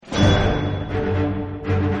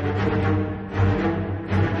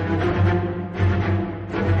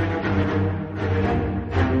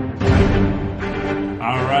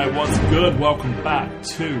Good, welcome back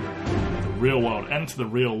to The Real World.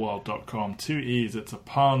 EnterTheRealWorld.com. 2 E's. It's a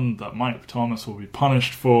pun that Mike Thomas will be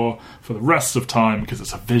punished for the rest of time because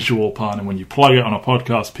it's a visual pun, and when you plug it on a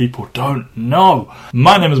podcast, people don't know.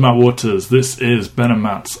 My name is Matt Waters. This is Ben and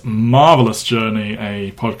Matt's Marvelous Journey,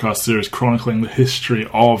 a podcast series chronicling the history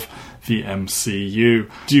of the MCU.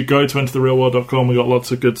 Do you go to EnterTheRealWorld.com? We got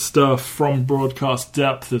lots of good stuff. From Broadcast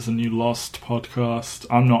Depth, there's a new Lost podcast.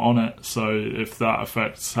 I'm not on it, so if that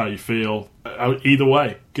affects how you feel, either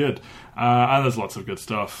way, good. And there's lots of good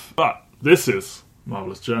stuff. But this is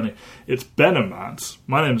Marvelous Journey. It's Ben and Matt.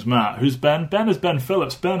 My name's Matt. Who's Ben? Ben is Ben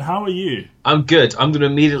Phillips. Ben, how are you? I'm good. I'm going to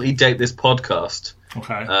immediately date this podcast.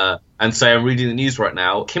 Okay. And say I'm reading the news right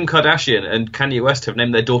now. Kim Kardashian and Kanye West have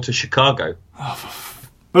named their daughter Chicago.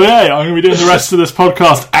 But hey, I'm going to be doing the rest of this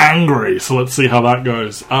podcast angry, so let's see how that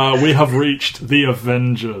goes. We have reached the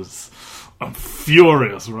Avengers. I'm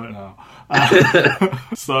furious right now.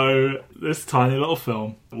 So, this tiny little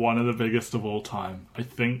film, one of the biggest of all time. I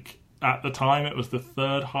think at the time it was the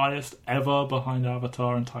third highest ever behind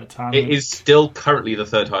Avatar and Titanic. It is still currently the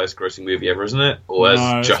third highest grossing movie ever, isn't it? Or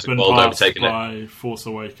has Jurassic World overtaken it? By Force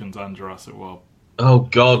Awakens and Jurassic World. Oh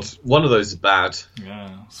god, one of those is bad.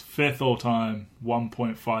 Yeah, it's fifth all time,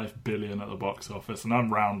 1.5 billion at the box office, and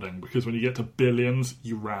I'm rounding, because when you get to billions,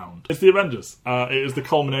 you round. It's the Avengers. It is the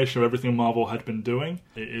culmination of everything Marvel had been doing.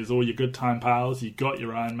 It is all your good time pals. You got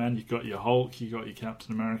your Iron Man, you got your Hulk, you got your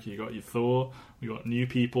Captain America, you got your Thor. We got new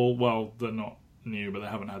people. Well, they're not new, but they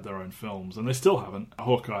haven't had their own films, and they still haven't.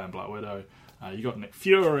 Hawkeye and Black Widow. You got Nick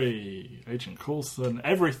Fury, Agent Coulson,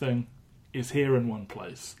 everything is here in one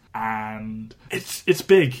place. And it's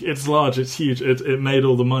big, it's large, it's huge, it made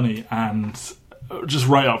all the money, and just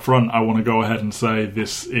right up front, I want to go ahead and say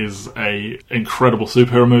this is a incredible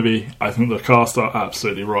superhero movie. I think the cast are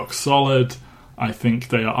absolutely rock solid. I think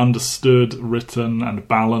they are understood, written, and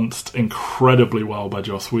balanced incredibly well by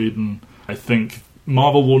Joss Whedon. I think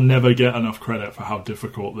Marvel will never get enough credit for how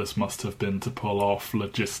difficult this must have been to pull off,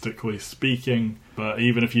 logistically speaking. But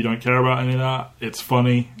even if you don't care about any of that, it's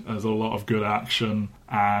funny. There's a lot of good action,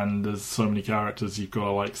 and there's so many characters. You've got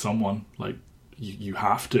to like someone. Like, you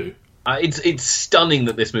have to. It's stunning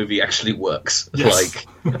that this movie actually works. Yes.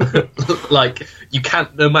 Like you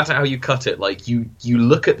can't, no matter how you cut it, like you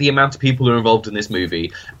look at the amount of people who are involved in this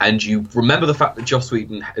movie, and you remember the fact that Joss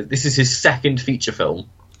Whedon, this is his second feature film.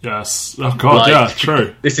 Yes. Oh god, yeah,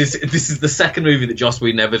 true. This is the second movie that Joss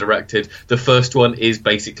Whedon ever directed. The first one is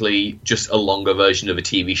basically just a longer version of a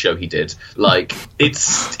TV show he did. Like,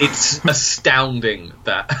 it's astounding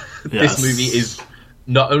that this movie is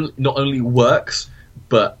not only works,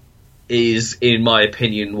 but is, in my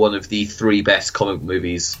opinion, one of the 3 best comic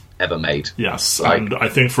movies ever made. Yes, and I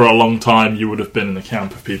think for a long time you would have been in the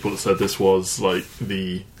camp of people that said this was like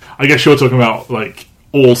I guess you're talking about like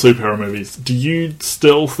all superhero movies. Do you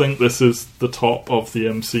still think this is the top of the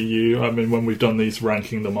MCU? I mean, when we've done these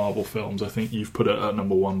ranking the Marvel films, I think you've put it at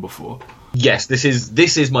number 1 before. Yes, this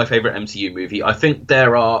is my favourite MCU movie. I think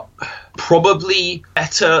there are probably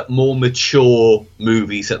better, more mature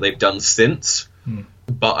movies that they've done since,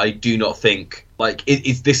 but I do not think, like,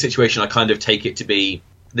 it's this situation, I kind of take it to be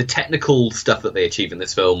the technical stuff that they achieve in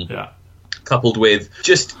this film, coupled with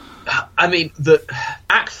just, I mean, the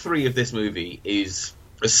Act 3 of this movie is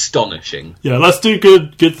astonishing. Yeah, let's do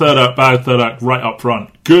good third act, bad third act right up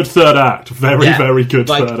front. Good third act, very good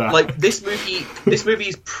third act. Like this movie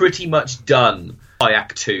is pretty much done by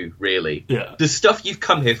Act 2, really. Yeah. The stuff you've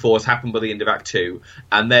come here for has happened by the end of Act 2,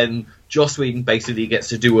 and then Joss Whedon basically gets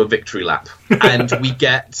to do a victory lap, and we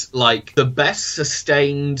get like the best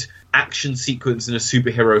sustained action sequence in a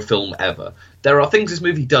superhero film ever. There are things this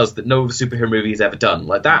movie does that no other superhero movie has ever done,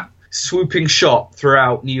 like that swooping shot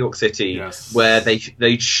throughout New York City, where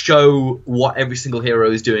they show what every single hero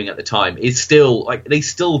is doing at the time. It's still like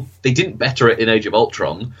they didn't better it in Age of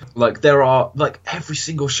Ultron. Like, there are, like, every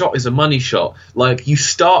single shot is a money shot. Like, you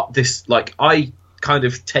start this, like, I kind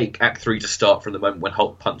of take Act 3 to start from the moment when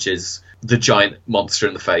Hulk punches the giant monster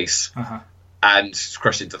in the face and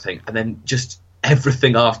crushes into the thing, and then just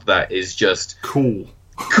everything after that is just cool.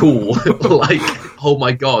 Like, oh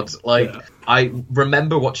my god, like, I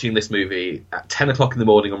remember watching this movie at 10 o'clock in the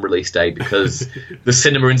morning on release day because the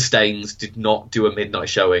cinema in Staines did not do a midnight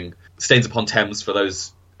showing. Staines upon Thames, for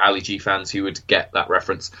those Ali G fans who would get that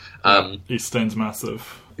reference. East Staines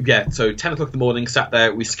massive. Yeah, so 10 o'clock in the morning, sat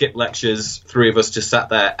there, we skipped lectures, 3 of us just sat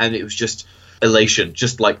there, and it was just elation,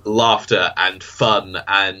 just like laughter and fun,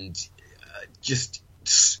 and just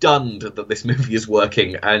stunned that this movie is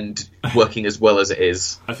working and working as well as it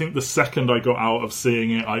is. I think the second I got out of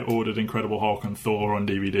seeing it, I ordered Incredible Hulk and Thor on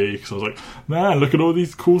DVD because I was like, man, look at all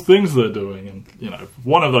these cool things they're doing. And, you know,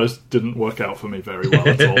 one of those didn't work out for me very well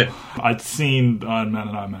at all. I'd seen Iron Man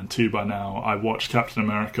and Iron Man 2 by now. I watched Captain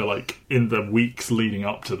America, like, in the weeks leading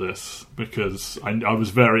up to this because I was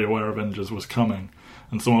very aware Avengers was coming.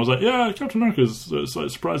 And someone was like, yeah, Captain America's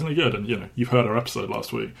surprisingly good. And, you know, you've heard our episode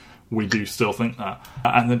last week. We do still think that.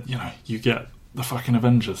 And then, you know, you get the fucking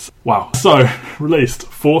Avengers. Wow. So, released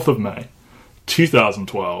 4th of May,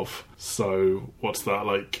 2012. So, what's that,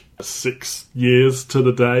 like 6 years to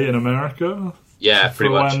the day in America? Yeah,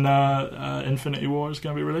 pretty much. When Infinity War is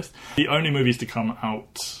going to be released. The only movie to come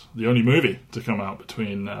out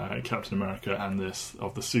between Captain America and this,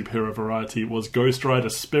 of the superhero variety, was Ghost Rider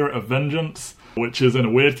Spirit of Vengeance, which is in a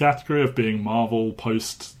weird category of being Marvel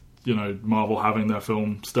post, you know, Marvel having their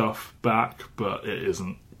film stuff back, but it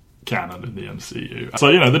isn't canon in the MCU. So,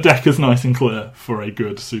 you know, the deck is nice and clear for a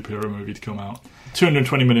good superhero movie to come out.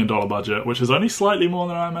 $220 million budget, which is only slightly more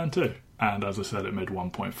than Iron Man 2. And as I said, it made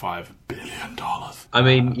 $1.5 billion. I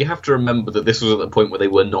mean, you have to remember that this was at the point where they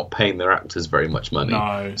were not paying their actors very much money.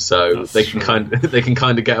 No, so they can kind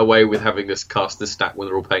of get away with having this cast this stack when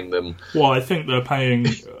they're all paying them. Well, I think they're paying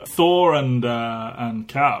Thor and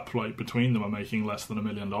Cap, like between them, are making less than $1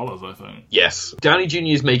 million. I think. Yes, Downey Jr.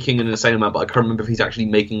 is making an insane amount, but I can't remember if he's actually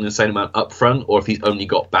making an insane amount up front or if he's only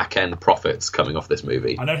got back end profits coming off this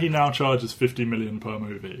movie. I know he now charges $50 million per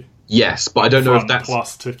movie. Yes, but I don't know if that's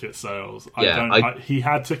plus ticket sales. He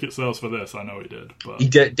had ticket sales for this. I know he did. But he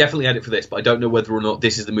definitely had it for this, but I don't know whether or not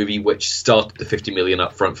this is the movie which started the $50 million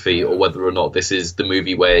upfront fee, or whether or not this is the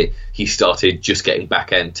movie where he started just getting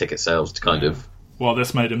back end ticket sales to kind of. Well,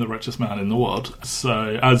 this made him the richest man in the world.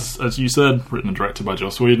 So, as you said, written and directed by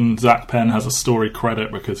Joss Whedon, Zach Penn has a story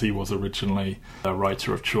credit because he was originally a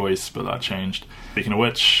writer of choice, but that changed. Speaking of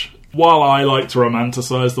which, while I like to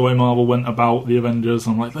romanticize the way Marvel went about the Avengers,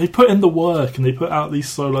 I'm like, they put in the work and they put out these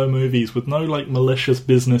solo movies with no like malicious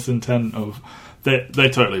business intent of. They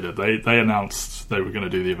totally did. They announced they were going to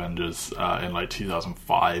do the Avengers in like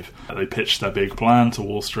 2005. They pitched their big plan to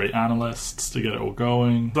Wall Street analysts to get it all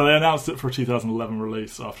going. So they announced it for a 2011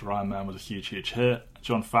 release after Iron Man was a huge hit.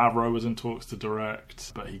 Jon Favreau was in talks to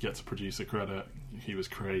direct, but he gets a producer credit. He was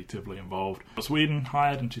creatively involved. Sweden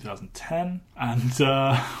hired in 2010, and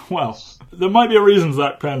well, there might be a reason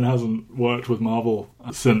Zach Penn hasn't worked with Marvel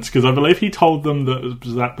since, because I believe he told them that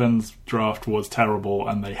Zach Penn's draft was terrible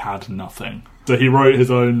and they had nothing. So he wrote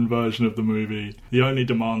his own version of the movie. The only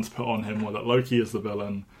demands put on him were that Loki is the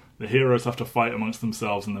villain, the heroes have to fight amongst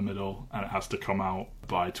themselves in the middle, and it has to come out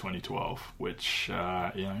by 2012, which,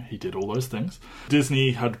 he did all those things.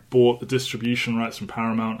 Disney had bought the distribution rights from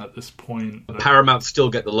Paramount at this point. Paramount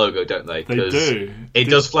still get the logo, don't they? They do. It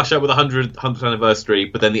does flash out with 100th anniversary,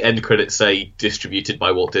 but then the end credits say distributed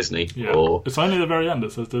by Walt Disney. Yeah. It's only at the very end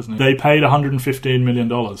it says Disney. They paid $115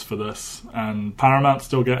 million for this, and Paramount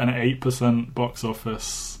still get an 8% box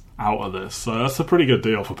office out of this, so that's a pretty good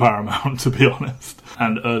deal for Paramount, to be honest.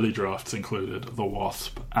 And early drafts included The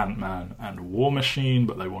Wasp, Ant-Man, and War Machine,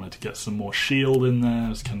 but they wanted to get some more S.H.I.E.L.D. in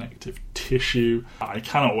there as connective tissue. I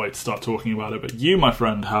cannot wait to start talking about it, but you, my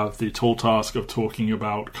friend, have the tall task of talking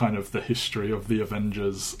about kind of the history of the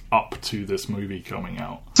Avengers up to this movie coming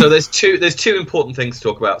out. So there's two important things to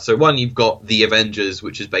talk about. So one, you've got the Avengers,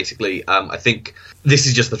 which is basically, I think this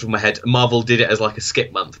is just the top of my head, Marvel did it as like a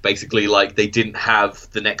skip month. Basically, like they didn't have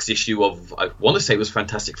the next issue of, I want to say it was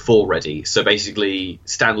Fantastic Four ready. So basically,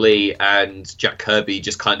 Stan Lee and Jack Kirby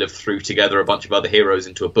just kind of threw together a bunch of other heroes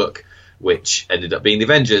into a book, which ended up being the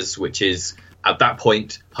Avengers, which is, at that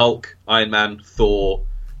point, Hulk, Iron Man, Thor,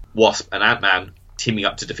 Wasp, and Ant-Man teaming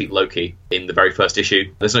up to defeat Loki in the very first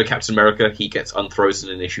issue. There's no Captain America. He gets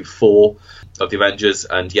unfrozen in issue 4 of the Avengers.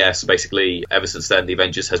 And yeah, so basically, ever since then, the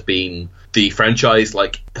Avengers has been the franchise.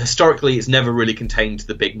 Like, historically, it's never really contained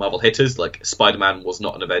the big Marvel hitters. Like, Spider-Man was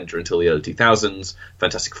not an Avenger until the early 2000s.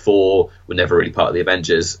 Fantastic Four were never really part of the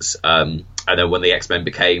Avengers. And then when the X-Men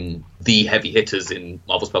became the heavy hitters in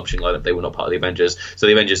Marvel's publishing lineup, they were not part of the Avengers. So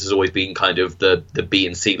the Avengers has always been kind of the B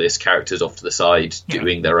and C list characters off to the side,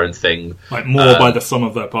 doing their own thing. Like more by the sum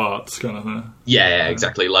of their parts, kind of thing. Yeah,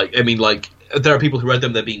 exactly. Like, I mean, like, there are people who read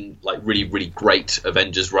them. There have been like really, really great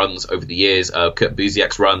Avengers runs over the years. Kurt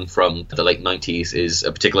Busiek's run from the late 90s is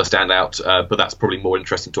a particular standout, but that's probably more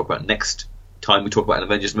interesting to talk about next time we talk about an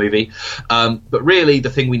Avengers movie. But really, the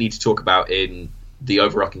thing we need to talk about in the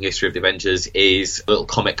overarching history of the Avengers is a little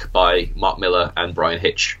comic by Mark Miller and Brian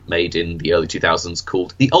Hitch made in the early 2000s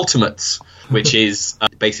called The Ultimates, which is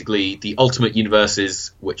basically the Ultimate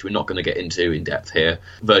Universes, which we're not going to get into in depth here,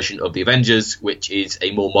 version of the Avengers, which is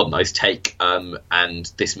a more modernized take.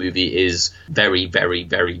 And this movie is very, very,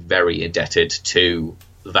 very, very indebted to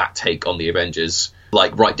that take on the Avengers,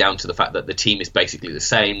 like right down to the fact that the team is basically the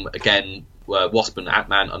same. Again, Wasp and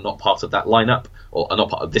Ant-Man are not part of that lineup, or are not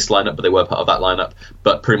part of this lineup, but they were part of that lineup.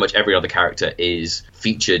 But pretty much every other character is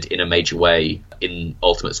featured in a major way in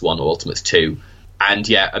Ultimates 1 or Ultimates 2. And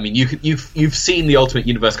yeah, I mean, you've seen the Ultimate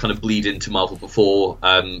Universe kind of bleed into Marvel before.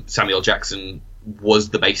 Samuel Jackson was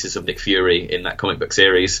the basis of Nick Fury in that comic book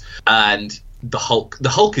series, and the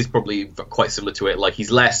Hulk is probably quite similar to it. Like,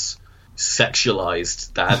 he's less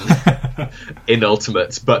sexualized than in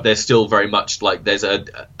Ultimates, but there's still very much like there's a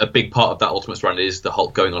big part of that Ultimates run is the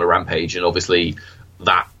Hulk going on a rampage, and obviously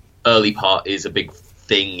that early part is a big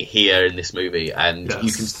thing here in this movie, and yes,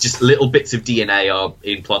 you can just little bits of DNA are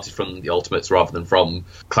implanted from the Ultimates rather than from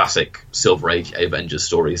classic Silver Age Avengers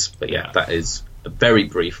stories. But yeah, that is a very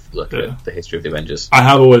brief look at the history of the Avengers. I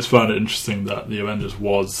have always found it interesting that the Avengers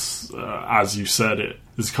was, as you said, it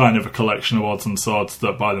is kind of a collection of odds and sods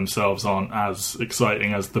that by themselves aren't as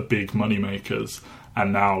exciting as the big money makers.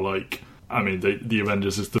 And now, like, I mean, the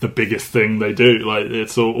Avengers is the biggest thing they do. Like,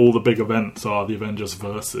 it's all the big events are the Avengers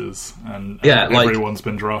versus, and everyone's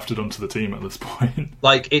been drafted onto the team at this point.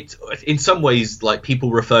 Like, it's in some ways, like,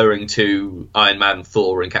 people referring to Iron Man,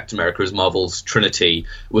 Thor, and Captain America as Marvel's Trinity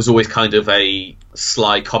was always kind of a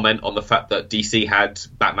sly comment on the fact that DC had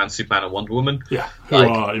Batman, Superman, and Wonder Woman. Yeah, who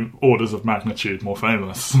are in orders of magnitude more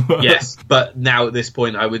famous. Yes, but now at this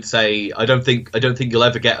point, I would say I don't think you'll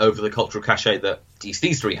ever get over the cultural cachet that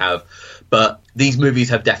DC's three have. But these movies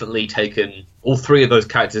have definitely taken all three of those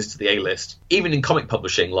characters to the A-list. Even in comic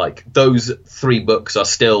publishing, like, those three books are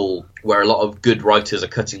still where a lot of good writers are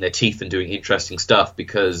cutting their teeth and doing interesting stuff,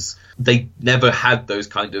 because they never had those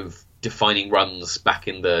kind of defining runs back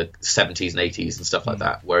in the 70s and 80s and stuff like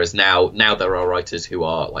that. Whereas now there are writers who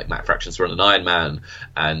are like Matt Fraction's run on Iron Man,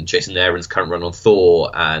 and Jason Aaron's current run on Thor,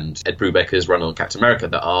 and Ed Brubaker's run on Captain America,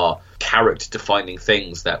 that are character-defining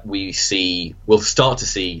things that we'll start to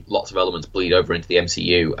see lots of elements bleed over into the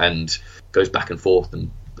MCU and goes back and forth and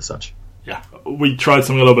such. Yeah, we tried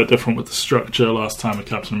something a little bit different with the structure last time with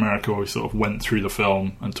Captain America, where we sort of went through the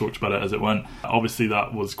film and talked about it as it went. Obviously,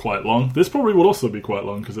 that was quite long. This probably will also be quite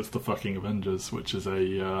long, because it's the fucking Avengers, which is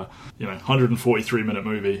a 143-minute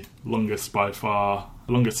movie, longest so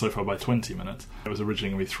far by 20 minutes. It was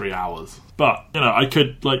originally going to be 3 hours. But, I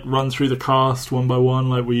could, like, run through the cast one by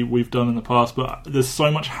one like we've done in the past, but there's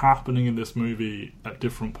so much happening in this movie at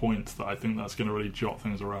different points that I think that's going to really jot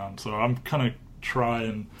things around. So I'm kind of try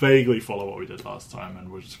and vaguely follow what we did last time,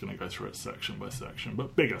 and we're just going to go through it section by section,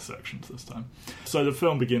 but bigger sections this time. So the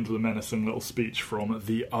film begins with a menacing little speech from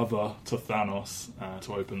the Other to Thanos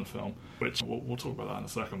to open the film, which we'll talk about that in a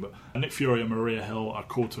second. But Nick Fury and Maria Hill are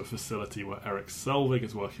called to a facility where Eric Selvig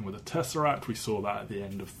is working with a Tesseract. We saw that at the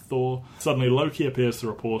end of Thor. Suddenly Loki appears through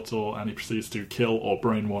a portal, and he proceeds to kill or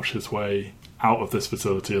brainwash his way out of this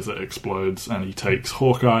facility as it explodes, and he takes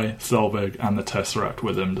Hawkeye, Selvig, and the Tesseract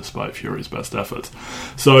with him despite Fury's best efforts.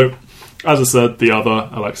 So, as I said, the Other,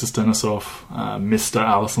 Alexis Denisov, Mr.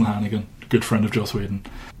 Alison Hannigan, good friend of Joss Whedon.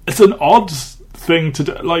 It's an odd thing to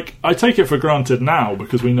do. Like, I take it for granted now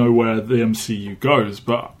because we know where the MCU goes,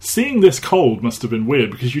 but seeing this cold must have been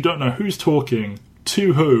weird, because you don't know who's talking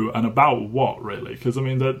to who and about what, really, because I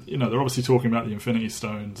mean they're obviously talking about the Infinity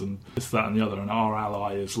Stones and this, that, and the other, and our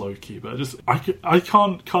ally is Loki, but I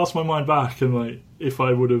can't cast my mind back and like if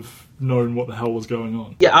I would have known what the hell was going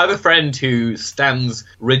on. Yeah, I have a friend who stands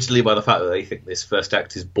rigidly by the fact that they think this first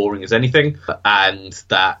act is boring as anything, and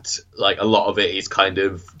that like a lot of it is kind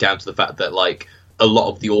of down to the fact that like a lot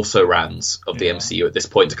of the also-rans of the MCU at this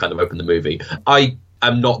point to kind of open the movie.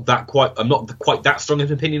 I'm not quite that strong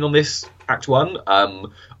of an opinion on this Act 1.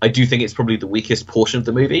 I do think it's probably the weakest portion of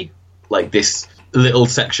the movie, like this little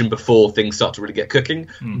section before things start to really get cooking.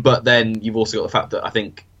 But then you've also got the fact that I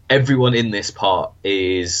think everyone in this part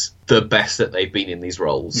is the best that they've been in these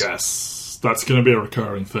roles. Yes, that's going to be a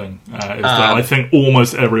recurring thing. That I think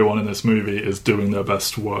almost everyone in this movie is doing their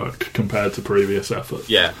best work compared to previous efforts.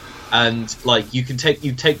 Yeah. And like you take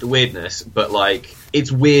the weirdness, but like it's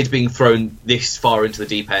weird being thrown this far into the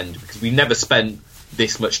deep end, because we've never spent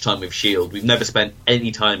this much time with S.H.I.E.L.D. We've never spent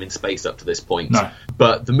any time in space up to this point. No.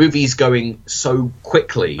 But the movie's going so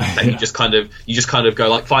quickly that you just kind of go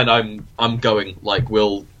like, fine, I'm going. Like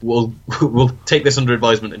we'll take this under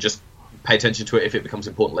advisement and just pay attention to it if it becomes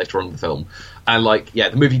important later on in the film. And like, yeah,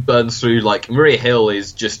 the movie burns through. Like Maria Hill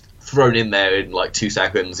is just thrown in there in like 2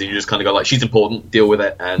 seconds, and you just kind of go like, she's important, deal with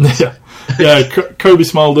it. And Kobe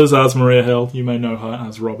Smulders as Maria Hill. You may know her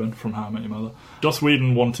as Robin from How I Met Your Mother. Joss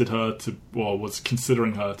Whedon wanted her to, was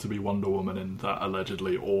considering her to be Wonder Woman in that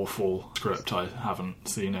allegedly awful script I haven't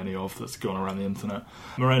seen any of that's gone around the internet.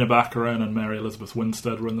 Morena Baccarin and Mary Elizabeth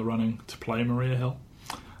Winstead were in the running to play Maria Hill.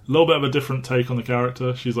 A little bit of a different take on the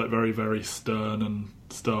character. She's like very, very stern and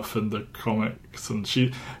stuff in the comics, and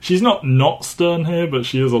she's not stern here, but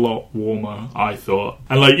she is a lot warmer, I thought.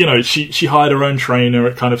 And like, you know, she hired her own trainer.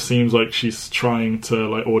 It kind of seems like she's trying to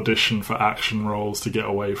like audition for action roles to get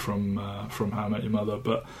away from How I Met Your Mother.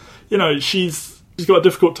 But you know, she's got a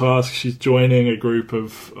difficult task. She's joining a group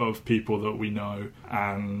of people that we know,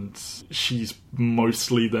 and she's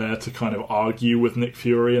mostly there to kind of argue with Nick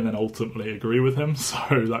Fury and then ultimately agree with him. So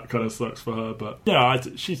that kind of sucks for her. But yeah,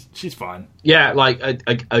 she's fine. Yeah, like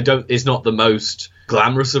I don't. It's not the most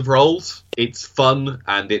glamorous of roles. It's fun,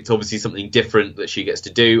 and it's obviously something different that she gets to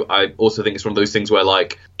do. I also think it's one of those things where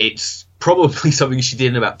like it's probably something she did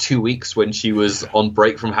in about 2 weeks when she was on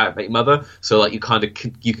break from How I Met Your Mother. So like you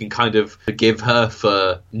can kind of forgive her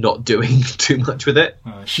for not doing too much with it.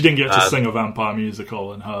 She didn't get to sing a vampire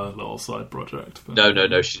musical in her little side project. But,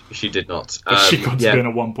 no, she did not. But she got to be in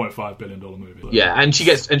a $1.5 billion movie. Yeah, and she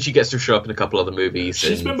gets to show up in a couple other movies.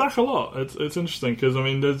 She's been back a lot. It's interesting because I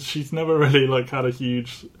mean she's never really like had a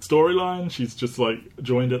huge storyline. She's just like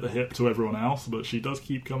joined at the hip to everyone else, but she does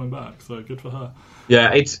keep coming back. So good for her.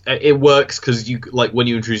 Yeah, it works because you like when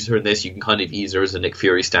you introduce her in this, you can kind of use her as a Nick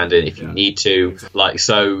Fury stand-in if you need to. Exactly. Like,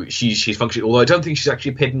 so she's functioning. Although I don't think she's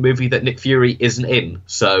actually appeared in a movie that Nick Fury isn't in.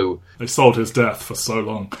 So they sold his death for so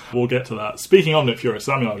long. We'll get to that. Speaking of Nick Fury,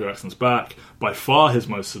 Samuel L. Jackson's back. By far his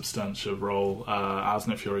most substantial role as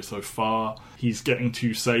Nick Fury so far. He's getting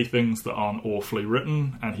to say things that aren't awfully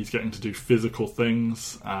written, and he's getting to do physical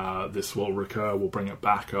things. This will recur, we'll bring it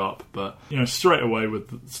back up. But, you know, straight away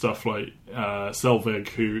with stuff like Selvig,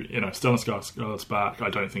 who, you know, Stellan Skarsgård's back,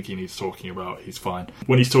 I don't think he needs talking about. He's fine.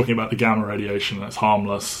 When he's talking about the gamma radiation, that's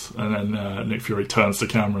harmless, and then Nick Fury turns to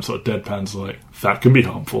camera and sort of deadpans like, that can be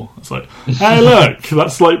harmful. It's like, hey, look,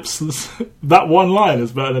 that's like, that one line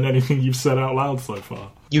is better than anything you've said out loud so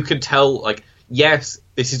far. You can tell, like, yes,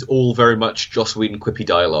 this is all very much Joss Whedon quippy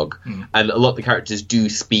dialogue, and a lot of the characters do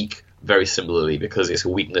speak very similarly because it's a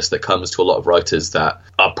weakness that comes to a lot of writers that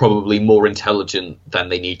are probably more intelligent than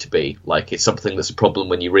they need to be. Like, it's something that's a problem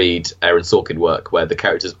when you read Aaron Sorkin work where the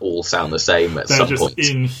characters all sound the same at some point. They're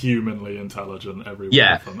just inhumanly intelligent, every one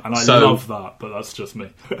of them. And I love that, but that's just me.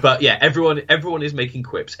 But yeah, everyone is making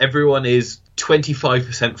quips. Everyone is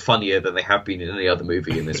 25% funnier than they have been in any other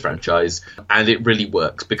movie in this franchise, and it really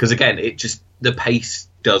works because, again, the pace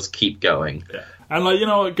does keep going. Yeah. And like, you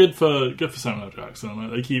know what, good for Samuel L. Jackson.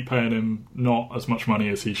 Like, they keep paying him not as much money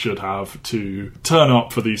as he should have to turn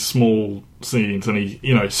up for these small scenes, and he,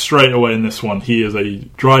 you know, straight away in this one, he is a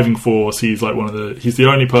driving force. He's like he's the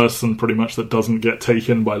only person pretty much that doesn't get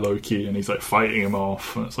taken by Loki, and he's like fighting him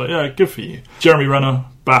off, and it's like, yeah, good for you. Jeremy Renner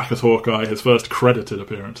back as Hawkeye, his first credited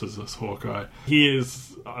appearances as Hawkeye. He is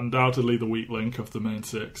undoubtedly the weak link of the main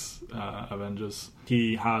 6 Avengers.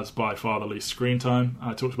 He has by far the least screen time.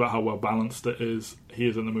 I talked about how well balanced it is. He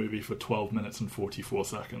is in the movie for 12 minutes and 44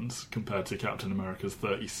 seconds compared to Captain America's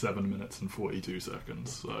 37 minutes and 42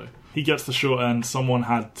 seconds. So he gets the short end. Someone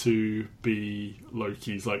had to be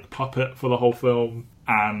Loki's like puppet for the whole film,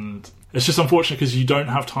 and it's just unfortunate because you don't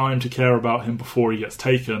have time to care about him before he gets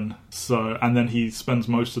taken. So, and then he spends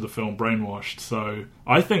most of the film brainwashed. So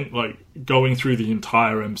I think like going through the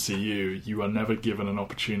entire MCU, you are never given an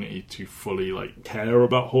opportunity to fully like care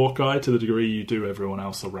about Hawkeye to the degree you do everyone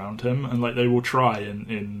else around him. And like they will try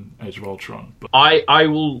in Age of Ultron. But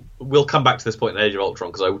we'll come back to this point in Age of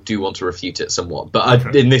Ultron because I do want to refute it somewhat.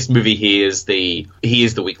 But in this movie, he is the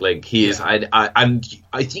weak link. He is, and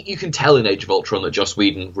I think you can tell in Age of Ultron that Joss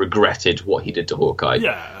Whedon regretted what he did to Hawkeye.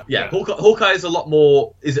 Yeah. Hawkeye is a lot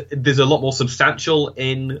more. There's a lot more substantial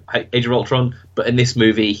in Age of Ultron, but in this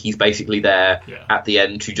movie, he's basically there at the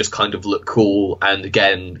end to just kind of look cool. And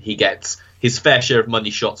again, he gets his fair share of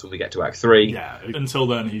money shots when we get to Act 3. Yeah. Until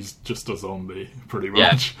then, he's just a zombie, pretty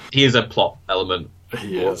much. Yeah. He is a plot element.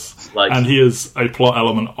 He is. And he is a plot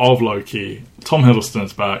element of Loki. Tom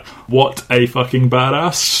Hiddleston's back. What a fucking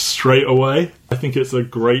badass straight away. I think it's a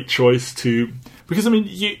great choice to... Because, I mean,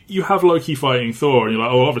 you have Loki fighting Thor, and you're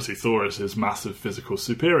like, oh, obviously Thor is his massive physical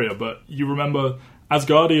superior, but you remember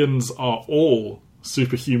Asgardians are all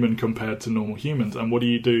superhuman compared to normal humans. And what do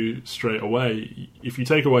you do straight away? If you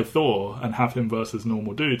take away Thor and have him versus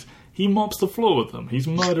normal dudes, he mops the floor with them. He's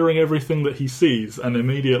murdering everything that he sees, and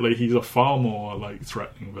immediately he's a far more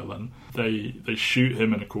threatening villain. They shoot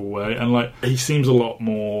him in a cool way, and he seems a lot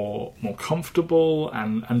more comfortable.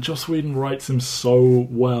 And Joss Whedon writes him so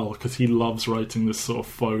well because he loves writing this sort of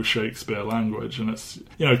faux Shakespeare language. And it's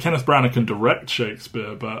Kenneth Branagh can direct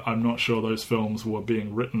Shakespeare, but I'm not sure those films were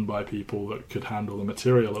being written by people that could handle the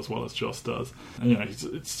material as well as Joss does. And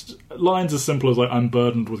it's lines as simple as "I'm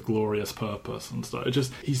burdened with glorious purpose" and stuff.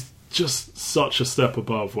 He's just such a step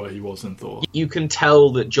above where he was in Thor. You can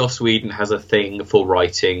tell that Joss Whedon has a thing for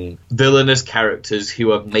writing villainous characters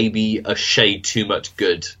who are maybe a shade too much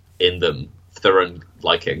good in them for their own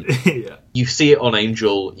liking. Yeah. You see it on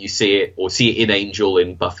Angel, you see it in Angel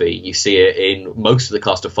in Buffy, you see it in most of the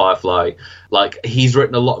cast of Firefly. He's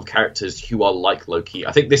written a lot of characters who are like Loki.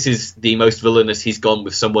 I think this is the most villainous he's gone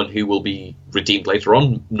with someone who will be redeemed later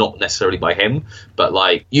on, not necessarily by him, but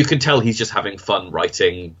you can tell he's just having fun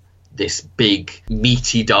writing this big,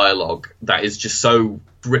 meaty dialogue that is just so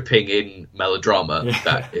dripping in melodrama.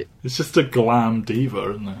 Yeah. It's just a glam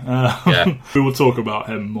diva, isn't it? We will talk about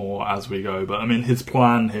him more as we go, but his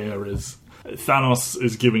plan here is Thanos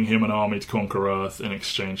is giving him an army to conquer Earth in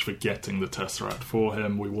exchange for getting the Tesseract for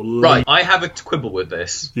him. Right, I have a quibble with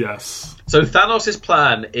this. Yes. So Thanos'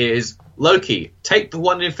 plan is, Loki, take the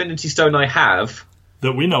one Infinity Stone I have...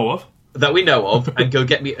 that we know of, and go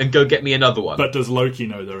get me another one. But does Loki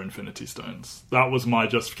know they're Infinity Stones? That was my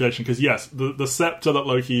justification, because yes, the scepter that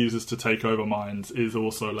Loki uses to take over minds is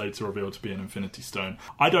also later revealed to be an Infinity Stone.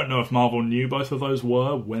 I don't know if Marvel knew both of those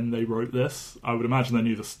were when they wrote this. I would imagine they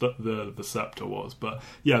knew the scepter was, but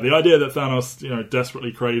yeah, the idea that Thanos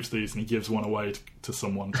desperately craves these and he gives one away to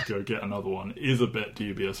someone to go get another one is a bit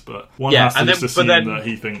dubious, but one has to just assume that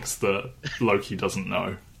he thinks that Loki doesn't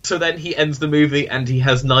know. So then he ends the movie and he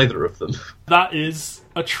has neither of them. That is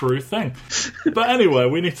a true thing. But anyway,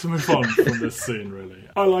 we need to move on from this scene, really.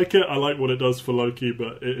 I like it. I like what it does for Loki,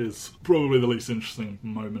 but it is probably the least interesting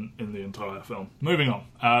moment in the entire film. Moving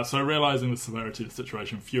on. So realising the severity of the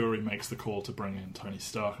situation, Fury makes the call to bring in Tony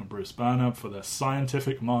Stark and Bruce Banner for their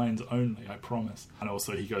scientific minds only, I promise. And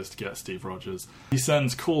also he goes to get Steve Rogers. He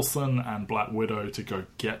sends Coulson and Black Widow to go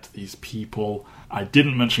get these people. I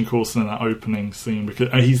didn't mention Coulson in that opening scene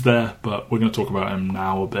because he's there, but we're going to talk about him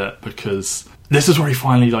now a bit because this is where he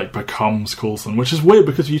finally becomes Coulson, which is weird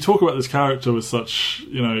because you talk about this character with such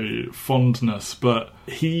fondness, but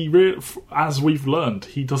he as we've learned,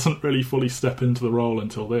 he doesn't really fully step into the role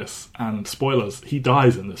until this. And spoilers, he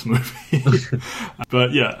dies in this movie.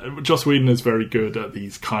 But yeah, Joss Whedon is very good at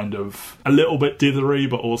these kind of a little bit dithery,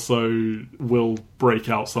 but also will break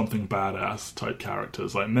out something badass type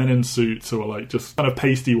characters, like men in suits who are just kind of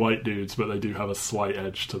pasty white dudes, but they do have a slight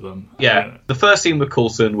edge to them. Yeah, the first scene with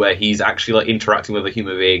Coulson where he's actually interacting with the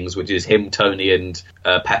human beings, which is him, Tony, and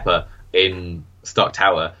Pepper in Stark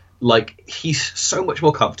Tower. He's so much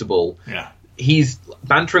more comfortable. Yeah. He's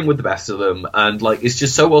bantering with the best of them, and it's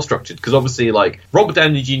just so well structured. Because obviously, Robert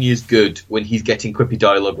Downey Jr. is good when he's getting quippy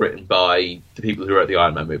dialogue written by the people who wrote the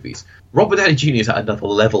Iron Man movies. Robert Downey Jr. is at another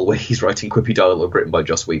level where he's writing quippy dialogue written by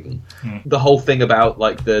Joss Whedon. The whole thing about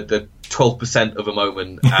the 12% of a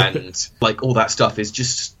moment and all that stuff is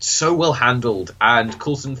just so well handled, and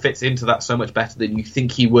Coulson fits into that so much better than you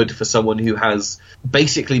think he would for someone who has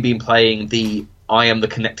basically been playing I am the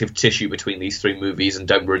connective tissue between these three movies and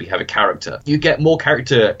don't really have a character. You get more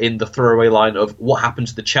character in the throwaway line of what happened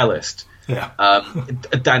to the cellist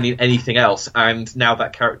than in anything else, and now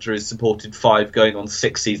that character is supported 5 going on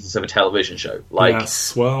 6 seasons of a television show.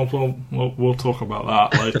 Yes, well, we'll talk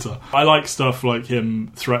about that later. I like stuff like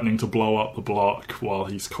him threatening to blow up the block while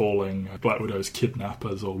he's calling Black Widow's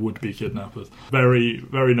kidnappers or would-be kidnappers. Very,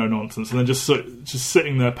 very no nonsense, and then just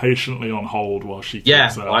sitting there patiently on hold while she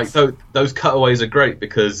kicks ass. Those cutaways are great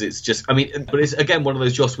because it's just, but it's again one of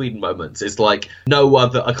those Joss Whedon moments. It's no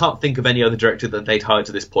other. I can't think of any other director that they'd hired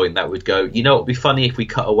to this point that would go, it would be funny if we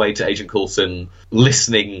cut away to Agent Coulson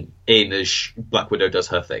listening in as Black Widow does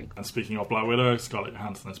her thing. And speaking of Black Widow, Scarlett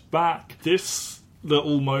Johansson is back. This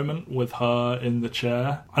little moment with her in the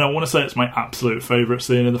chair, I don't want to say it's my absolute favourite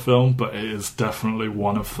scene in the film, but it is definitely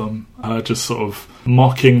one of them. Her just sort of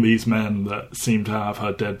mocking these men that seem to have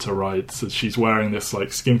her dead to rights. She's wearing this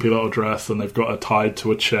skimpy little dress and they've got her tied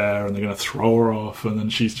to a chair and they're going to throw her off, and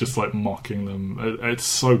then she's just mocking them. It's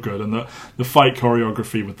so good. And the fight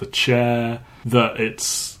choreography with the chair, that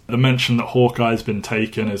it's The mention that Hawkeye's been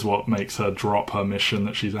taken is what makes her drop her mission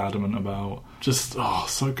that she's adamant about. Just,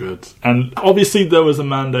 so good. And obviously there was a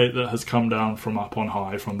mandate that has come down from up on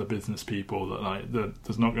high from the business people that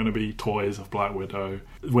there's not going to be toys of Black Widow.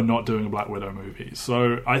 We're not doing a Black Widow movie.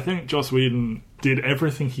 So I think Joss Whedon did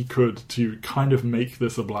everything he could to kind of make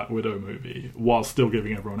this a Black Widow movie while still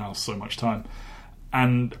giving everyone else so much time.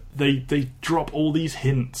 And they drop all these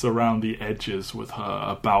hints around the edges with her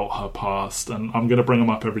about her past, and I'm going to bring them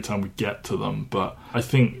up every time we get to them, but I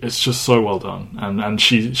think it's just so well done, and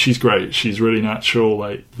she's great. She's really natural.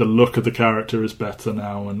 Like, the look of the character is better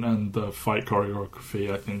now, and the fight choreography,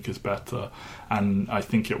 I think, is better, and I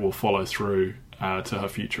think it will follow through to her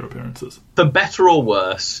future appearances. For better or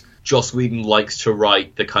worse, Joss Whedon likes to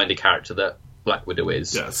write the kind of character that Black Widow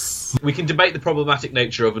is. Yes. We can debate the problematic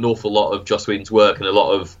nature of an awful lot of Joss Whedon's work and a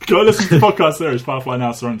lot of... Go listen to the podcast series, Firefly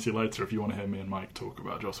Now, Serenity Later, if you want to hear me and Mike talk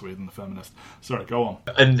about Joss Whedon, the feminist. Sorry, go on.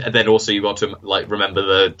 And then also you got to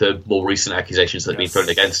remember the more recent accusations that have been thrown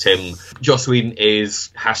against him. Joss Whedon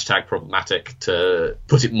is #problematic, to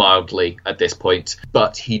put it mildly, at this point.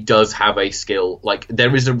 But he does have a skill. Like,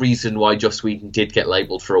 there is a reason why Joss Whedon did get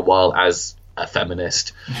labelled for a while as a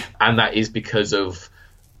feminist. And that is because of...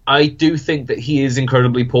 I do think that he is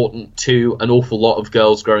incredibly important to an awful lot of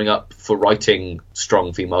girls growing up for writing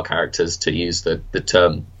strong female characters, to use the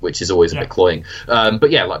term, which is always a bit cloying. But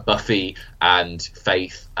yeah, like Buffy and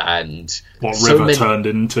Faith and... What River turned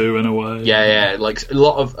into, in a way. Yeah, like a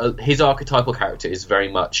lot of... his archetypal character is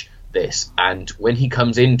very much this. And when he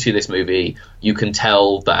comes into this movie, you can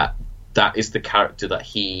tell that that is the character that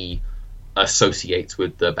he associates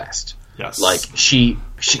with the best. Yes. Like, she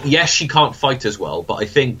can't fight as well, but I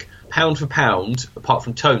think pound for pound, apart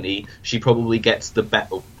from Tony, she probably gets the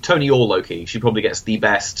best... Tony or Loki, she probably gets the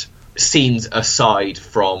best scenes aside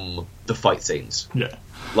from the fight scenes. Yeah.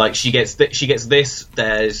 Like, she gets this,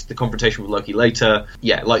 there's the confrontation with Loki later.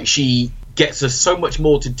 Yeah, like, she gets us so much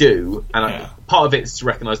more to do, and part of it is to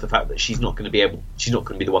recognise the fact that she's not going to be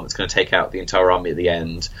the one that's going to take out the entire army at the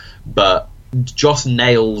end, but Joss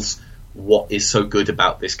nails what is so good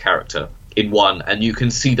about this character in one, and you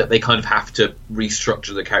can see that they kind of have to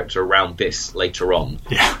restructure the character around this later on.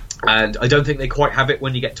 Yeah. And I don't think they quite have it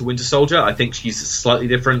when you get to Winter Soldier. I think she's slightly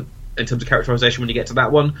different in terms of characterization when you get to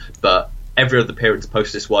that one, but every other appearance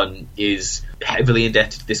post this one is heavily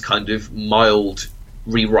indebted to this kind of mild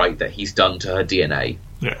rewrite that he's done to her DNA.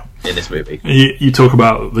 Yeah. In this movie. You talk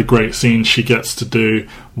about the great scenes she gets to do.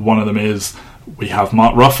 One of them is... we have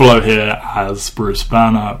Mark Ruffalo here as Bruce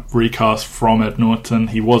Banner, recast from Ed Norton.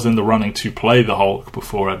 He was in the running to play the Hulk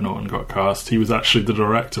before Ed Norton got cast. He was actually the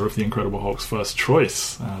director of The Incredible Hulk's first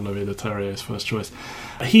choice, Louis Leterrier's first choice.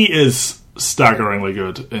 He is staggeringly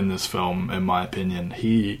good in this film, in my opinion.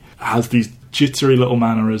 He has these jittery little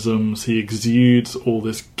mannerisms. He exudes all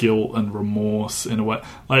this guilt and remorse in a way.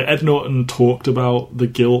 Like, Ed Norton talked about the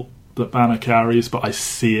guilt that Banner carries, but I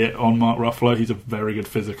see it on Mark Ruffalo. He's a very good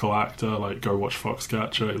physical actor. Like, go watch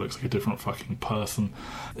Foxcatcher. He looks like a different fucking person.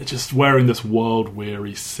 They're just wearing this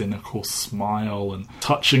world-weary, cynical smile and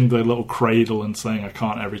touching the little cradle and saying, I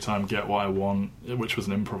can't every time get what I want, which was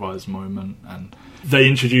an improvised moment. And they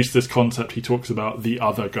introduced this concept. He talks about the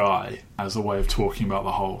other guy as a way of talking about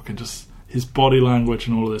the Hulk, and just his body language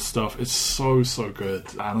and all of this stuff is so good.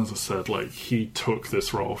 And as I said, like, he took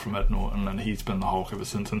this role from Ed Norton, and he's been the Hulk ever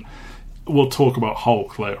since. And we'll talk about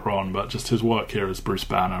Hulk later on, but just his work here as Bruce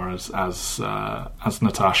Banner, as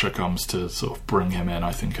Natasha comes to sort of bring him in,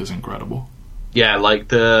 I think is incredible. Yeah, like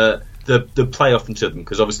the play off into them,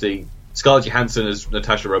 because obviously Scarlett Johansson as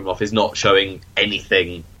Natasha Romanoff is not showing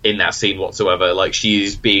anything in that scene whatsoever. Like,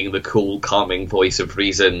 she's being the cool, calming voice of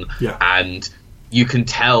reason, and you can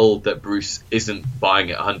tell that Bruce isn't buying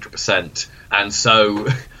it 100%. And so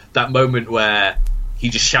that moment where he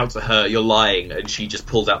just shouts at her, "You're lying," and she just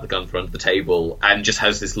pulls out the gun from under the table and just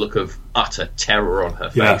has this look of utter terror on her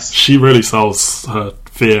face. Yeah, she really sells her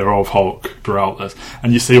fear of Hulk throughout this.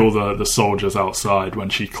 And you see all the soldiers outside when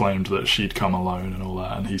she claimed that she'd come alone and all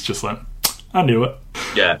that, and he's just like, I knew it.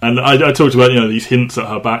 Yeah. And I talked about, these hints at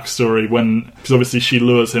her backstory because obviously she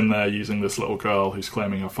lures him there using this little girl who's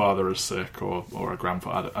claiming her father is sick, or her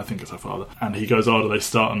grandfather, I think it's her father. And he goes, do they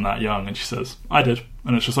start them that young? And she says, I did.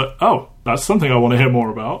 And it's just like, oh, that's something I want to hear more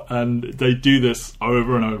about. And they do this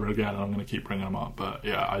over and over again, and I'm going to keep bringing them up. But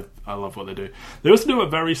yeah, I love what they do. They also do a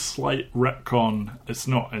very slight retcon. It's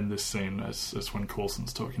not in this scene, it's when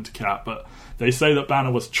Coulson's talking to Kat, but they say that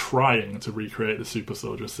Banner was trying to recreate the super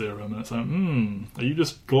soldier serum, and it's like, are you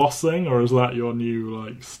just glossing, or is that your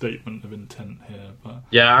new statement of intent here? But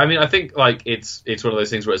yeah, I mean, I think it's one of those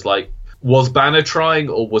things where it's like, was Banner trying,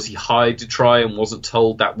 or was he hired to try and wasn't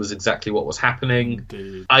told that was exactly what was happening?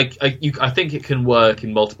 Indeed. I think it can work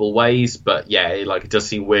in multiple ways, but yeah, it does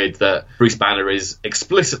seem weird that Bruce Banner is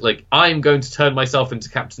explicitly, I'm going to turn myself into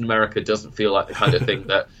Captain America, doesn't feel like the kind of thing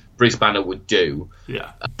that Bruce Banner would do.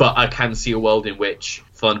 Yeah. But I can see a world in which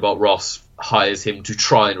Thunderbolt Ross hires him to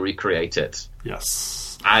try and recreate it.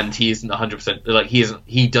 Yes. And he isn't 100%,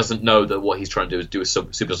 he doesn't know that what he's trying to do is do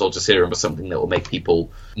a super soldier serum or something that will make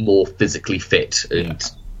people more physically fit. And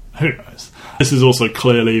who knows? This is also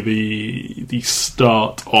clearly the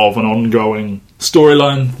start of an ongoing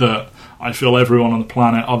storyline that I feel everyone on the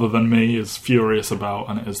planet other than me is furious about,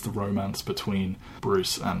 and it is the romance between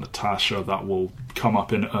Bruce and Natasha that will come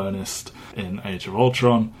up in earnest in Age of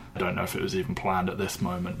Ultron. I don't know if it was even planned at this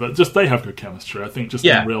moment, but just they have good chemistry. I think just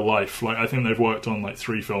in real life, I think they've worked on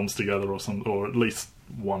 3 films together or at least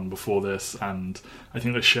one before this, and I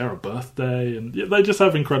think they share a birthday, and they just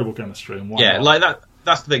have incredible chemistry. And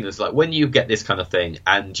that's the thing. Is when you get this kind of thing,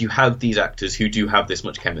 and you have these actors who do have this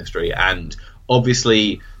much chemistry, and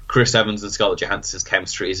obviously Chris Evans and Scarlett Johansson's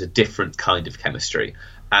chemistry is a different kind of chemistry,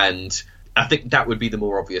 and I think that would be the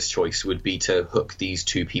more obvious choice, would be to hook these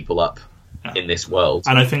two people up in this world.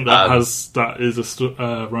 And I think that is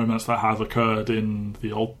a romance that has occurred in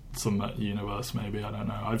the Ultimate Universe, maybe, I don't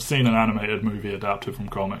know. I've seen an animated movie adapted from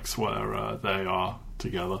comics where they are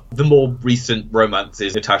together. The more recent romance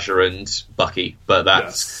is Natasha and Bucky, but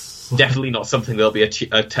that's definitely not something they'll be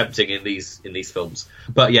attempting in these films.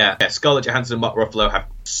 But Scarlett Johansson and Mark Ruffalo have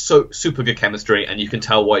super good chemistry, and you can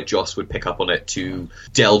tell why Joss would pick up on it to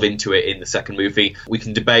delve into it in the second movie. We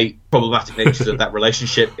can debate problematic natures of that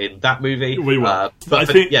relationship in that movie. We will. But I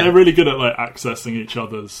think they're really good at accessing each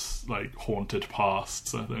other's haunted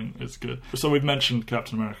pasts. I think it's good. So we've mentioned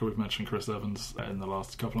Captain America, we've mentioned Chris Evans in the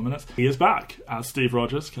last couple of minutes. He is back as Steve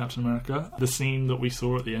Rogers, Captain America. The scene that we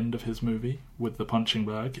saw at the end of his movie with the punching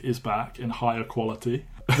bag is back in higher quality.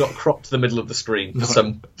 Not cropped to the middle of the screen for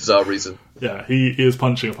some bizarre reason. Yeah, he is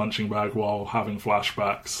punching a punching bag while having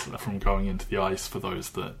flashbacks from going into the ice, for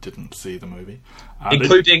those that didn't see the movie.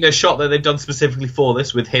 Including a shot that they've done specifically for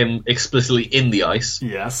this, with him explicitly in the ice.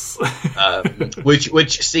 Yes.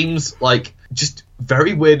 which seems like just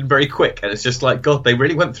very weird and very quick, and it's just God, they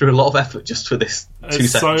really went through a lot of effort just for this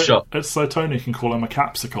 2-second shot. It's so Tony can call him a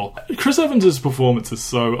capsicle. Chris Evans' performance is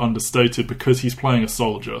so understated because he's playing a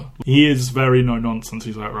soldier. He is very no-nonsense.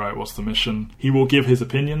 He's like, right, what's the mission? He will give his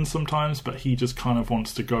opinions sometimes, but he just kind of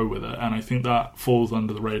wants to go with it, and I think that falls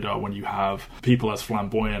under the radar when you have people as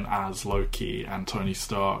flamboyant as Loki and Tony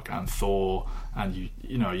Stark and Thor, and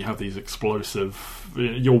you have these explosive,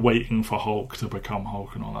 you're waiting for Hulk to become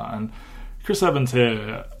Hulk and all that. And Chris Evans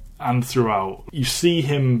here and throughout, you see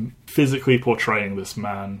him physically portraying this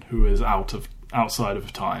man who is outside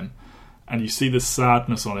of time, and you see this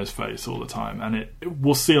sadness on his face all the time, and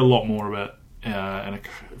we'll see a lot more of it in a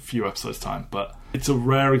few episodes' time, but it's a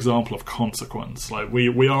rare example of consequence.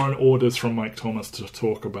 We are in orders from Mike Thomas to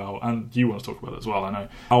talk about, and you want to talk about it as well, I know,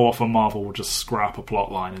 how often Marvel will just scrap a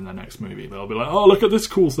plot line in their next movie. They'll be like, oh, look at this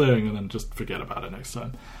cool thing, and then just forget about it next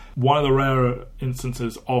time. One of the rare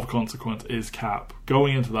instances of consequence is Cap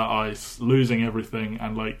going into that ice, losing everything,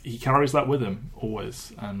 and he carries that with him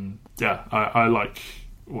always. And I like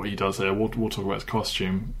what he does here. We'll talk about his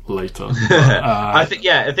costume later. But, I think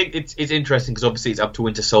it's interesting because obviously it's up to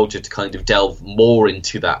Winter Soldier to kind of delve more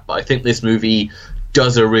into that. But I think this movie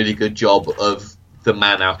does a really good job of the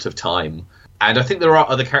man out of time. And I think there are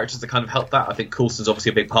other characters that kind of help that. I think Coulson's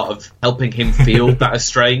obviously a big part of helping him feel that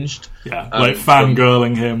estranged. Yeah,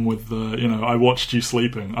 fangirling him with the, I watched you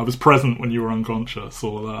sleeping. I was present when you were unconscious,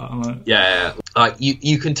 all of that.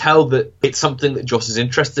 You can tell that it's something that Joss is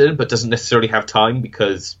interested in, but doesn't necessarily have time,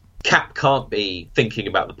 because Cap can't be thinking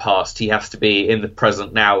about the past. He has to be in the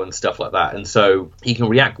present now and stuff like that. And so he can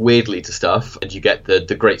react weirdly to stuff. And you get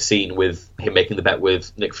the great scene with him making the bet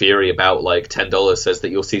with Nick Fury about $10 says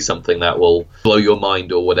that you'll see something that will blow your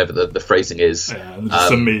mind, or whatever the phrasing is. Yeah, and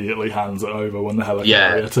just immediately hands it over when the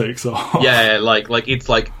helicarrier takes off. Yeah, it's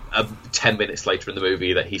 10 minutes later in the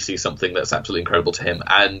movie that he sees something that's absolutely incredible to him,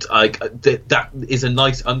 and that is a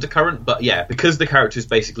nice undercurrent. But because the character is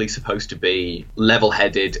basically supposed to be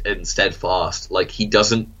level-headed and steadfast, he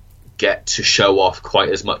doesn't get to show off quite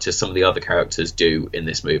as much as some of the other characters do in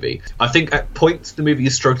this movie. I think at points the movie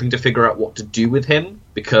is struggling to figure out what to do with him,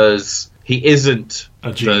 because he isn't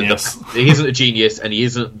a genius. He isn't a genius, and he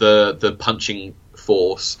isn't the punching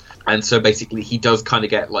force. And so basically he does kind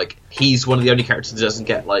of get he's one of the only characters that doesn't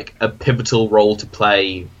get a pivotal role to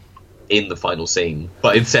play in the final scene.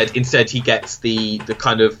 But instead he gets the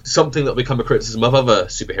kind of something that will become a criticism of other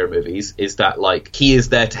superhero movies is that like he is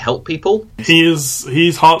there to help people.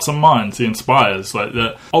 He's hearts and minds. He inspires. Like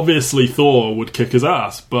obviously Thor would kick his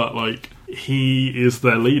ass, but like he is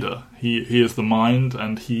their leader. He is the mind,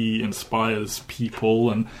 and he inspires people.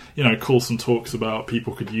 And you know, Coulson talks about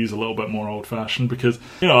people could use a little bit more old-fashioned because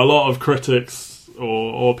you know a lot of critics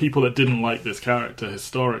or people that didn't like this character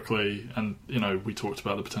historically, and you know, we talked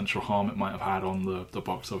about the potential harm it might have had on the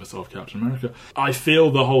box office of Captain America. I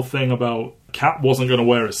feel the whole thing about Cap wasn't going to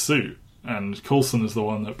wear a suit, and Coulson is the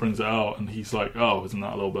one that brings it out, and he's like, oh, isn't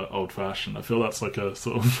that a little bit old-fashioned? I feel that's like a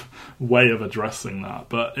sort of way of addressing that,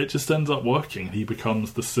 but it just ends up working. He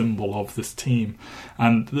becomes the symbol of this team,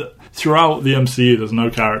 and throughout the MCU, there's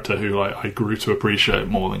no character who like I grew to appreciate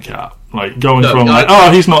more than Cap. Like going from like,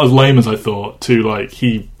 oh, he's not as lame as I thought, to like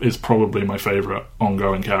he is probably my favourite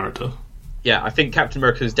ongoing character. Yeah, I think Captain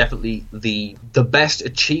America is definitely the best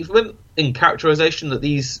achievement in characterization that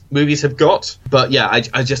these movies have got. But yeah,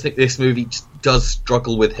 I just think this movie does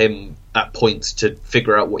struggle with him at points to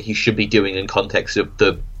figure out what he should be doing in context of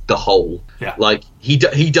the whole. Yeah. Like he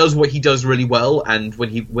does what he does really well, and when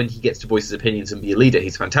he gets to voice his opinions and be a leader,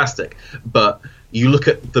 he's fantastic. But you look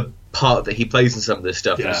at the part that he plays in some of this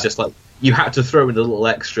stuff, and it's just like you had to throw in a little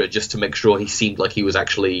extra just to make sure he seemed like he was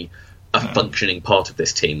actually a functioning part of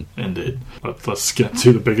this team. Indeed. Let's get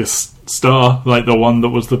to the biggest star, like the one that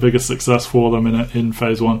was the biggest success for them in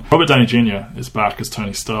Phase 1. Robert Downey Jr. is back as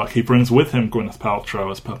Tony Stark. He brings with him Gwyneth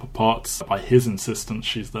Paltrow as Pepper Potts. By his insistence,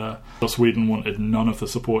 she's there. Joss Whedon wanted none of the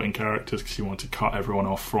supporting characters because he wanted to cut everyone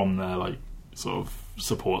off from their like sort of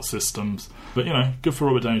support systems. But you know, good for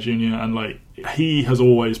Robert Downey Jr. and like he has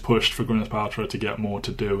always pushed for Gwyneth Paltrow to get more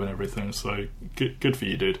to do and everything, so good for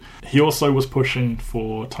you, dude. He also was pushing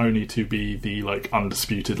for Tony to be the like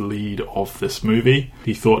undisputed lead of this movie.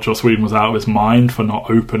 He thought Joss Whedon was out of his mind for not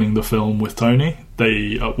opening the film with Tony.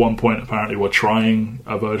 They at one point apparently were trying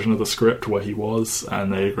a version of the script where he was,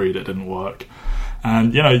 and they agreed it didn't work.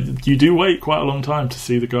 And, you know, you do wait quite a long time to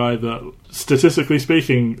see the guy that, statistically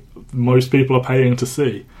speaking, most people are paying to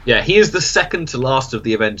see. Yeah, he is the second to last of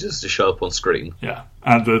the Avengers to show up on screen. Yeah,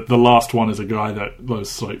 and the last one is a guy that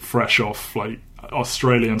was, like, fresh off, like,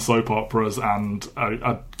 Australian soap operas and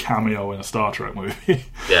a cameo in a Star Trek movie.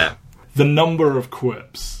 Yeah. The number of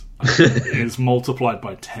quips is multiplied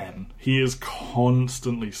by 10. He is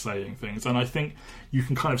constantly saying things, and I think you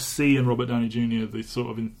can kind of see in Robert Downey Jr. the sort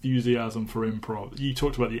of enthusiasm for improv. You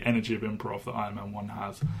talked about the energy of improv that Iron Man 1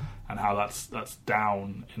 has and how that's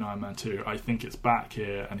down in Iron Man 2. I think it's back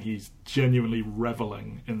here, and he's genuinely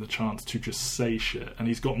reveling in the chance to just say shit, and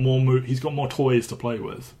he's got more toys to play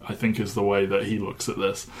with, I think, is the way that he looks at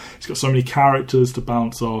this. He's got so many characters to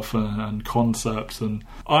bounce off and concepts, and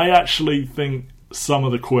I actually think some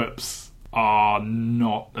of the quips are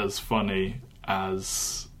not as funny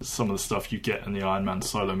as some of the stuff you get in the Iron Man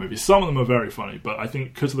solo movies. Some of them are very funny, but I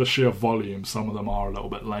think because of the sheer volume, some of them are a little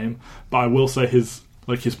bit lame. But I will say his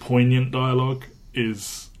poignant dialogue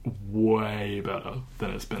is way better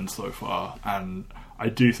than it's been so far, and I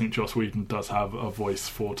do think Joss Whedon does have a voice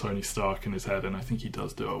for Tony Stark in his head, and I think he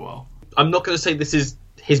does do it well. I'm not going to say this is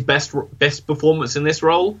his best performance in this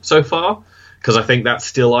role so far, because I think that's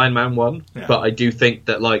still Iron Man 1, but I do think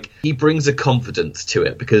that like he brings a confidence to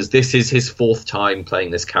it, because this is his fourth time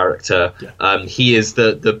playing this character. He is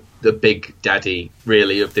the big daddy,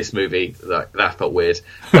 really, of this movie. That felt weird.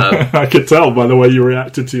 I could tell by the way you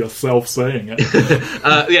reacted to yourself saying it.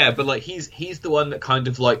 Yeah, but like he's the one that kind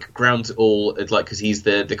of like grounds it all, like, because he's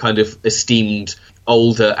the kind of esteemed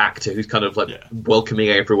older actor who's kind of like welcoming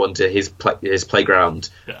everyone to his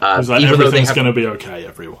playground. He's like, everything's going to be okay,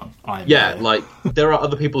 everyone. Like there are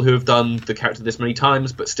other people who have done the character this many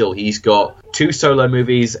times, but still he's got 2 solo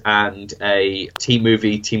movies and a team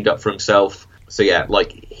movie teamed up for himself. So yeah,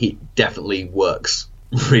 like he definitely works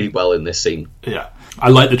really well in this scene. Yeah. I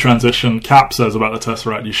like the transition. Cap says about the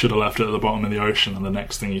Tesseract, you should have left it at the bottom of the ocean, and the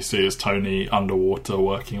next thing you see is Tony underwater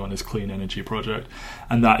working on his clean energy project.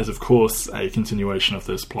 And that is, of course, a continuation of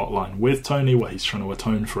this plotline with Tony, where he's trying to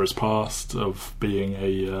atone for his past of being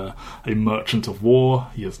a merchant of war.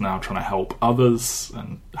 He is now trying to help others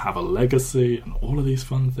and have a legacy and all of these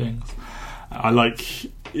fun things. I like,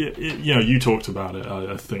 you know, you talked about it.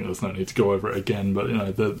 I think there's no need to go over it again, but, you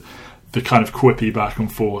know, the kind of quippy back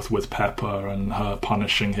and forth with Pepper and her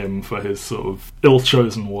punishing him for his sort of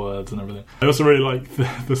ill-chosen words and everything. I also really like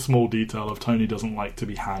the small detail of Tony doesn't like to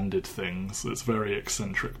be handed things. It's very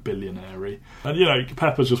eccentric, billionaire-y. And, you know,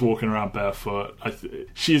 Pepper's just walking around barefoot.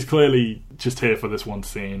 She's clearly just here for this one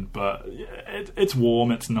scene, but it's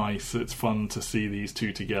warm, it's nice, it's fun to see these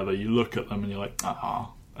two together. You look at them and you're like,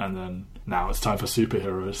 and then now it's time for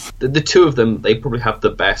superheroes. The two of them, they probably have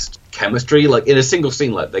the best chemistry. Like, in a single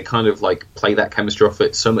scene, like, they kind of, like, play that chemistry off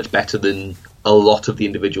it so much better than a lot of the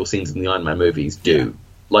individual scenes in the Iron Man movies do. Yeah.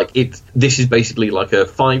 Like, this is basically like a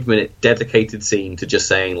 5-minute dedicated scene to just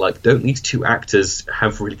saying, like, don't these two actors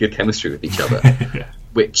have really good chemistry with each other? Yeah.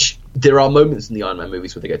 Which, there are moments in the Iron Man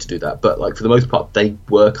movies where they get to do that, but, like, for the most part, they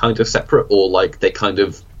were kind of separate, or, like, they kind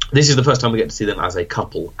of... This is the first time we get to see them as a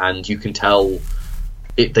couple, and you can tell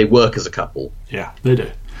they work as a couple. Yeah, they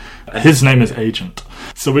do. His name is Agent.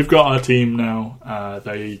 So we've got our team now.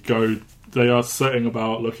 They are setting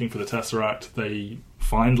about looking for the Tesseract. They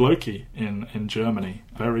find Loki in Germany,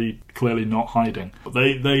 very clearly not hiding.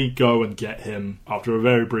 They go and get him. After a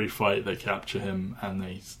very brief fight, they capture him, and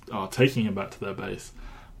they are taking him back to their base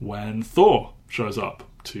when Thor shows up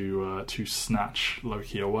to snatch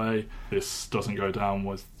Loki away. This doesn't go down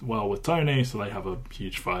with Tony, so they have a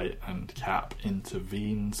huge fight, and Cap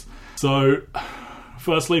intervenes. So,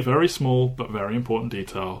 firstly, very small but very important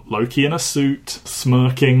detail. Loki in a suit,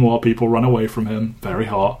 smirking while people run away from him. Very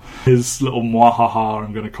hot. His little mwahaha,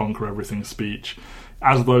 I'm going to conquer everything speech.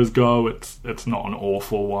 As those go, it's not an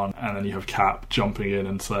awful one. And then you have Cap jumping in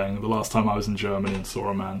and saying, the last time I was in Germany and saw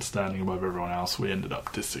a man standing above everyone else, we ended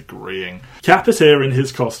up disagreeing. Cap is here in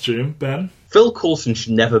his costume, Ben. Phil Coulson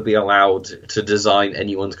should never be allowed to design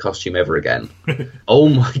anyone's costume ever again. Oh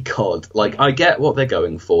my god. Like, I get what they're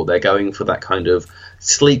going for. They're going for that kind of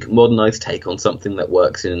sleek, modernised take on something that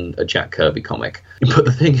works in a Jack Kirby comic. But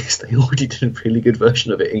the thing is, they already did a really good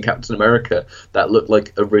version of it in Captain America that looked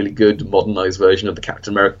like a really good, modernised version of the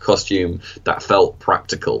Captain America costume that felt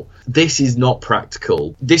practical. This is not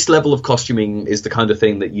practical. This level of costuming is the kind of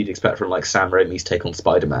thing that you'd expect from, like, Sam Raimi's take on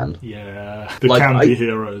Spider-Man. Yeah, the campy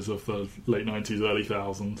heroes of the late 90s, early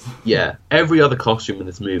 2000s. Yeah, every other costume in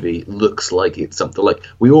this movie looks like it's something like...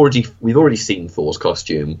 We've already seen Thor's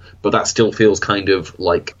costume, but that still feels kind of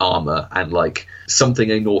like armour and like something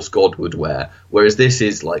a Norse god would wear. Whereas this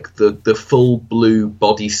is like the full blue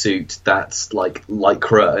bodysuit that's like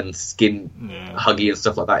lycra and skin huggy and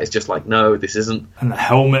stuff like that. It's just like, no, this isn't. And the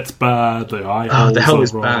helmet's bad. The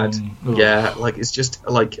helmet's bad. Ugh. Yeah, like it's just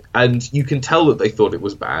like, and you can tell that they thought it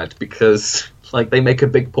was bad because like they make a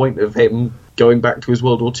big point of him going back to his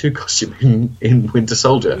World War II costume in Winter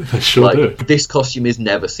Soldier. They sure do. This costume is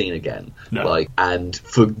never seen again. No. Like, and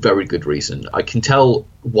for very good reason. I can tell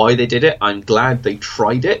why they did it. I'm glad they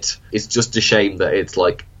tried it. It's just a shame that it's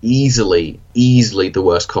like easily the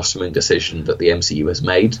worst costuming decision that the MCU has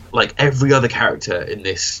made. Like every other character in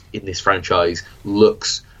this franchise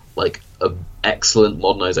looks like an excellent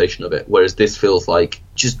modernization of it, whereas this feels like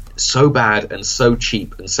just so bad and so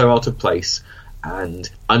cheap and so out of place. And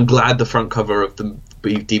I'm glad the front cover of the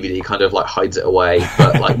DVD kind of like hides it away,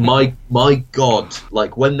 but like my god,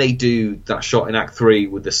 like when they do that shot in Act 3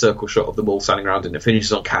 with the circle shot of them all standing around and it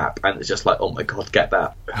finishes on Cap, and it's just like, oh my god, get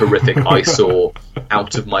that horrific eyesore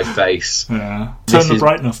out of my face. Yeah, turn the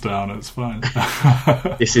brightness down, it's fine.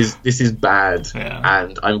 This is bad,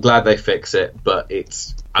 and I'm glad they fix it, but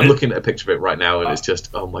I'm looking at a picture of it right now, and it's just,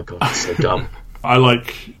 oh my god, it's so dumb. I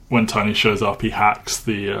like when Tony shows up, he hacks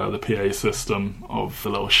the PA system of the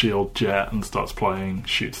little shield jet and starts playing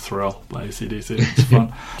Shoot to Thrill by AC/DC. It's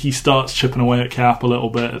fun. He starts chipping away at Cap a little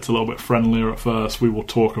bit. It's a little bit friendlier at first. We will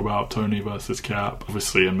talk about Tony versus Cap,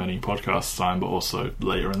 obviously in many podcasts time, but also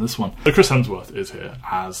later in this one. So Chris Hemsworth is here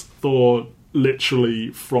as Thor, literally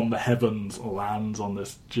from the heavens lands on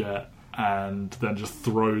this jet and then just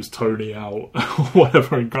throws Tony out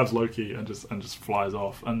whatever and grabs Loki and just flies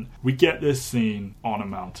off. And we get this scene on a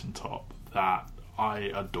mountaintop that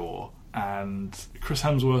I adore. And Chris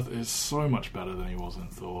Hemsworth is so much better than he was in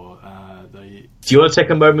Thor. Do you want to take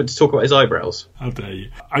a moment to talk about his eyebrows? How dare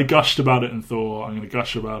you. I gushed about it in Thor. I'm going to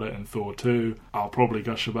gush about it in Thor 2. I'll probably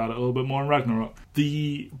gush about it a little bit more in Ragnarok.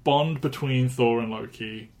 The bond between Thor and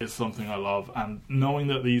Loki is something I love. And knowing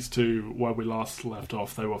that these two, where we last left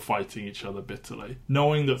off, they were fighting each other bitterly.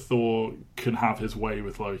 Knowing that Thor can have his way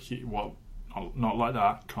with Loki. Well, not like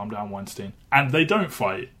that. Calm down, Weinstein. And they don't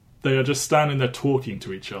fight. They are just standing there talking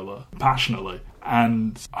to each other passionately.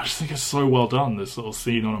 And I just think it's so well done, this little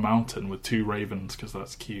scene on a mountain with two ravens, because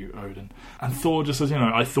that's cute, Odin. And Thor just says,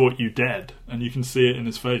 I thought you dead. And you can see it in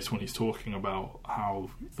his face when he's talking about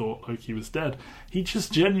how he thought Loki was dead. He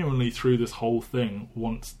just genuinely, through this whole thing,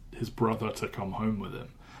 wants his brother to come home with him.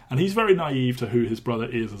 And he's very naive to who his brother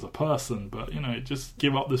is as a person, but, just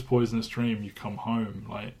give up this poisonous dream, you come home,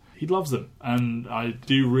 he loves him, and I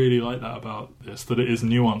do really like that about this, that it is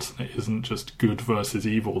nuanced and it isn't just good versus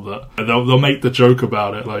evil. That they'll make the joke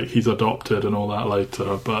about it, like he's adopted and all that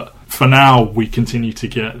later, but for now we continue to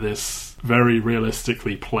get this very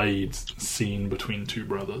realistically played scene between two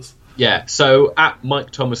brothers. Yeah, so at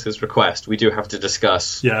Mike Thomas's request, we do have to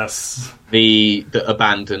discuss the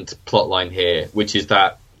abandoned plotline here, which is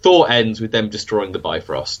that Thor ends with them destroying the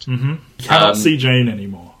Bifrost. Mm-hmm. He cannot see Jane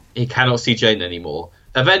anymore. He cannot see Jane anymore.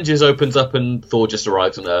 Avengers opens up and Thor just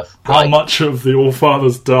arrives on Earth. How much of the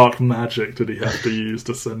All-Father's dark magic did he have to use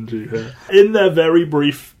to send you here? In their very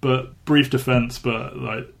brief defense, but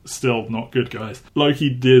like still not good guys. Loki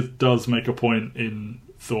does make a point in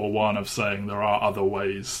Thor 1 of saying there are other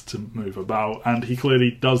ways to move about, and he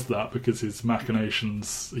clearly does that because his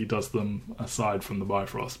machinations, he does them aside from the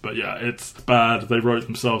Bifrost. But yeah, it's bad. They wrote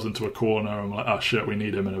themselves into a corner and like, oh shit, we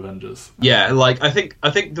need him in Avengers. Yeah, like I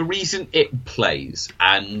think the reason it plays,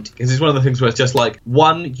 and because it's one of the things where it's just like,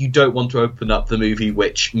 one, you don't want to open up the movie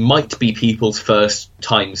which might be people's first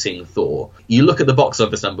time seeing Thor. You look at the box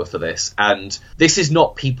office number for this, and this is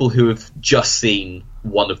not people who have just seen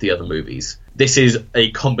one of the other movies. This is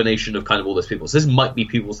a combination of kind of all those people. So this might be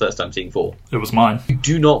people's first time seeing Thor. It was mine. You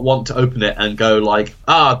do not want to open it and go like,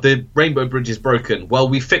 the Rainbow Bridge is broken. Well,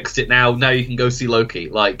 we fixed it now. Now you can go see Loki.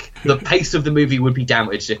 Like, the pace of the movie would be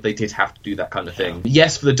damaged if they did have to do that kind of thing.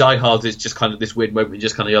 Yes, for the diehards, it's just kind of this weird moment. You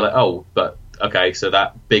just kind of go like, oh, but okay, so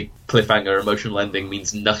that big cliffhanger emotional ending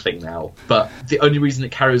means nothing now. But the only reason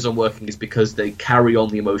it carries on working is because they carry on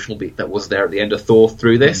the emotional beat that was there at the end of Thor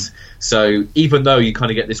through this. So even though you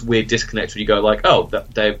kind of get this weird disconnect when you go like, oh,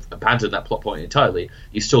 they've abandoned that plot point entirely,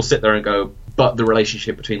 you still sit there and go, but the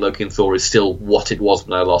relationship between Loki and Thor is still what it was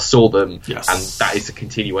when I last saw them. Yes. And that is a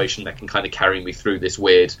continuation that can kind of carry me through this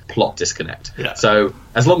weird plot disconnect. Yeah. So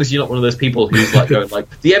as long as you're not one of those people who's like going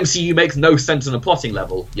like, the MCU makes no sense on a plotting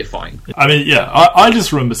level, you're fine. I mean, yeah, I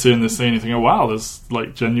just remember seeing this scene and thinking, wow, there's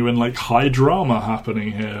like genuine like high drama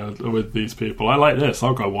happening here with these people. I like this.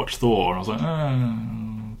 I'll go watch Thor. And I was like,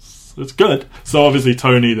 it's good. So obviously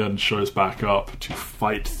Tony then shows back up to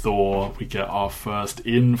fight Thor. We get our first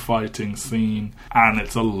infighting scene, and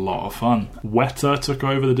it's a lot of fun. Weta took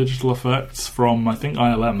over the digital effects from, I think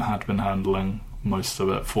ILM had been handling most of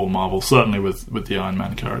it for Marvel, certainly with the Iron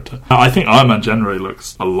Man character. I think Iron Man generally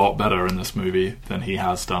looks a lot better in this movie than he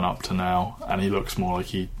has done up to now, and he looks more like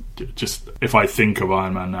he just, if I think of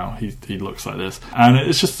Iron Man now, he looks like this. And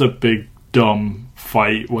it's just a big dumb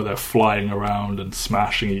fight where they're flying around and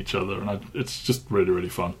smashing each other, and it's just really, really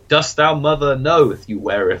fun. Dost thou mother knoweth you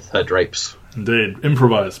weareth her drapes? Indeed.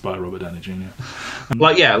 Improvised by Robert Downey Jr.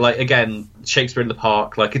 Again, Shakespeare in the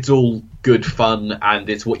Park, like, it's all good fun, and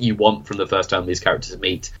it's what you want from the first time these characters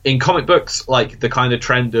meet. In comic books, like, the kind of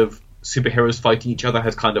trend of superheroes fighting each other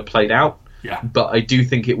has kind of played out. Yeah. But I do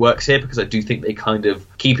think it works here because I do think they kind of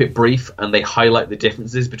keep it brief and they highlight the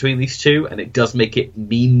differences between these two, and it does make it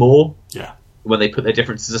mean more. Yeah. When they put their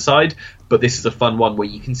differences aside. But this is a fun one where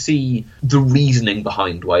you can see the reasoning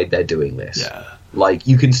behind why they're doing this. Yeah. Like,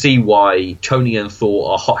 you can see why Tony and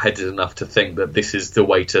Thor are hot-headed enough to think that this is the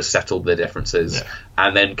way to settle their differences. Yeah.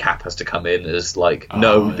 And then Cap has to come in as like,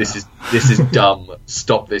 this is dumb.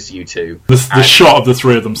 Stop this, you two. The shot of the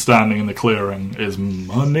three of them standing in the clearing is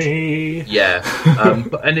money. Yeah.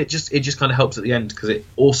 And it just kind of helps at the end because it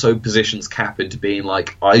also positions Cap into being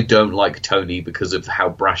like, I don't like Tony because of how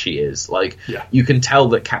brash he is. Like, you can tell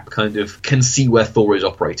that Cap kind of can see where Thor is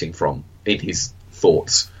operating from in his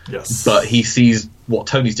thoughts. Yes. But he sees what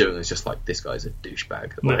Tony's doing is just like, this guy's a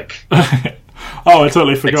douchebag. Like, oh, I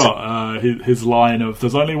totally forgot his line of,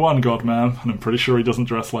 there's only one God man, and I'm pretty sure he doesn't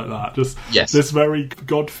dress like that. Just this very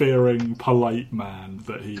God-fearing, polite man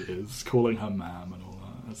that he is, calling her ma'am and all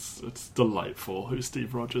that. It's delightful who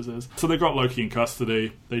Steve Rogers is. So they got Loki in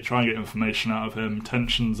custody. They try and get information out of him.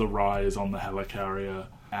 Tensions arise on the helicarrier.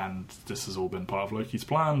 And this has all been part of Loki's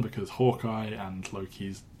plan because Hawkeye and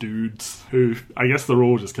Loki's dudes, who I guess they're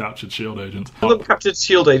all just captured S.H.I.E.L.D. agents. All them captured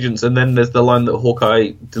S.H.I.E.L.D. agents, and then there's the line that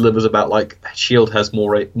Hawkeye delivers about, like, S.H.I.E.L.D. has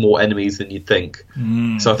more enemies than you'd think.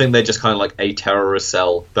 So I think they're just kind of like a terrorist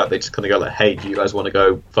cell that they just kind of go like, hey, do you guys want to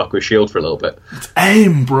go fuck with S.H.I.E.L.D. for a little bit? It's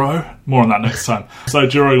AIM, bro! More on that next time. So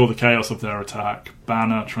during all the chaos of their attack,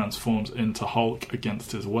 Banner transforms into Hulk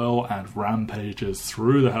against his will and rampages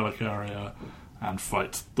through the helicarrier and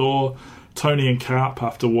fights Thor. Tony and Cap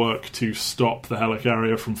have to work to stop the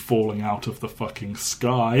helicarrier from falling out of the fucking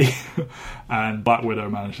sky. And Black Widow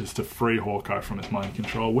manages to free Hawkeye from his mind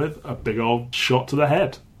control with a big old shot to the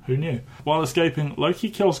head. Who knew? While escaping, Loki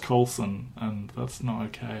kills Coulson, and that's not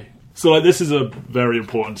okay. So this is a very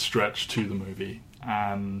important stretch to the movie.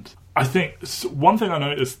 And I think one thing I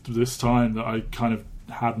noticed this time that I kind of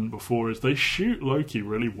hadn't before is they shoot Loki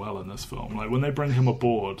really well in this film. Like, when they bring him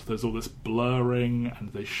aboard, there's all this blurring,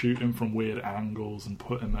 and they shoot him from weird angles and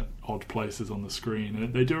put him at odd places on the screen.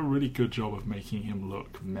 And they do a really good job of making him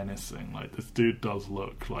look menacing. Like, this dude does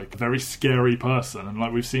look like a very scary person, and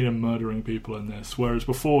like, we've seen him murdering people in this, whereas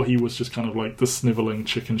before he was just kind of like the snivelling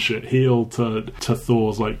chicken shit heel to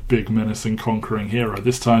Thor's like big menacing conquering hero.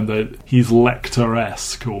 This time he's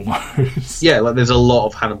Lecter-esque almost. Yeah, like, there's a lot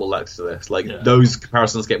of Hannibal Lecter to this. Like, those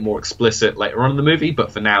comparisons get more explicit later on in the movie,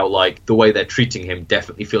 but for now, like, the way they're treating him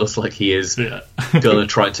definitely feels like he is gonna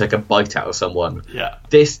try and take a bite out of someone. Yeah.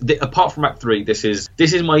 Apart from Act 3, this is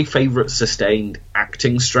my favourite sustained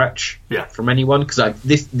acting stretch from anyone, because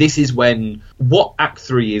this is when what Act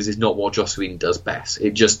 3 is not what Joss Whedon does best.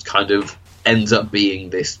 It just kind of ends up being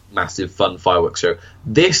this massive fun fireworks show.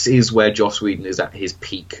 This is where Joss Whedon is at his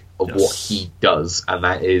peak of what he does, and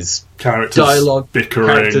that is dialogue,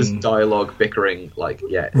 bickering, like,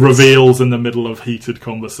 reveals in the middle of heated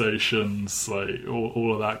conversations, like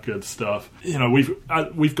all of that good stuff. You know,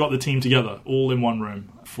 we've got the team together all in one room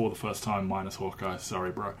for the first time, minus Hawkeye,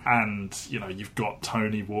 sorry bro. And, you know, you've got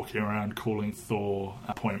Tony walking around calling Thor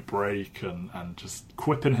at Point Break and just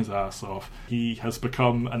quipping his ass off. He has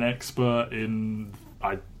become an expert in,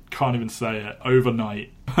 I can't even say it,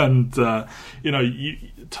 overnight. And, you know,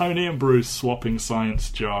 Tony and Bruce swapping science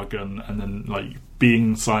jargon and then, like,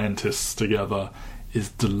 being scientists together is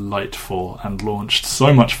delightful and launched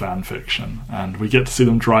so much fan fiction, and we get to see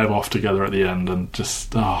them drive off together at the end and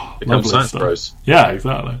just become science bros. Yeah,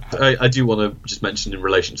 exactly. I do want to just mention in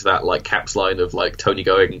relation to that, like, Cap's line of like Tony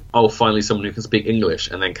going, "Oh, finally someone who can speak English,"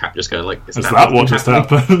 and then Cap just going like, "Is that what just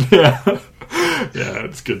happened?" Yeah,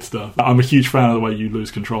 it's good stuff. I'm a huge fan of the way you lose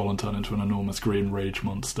control and turn into an enormous green rage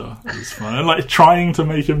monster. It's fun, and like trying to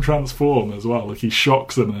make him transform as well. Like, he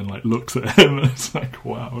shocks him and then like looks at him, and it's like,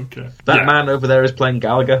 wow, okay. That man over there is playing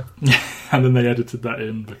Gallagher. And then they edited that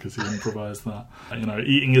in because he improvised that. You know,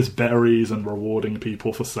 eating his berries and rewarding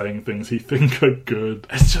people for saying things he think are good.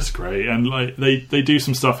 It's just great. And like they do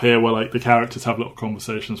some stuff here where like the characters have little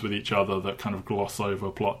conversations with each other that kind of gloss over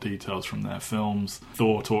plot details from their films.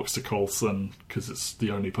 Thor talks to Coulson because it's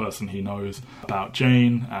the only person he knows about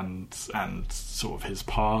Jane and sort of his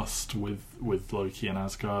past with Loki and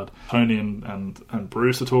Asgard. Tony and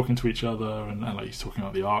Bruce are talking to each other, and like he's talking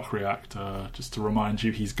about the arc reactor just to remind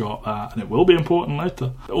you he's got that, and it will be important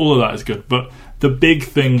later. All of that is good, but the big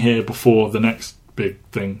thing here before the next big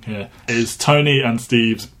thing here is Tony and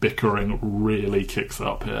Steve's bickering really kicks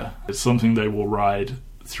up here. It's something they will ride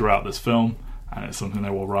throughout this film, and it's something they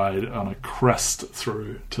will ride on a crest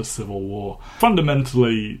through to Civil War.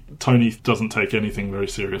 Fundamentally, Tony doesn't take anything very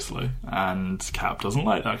seriously, and Cap doesn't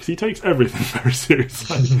like that because he takes everything very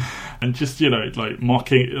seriously. And just, you know, like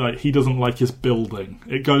mocking, like he doesn't like his building.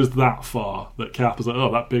 It goes that far that Cap is like,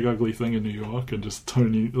 "Oh, that big ugly thing in New York," and just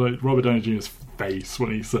Tony, like Robert Downey Jr.'s face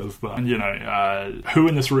when he says that. And, you know, who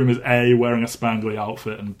in this room is A, wearing a spangly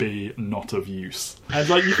outfit, and B, not of use? And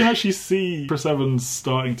like you can actually see Chris Evans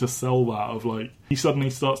starting to sell that of like, he suddenly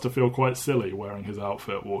starts to feel quite silly wearing his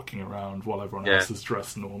outfit, walking around while everyone else is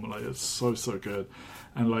dressed normally. It's so good.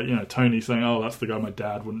 And like, you know, Tony saying, "Oh, that's the guy my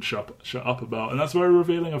dad wouldn't shut up about," and that's very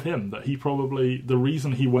revealing of him, that he probably, the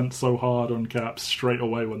reason he went so hard on Cap straight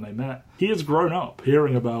away when they met, he has grown up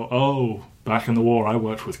hearing about, oh, back in the war I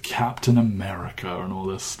worked with Captain America and all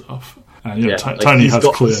this stuff. And you know, Tony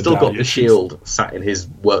has still got the shield sat in his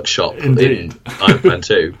workshop in Iron Man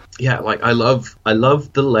 2. Yeah, like I love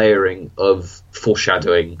the layering of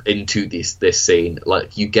foreshadowing into this scene.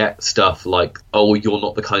 Like, you get stuff like, "Oh, you're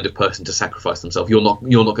not the kind of person to sacrifice themselves. You're not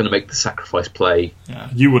going to make the sacrifice play. Yeah,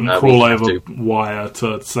 you wouldn't crawl over wire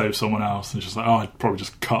to save someone else." And it's just like, "Oh, I'd probably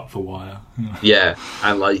just cut the wire." Yeah,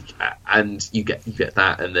 and you get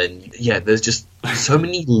that, and then there's just so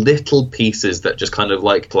many little pieces that just kind of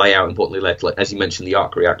like play out importantly later, like as you mentioned, the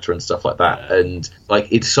arc reactor and stuff like that. And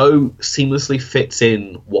like, it so seamlessly fits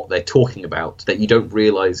in what they're talking about that you don't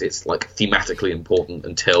realize it's like thematically important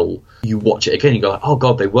until you watch it again. You go like, "Oh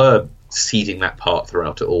god, they were seeding that part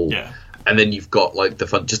throughout it all." And then you've got like the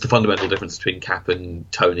fundamental difference between Cap and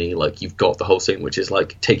Tony. Like, you've got the whole scene which is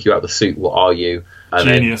like, "Take you out of the suit, what are you?" And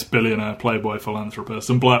genius, billionaire, playboy,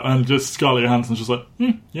 philanthropist, and just Scarlett Johansson's just like,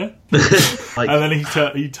 yeah. Like, and then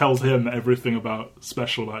he tells him everything about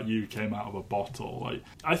special about you came out of a bottle. Like,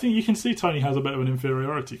 I think you can see Tony has a bit of an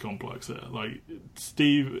inferiority complex here. Like,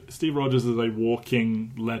 Steve Rogers is a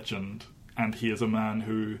walking legend. And he is a man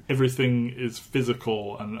who everything is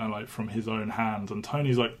physical and like from his own hands. And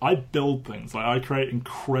Tony's like, "I build things. Like, I create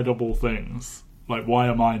incredible things. Like, why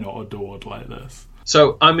am I not adored like this?"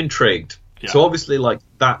 So I'm intrigued. Yeah. So obviously, like,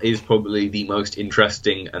 that is probably the most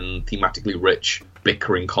interesting and thematically rich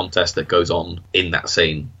bickering contest that goes on in that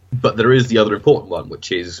scene. But there is the other important one,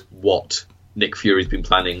 which is what Nick Fury's been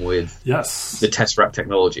planning with the Tesseract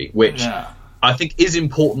technology, which I think is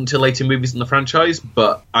important to later movies in the franchise,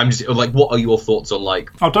 but I'm just like, what are your thoughts on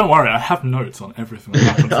like... Oh, don't worry, I have notes on everything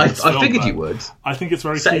that happens. I figured you would. I think it's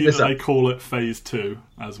very key that they call it Phase 2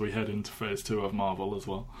 as we head into Phase 2 of Marvel as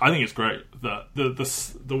well. I think it's great that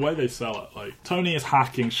the way they sell it, like, Tony is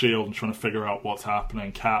hacking S.H.I.E.L.D. and trying to figure out what's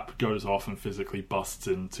happening. Cap goes off and physically busts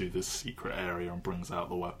into this secret area and brings out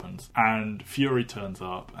the weapons. And Fury turns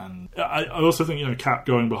up, and I also think, you know, Cap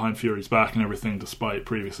going behind Fury's back and everything, despite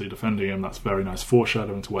previously defending him, that's very nice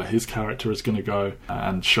foreshadowing to where his character is going to go,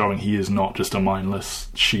 and showing he is not just a mindless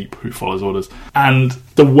sheep who follows orders. And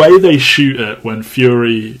the way they shoot it when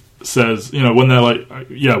Fury says, you know, when they're like,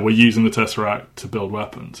 yeah, we're using the Tesseract to build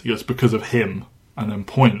weapons, he goes, because of him, and then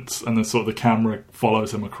points, and then sort of the camera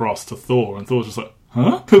follows him across to Thor, and Thor's just like,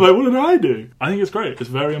 huh? Like, what did I do? I think it's great. It's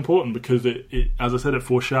very important because it, as I said, it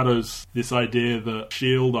foreshadows this idea that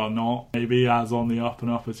S.H.I.E.L.D. are not maybe as on the up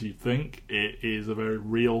and up as you think. It is a very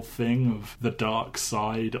real thing of the dark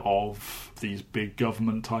side of these big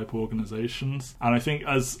government type organizations, and I think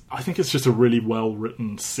it's just a really well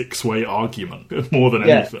written 6-way argument more than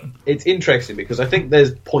anything. It's interesting because I think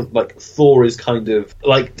there's point like Thor is kind of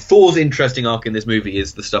like Thor's interesting arc in this movie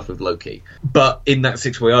is the stuff with Loki, but in that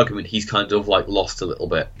 6-way argument he's kind of like lost a little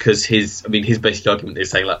bit because his basic argument is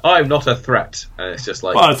saying like, I'm not a threat, and it's just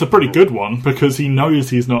like, well, it's a pretty good one because he knows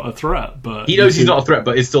he's not a threat, but he knows he's not a threat,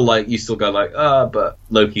 but it's still like you still go like, but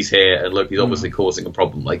Loki's here and Loki's obviously causing a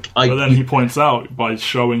problem. Like, but then he points out by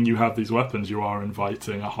showing you have these weapons, you are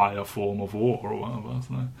inviting a higher form of war or whatever.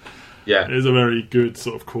 So yeah, it is a very good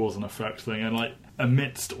sort of cause and effect thing. And like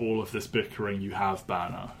amidst all of this bickering, you have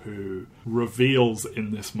Banner, who reveals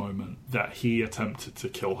in this moment that he attempted to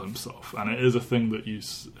kill himself, and it is a thing that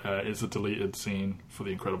is a deleted scene for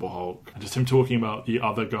the Incredible Hulk. And just him talking about the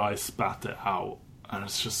other guy spat it out. And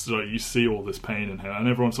it's just like you see all this pain in him, and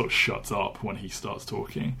everyone sort of shuts up when he starts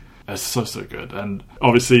talking. It's so good. And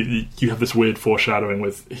obviously you have this weird foreshadowing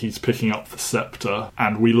with he's picking up the scepter,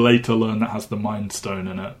 and we later learn that has the Mind Stone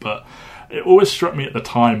in it. But it always struck me at the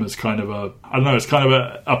time as kind of it's kind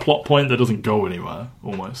of a plot point that doesn't go anywhere,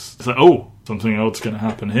 almost. It's like, oh, something else is going to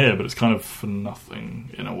happen here, but it's kind of for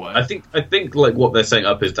nothing in a way. I think like what they're setting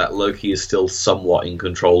up is that Loki is still somewhat in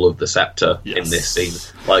control of the scepter in this scene.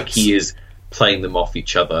 Like he is playing them off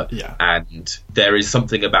each other, and there is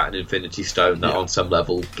something about an Infinity Stone that on some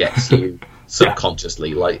level gets you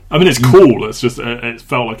subconsciously. Like, I mean, it's cool. It's just it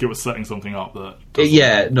felt like it was setting something up that.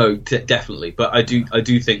 Definitely. But I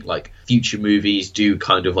do think like future movies do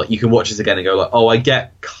kind of like you can watch this again and go like, oh, I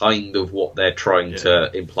get kind of what they're trying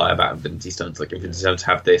to imply about Infinity Stones. Like Infinity Stones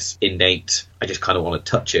have this innate, I just kind of want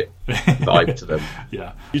to touch it vibe to them.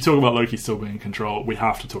 Yeah. You talk about Loki still being in control. We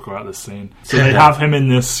have to talk about this scene. So they have him in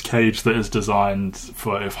this cage that is designed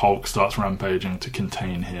for if Hulk starts rampaging to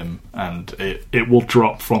contain him, and it will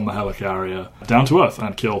drop from the helicarrier down to Earth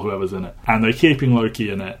and kill whoever's in it. And they're keeping Loki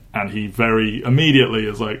in it, and he very immediately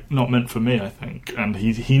is like, not meant for me, I think. And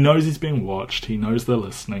he knows he's being watched. He knows they're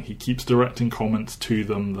listening. He keeps directing comments to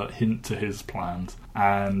them that hint to his plans.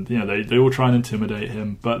 And, you know, they all try and intimidate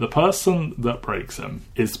him. But the person that breaks him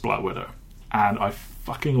is Black Widow. And I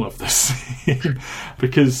fucking love this scene.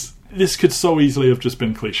 Because this could so easily have just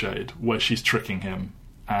been cliched, where she's tricking him.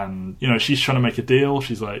 And, you know, she's trying to make a deal.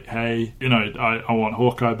 She's like, hey, you know, I want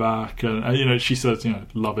Hawkeye back. And, you know, she says, you know,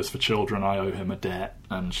 love is for children. I owe him a debt.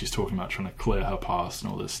 And she's talking about trying to clear her past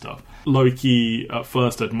and all this stuff. Loki at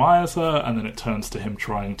first admires her, and then it turns to him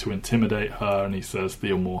trying to intimidate her. And he says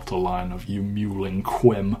the immortal line of, you mewling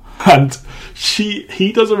quim. And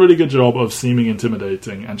he does a really good job of seeming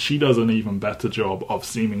intimidating. And she does an even better job of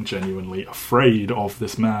seeming genuinely afraid of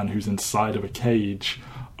this man who's inside of a cage.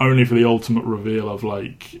 Only for the ultimate reveal of,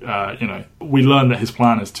 like, you know, we learn that his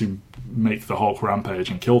plan is to make the Hulk rampage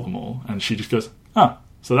and kill them all. And she just goes,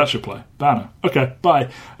 so that's your play. Banner. Okay, bye.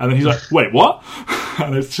 And then he's like, wait, what?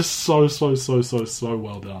 And it's just so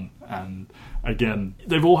well done. And again,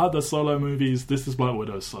 they've all had their solo movies. This is Black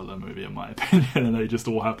Widow's solo movie, in my opinion. And they just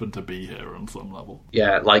all happen to be here on some level.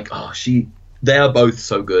 Yeah, like, they are both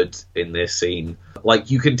so good in this scene.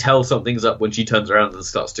 Like, you can tell something's up when she turns around and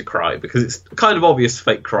starts to cry, because it's kind of obvious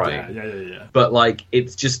fake crying. Yeah. But, like,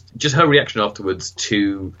 it's just her reaction afterwards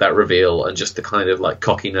to that reveal, and just the kind of, like,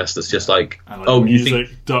 cockiness that's just like, and, like, you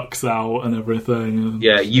think ducks out and everything. And,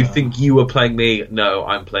 you think you were playing me? No,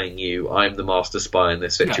 I'm playing you. I'm the master spy in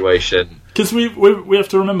this situation. Because Because we have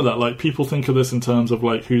to remember that, like, people think of this in terms of,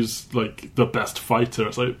 like, who's, like, the best fighter.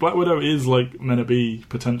 It's like, Black Widow is, like, meant to be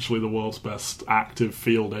potentially the world's best active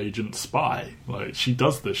field agent spy. Like, she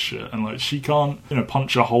does this shit, and, like, she can't,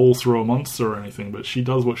 punch a hole through a monster or anything, but she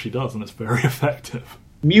does what she does, and it's very effective.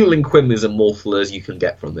 Mewling Quinn is as mortal as you can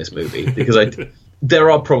get from this movie, because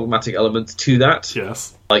there are problematic elements to that.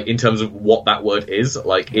 Yes. Like, in terms of what that word is.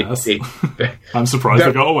 Like, yes. I'm surprised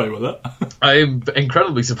they got away with it. I'm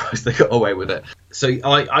incredibly surprised they got away with it. So,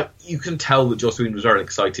 you can tell that Joss Whedon was very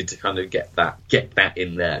excited to kind of get that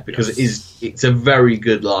in there, because it's a very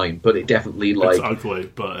good line, but it definitely, like... It's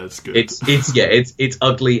ugly, but it's good. It's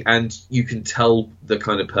ugly, and you can tell the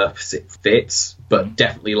kind of purpose it fits, but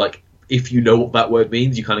definitely, like, if you know what that word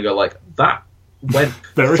means, you kind of go, like, that went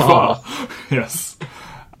very far. Yes.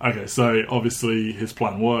 Okay, so obviously his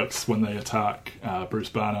plan works when they attack. Bruce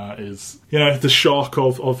Banner is, the shock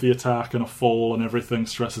of the attack and a fall and everything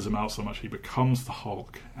stresses him out so much he becomes the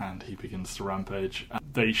Hulk and he begins to rampage.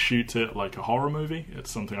 They shoot it like a horror movie.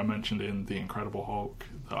 It's something I mentioned in The Incredible Hulk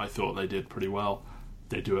that I thought they did pretty well.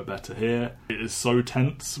 They do it better here. It is so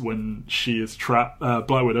tense when she is trapped.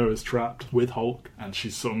 Black Widow is trapped with Hulk, and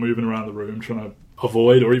she's sort of moving around the room trying to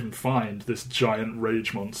avoid or even find this giant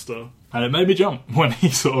rage monster. And it made me jump when he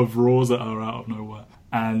sort of roars at her out of nowhere.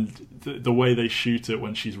 And the way they shoot it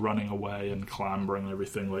when she's running away and clambering and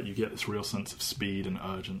everything, like, you get this real sense of speed and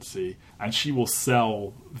urgency. And she will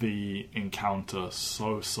sell the encounter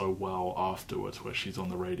so well afterwards, where she's on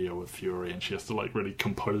the radio with Fury and she has to, like, really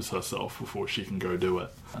compose herself before she can go do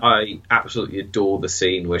it. I absolutely adore the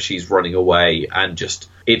scene where she's running away and just,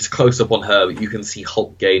 it's close up on her, but you can see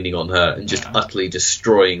Hulk gaining on her and just utterly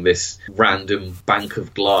destroying this random bank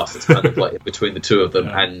of glass that's kind of like in between the two of them.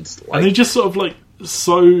 And they just sort of, like,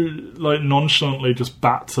 so, like, nonchalantly just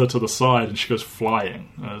bats her to the side and she goes flying.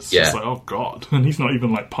 It's just like, oh god. And he's not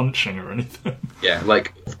even, like, punching or anything. Yeah,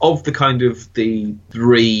 like, of the kind of the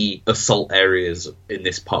 3 assault areas in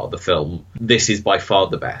this part of the film, this is by far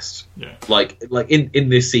the best. Yeah. Like in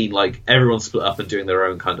this scene, like, everyone's split up and doing their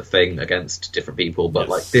own kind of thing against different people, but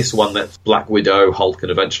like this one that's Black Widow, Hulk,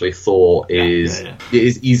 and eventually Thor is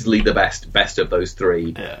easily the best of those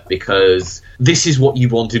 3, because this is what you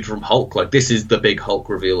wanted from Hulk. Like, this is the big Hulk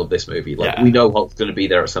reveal of this movie. Like, we know Hulk's going to be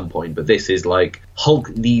there at some point, but this is like, Hulk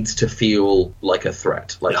needs to feel like a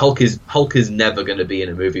threat. Like, Hulk is never going to be in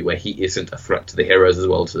a movie where he isn't a threat to the heroes as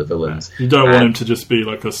well as to the villains. You don't want him to just be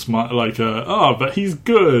like a smart, like but he's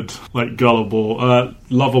good, like, gullible,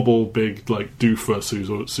 lovable, big, like, doofus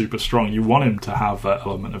who's super strong. You want him to have that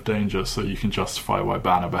element of danger so you can justify why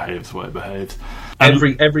Banner behaves the way it behaves.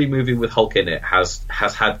 Every movie with Hulk in it has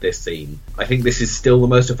had this scene. I think this is still the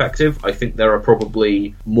most effective. I think there are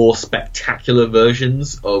probably more spectacular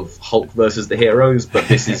versions of Hulk versus the heroes, but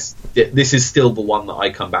this is still the one that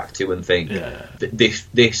I come back to and think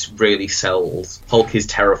this really sells. Hulk is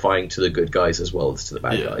terrifying to the good guys as well as to the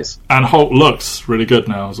bad guys. And Hulk looks really good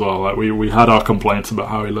now as well. Like, we had our complaints about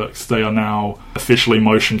how he looks. They are now officially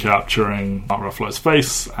motion capturing Mark Ruffalo's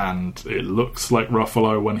face, and it looks like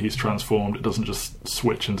Ruffalo when he's transformed. It doesn't just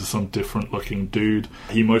switch into some different looking dude.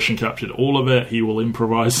 He motion captured all of it. He will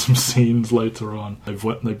improvise some scenes later on.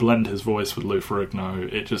 They blend his voice with Lou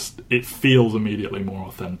Ferrigno. It feels immediately more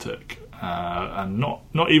authentic. And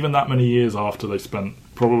not even that many years after they spent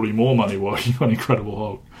probably more money working on Incredible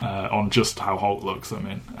Hulk, on just how Hulk looks, I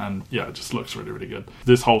mean. And yeah, it just looks really, really good.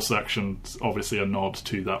 This whole section's obviously a nod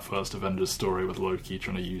to that first Avengers story with Loki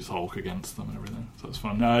trying to use Hulk against them and everything. So it's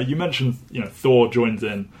fun. You mentioned, Thor joins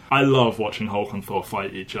in. I love watching Hulk and Thor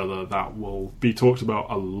fight each other. That will be talked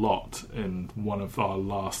about a lot in one of our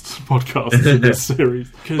last podcasts in this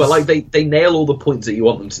series. But like they nail all the points that you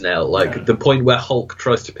want them to nail. Like the point where Hulk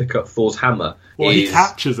tries to pick up Thor's hammer. Well, he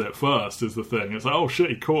catches it first is the thing. It's like, oh shit,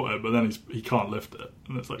 he caught it, but then he can't lift it.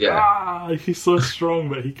 And it's like, he's so strong,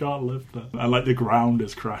 but he can't lift it. And like the ground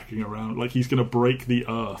is cracking around. Like he's going to break the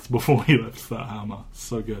earth before he lifts that hammer.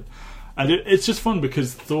 So good. And it's just fun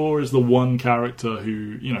because Thor is the one character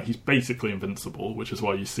who, he's basically invincible, which is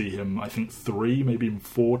why you see him, I think, 3, maybe even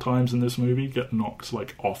 4 times in this movie get knocked,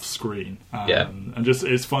 like, off screen. And just,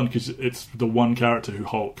 it's fun because it's the one character who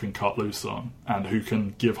Hulk can cut loose on and who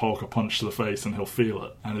can give Hulk a punch to the face and he'll feel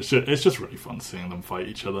it. And it's just really fun seeing them fight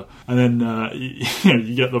each other. And then,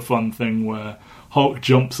 you get the fun thing where Hulk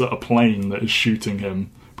jumps at a plane that is shooting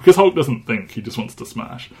him because Hulk doesn't think, he just wants to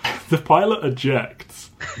smash. The pilot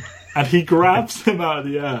ejects. And he grabs him out of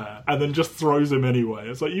the air and then just throws him anyway.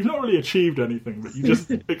 It's like, you've not really achieved anything, but you just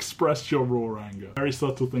expressed your raw anger. Very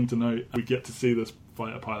subtle thing to note. We get to see this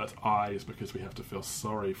fighter pilot's eyes because we have to feel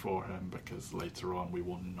sorry for him because later on we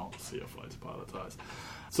will not see a fighter pilot's eyes.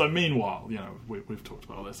 So meanwhile, we've talked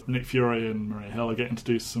about this. Nick Fury and Maria Hill are getting to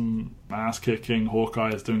do some ass kicking.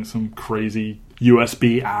 Hawkeye is doing some crazy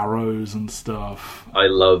USB arrows and stuff. I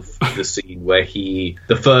love the scene where the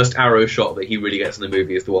first arrow shot that he really gets in the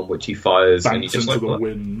movie is the one which he fires and he just into the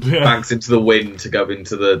wind. Banks into the wind to go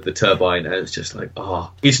into the turbine, and it's just like,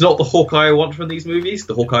 it's not the Hawkeye I want from these movies.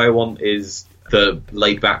 The Hawkeye I want is the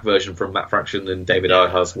laid-back version from Matt Fraction and David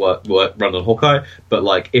Aja's work run on Hawkeye. But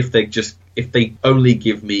like, if they only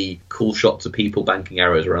give me cool shots of people banking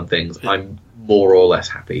arrows around things, I'm more or less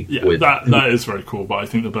happy with that is very cool. But I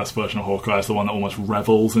think the best version of Hawkeye is the one that almost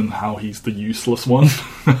revels in how he's the useless one.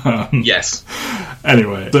 Yes.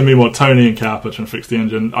 Anyway, so meanwhile, Tony and Cap are trying to fix the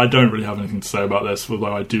engine. I don't really have anything to say about this,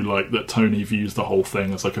 although I do like that Tony views the whole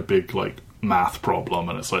thing as like a big math problem,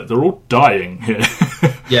 and it's like they're all dying here.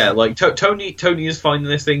 Yeah, like Tony is finding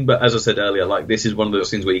this thing, but as I said earlier, like this is one of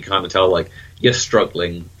those things where you kind of tell like you're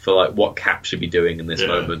struggling for like what Cap should be doing in this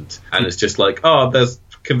moment, and it's just like, there's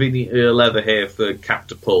convenient leather here for Cap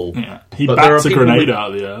to pull. Yeah. He bats a grenade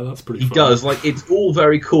out of the air. That's pretty fun. He does. Like, it's all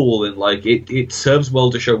very cool, and like it serves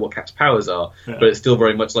well to show what Cap's powers are, but it's still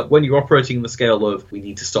very much like when you're operating in the scale of we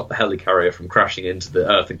need to stop the helicarrier from crashing into the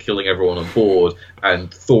Earth and killing everyone on board,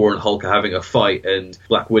 and Thor and Hulk are having a fight, and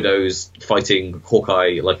Black Widow's fighting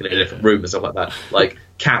Hawkeye like in a different room and stuff like that. Like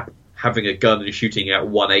Cap having a gun and shooting at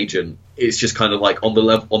one agent, it's just kind of like on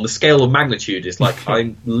the scale of magnitude. It's like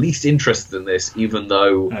I'm least interested in this, even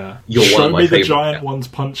though you're one of my favorite. Show me the giant ones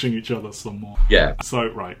punching each other some more. Yeah. So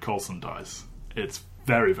Coulson dies. It's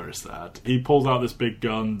very, very sad. He pulls out this big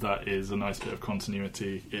gun that is a nice bit of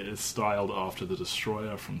continuity. It is styled after the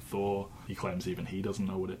Destroyer from Thor. He claims even he doesn't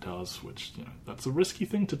know what it does, which, that's a risky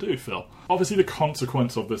thing to do, Phil. Obviously, the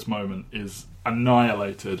consequence of this moment is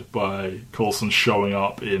annihilated by Coulson showing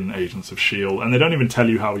up in Agents of S.H.I.E.L.D., and they don't even tell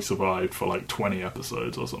you how he survived for 20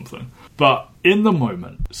 episodes or something. But in the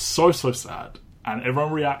moment, so sad. And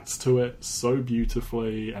everyone reacts to it so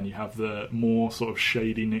beautifully, and you have the more sort of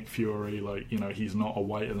shady Nick Fury, he's not a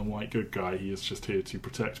whiter-than-white good guy, he is just here to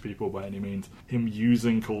protect people by any means. Him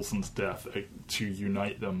using Coulson's death to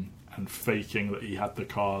unite them, and faking that he had the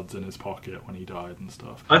cards in his pocket when he died and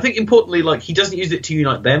stuff. I think importantly, he doesn't use it to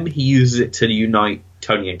unite them, he uses it to unite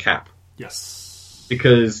Tony and Cap. Yes.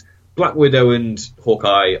 Because Black Widow and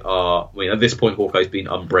Hawkeye at this point, Hawkeye's been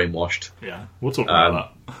unbrainwashed. Yeah, we'll talk about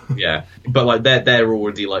that. Yeah, but they're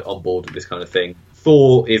already on board with this kind of thing.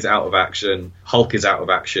 Thor is out of action. Hulk is out of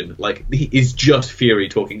action. He is just Fury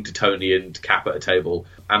talking to Tony and Cap at a table.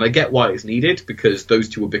 And I get why it's needed, because those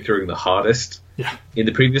two were bickering the hardest in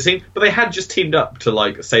the previous scene. But they had just teamed up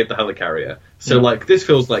to, save the helicarrier. So, this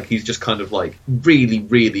feels like he's just kind of, really,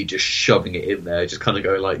 really just shoving it in there. Just kind of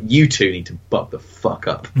going, you two need to buck the fuck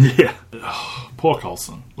up. Yeah. Poor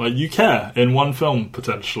Coulson. You care in one film,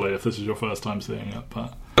 potentially, if this is your first time seeing it,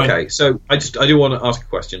 but... Okay, so I do want to ask a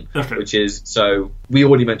question, which is, so we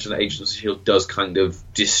already mentioned that Agents of S.H.I.E.L.D. does kind of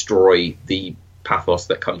destroy the pathos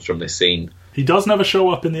that comes from this scene. He does never show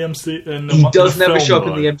up in the MCU. He does never show up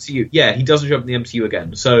in the MCU. Yeah, he doesn't show up in the MCU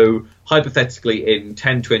again. So, hypothetically, in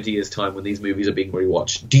 10, 20 years' time, when these movies are being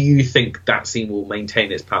rewatched, do you think that scene will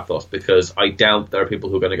maintain its pathos? Because I doubt there are people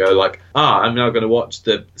who are going to go I'm now going to watch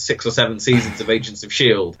the 6 or 7 seasons of Agents of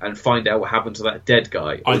S.H.I.E.L.D. and find out what happened to that dead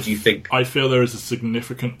guy. Or do you think... I feel there is a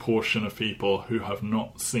significant portion of people who have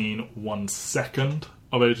not seen 1 second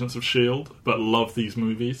of Agents of S.H.I.E.L.D. but love these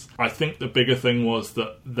movies. I think the bigger thing was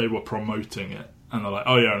that they were promoting it, and they're like,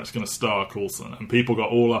 and it's going to star Coulson, and people got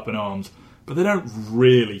all up in arms, but they don't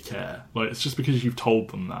really care. It's just because you've told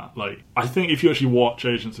them that. I think if you actually watch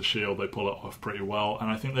Agents of S.H.I.E.L.D., they pull it off pretty well,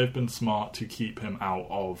 and I think they've been smart to keep him out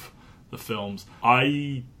of the films.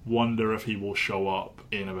 I wonder if he will show up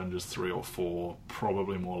in Avengers 3 or 4,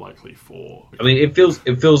 probably more likely 4. I mean, it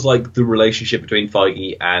feels like the relationship between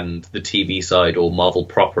Feige and the TV side, or Marvel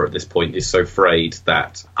proper at this point, is so frayed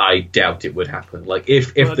that I doubt it would happen.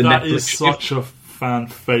 If the that Netflix... is such a fan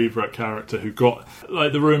favourite character who got...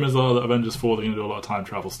 the rumours are that Avengers 4, they're going to do a lot of time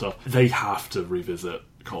travel stuff. They have to revisit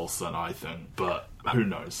Coulson, I think, but... who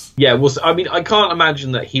knows? Yeah, well, I mean, I can't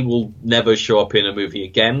imagine that he will never show up in a movie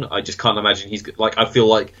again. I just can't imagine he's... I feel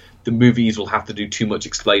like the movies will have to do too much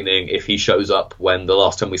explaining if he shows up when the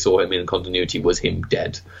last time we saw him in continuity was him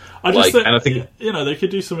dead. I think they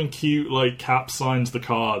could do something cute, Cap signs the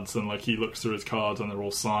cards, and he looks through his cards and they're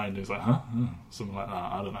all signed. He's like, huh? Something like that.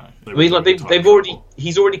 I don't know.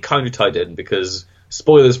 He's already kind of tied in, because...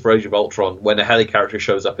 spoilers for Age of Ultron, when a heli character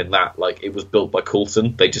shows up in that, it was built by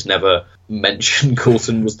Coulson. They just never mentioned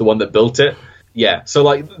Coulson was the one that built it. Yeah,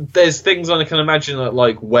 so, there's things I can imagine that,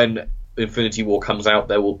 when Infinity War comes out,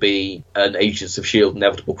 there will be an Agents of S.H.I.E.L.D.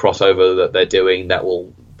 inevitable crossover that they're doing that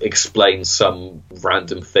will explain some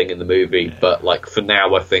random thing in the movie. Yeah. But, like, for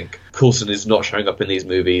now, I think Coulson is not showing up in these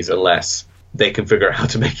movies unless they can figure out how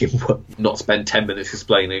to make him not spend 10 minutes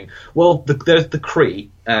explaining, well, there's the Kree,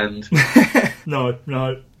 and... No.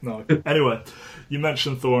 Anyway, you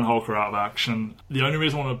mentioned Thor and Hulk are out of action. The only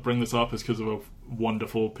reason I want to bring this up is because of a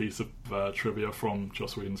wonderful piece of trivia from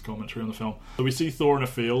Joss Whedon's commentary on the film. So we see Thor in a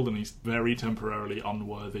field and he's very temporarily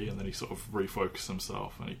unworthy, and then he sort of refocuses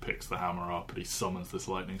himself and he picks the hammer up and he summons this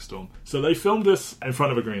lightning storm. So they filmed this in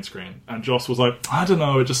front of a green screen, and Joss was like, I don't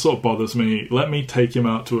know, it just sort of bothers me. Let me take him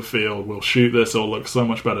out to a field. We'll shoot this. It'll look so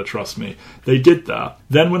much better, trust me. They did that.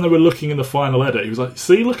 Then when they were looking in the final edit, he was like,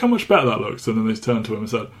 see, look how much better that looks. And then they turned to him and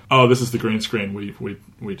said, oh, this is the green screen.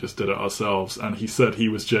 We just did it ourselves. And he said he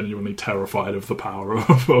was genuinely terrified of the power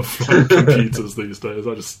of computers these days.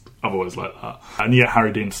 I've always liked that. And yet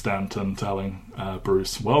Harry Dean Stanton telling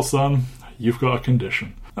Bruce, well, son, you've got a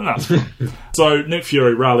condition. And that's fun. So Nick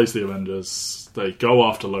Fury rallies the Avengers. They go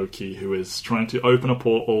after Loki, who is trying to open a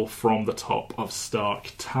portal from the top of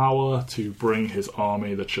Stark Tower to bring his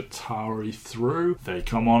army, the Chitauri, through. They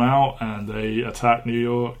come on out and they attack New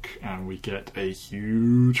York, and we get a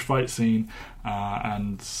huge fight scene,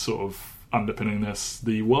 and sort of underpinning this,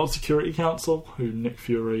 the World Security Council, who Nick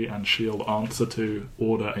Fury and S.H.I.E.L.D. answer to,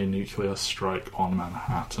 order a nuclear strike on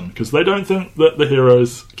Manhattan. Because they don't think that the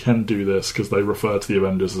heroes can do this, because they refer to the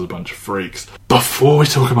Avengers as a bunch of freaks. Before we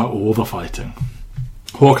talk about all the fighting,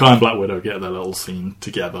 Hawkeye and Black Widow get their little scene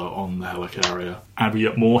together on the helicarrier, and we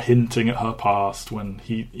get more hinting at her past when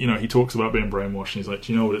he talks about being brainwashed, and he's like,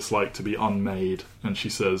 do you know what it's like to be unmade? And she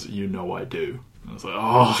says, you know I do. I was like,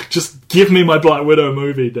 oh, just give me my Black Widow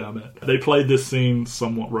movie, damn it. They played this scene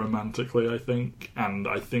somewhat romantically, I think, and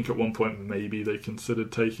I think at one point maybe they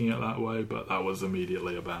considered taking it that way, but that was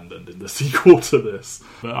immediately abandoned in the sequel to this.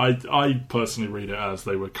 But I personally read it as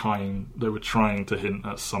they were trying to hint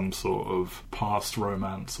at some sort of past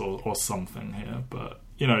romance or something here, but...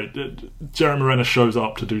 You know, Jeremy Renner shows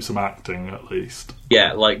up to do some acting, at least.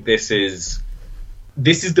 Yeah, like, this is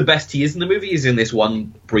the best he is in the movie. He's in this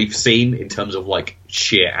one brief scene in terms of, like,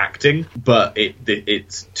 sheer acting, but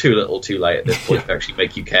it's too little too late at this point to actually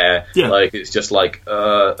make you care. Yeah. Like, it's just like,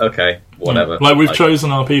 okay, whatever. Yeah. Like, we've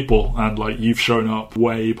chosen our people, and, like, you've shown up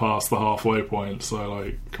way past the halfway point, so,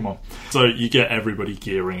 like, come on. So you get everybody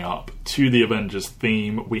gearing up to the Avengers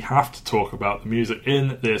theme. We have to talk about the music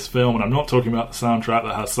in this film, and I'm not talking about the soundtrack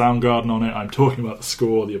that has Soundgarden on it. I'm talking about the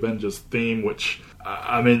score, the Avengers theme, which...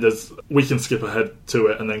 I mean, we can skip ahead to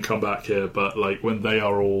it and then come back here, but like when they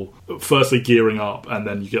are all firstly gearing up, and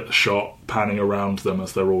then you get the shot panning around them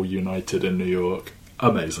as they're all united in New York.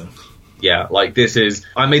 Amazing. Yeah, like this is...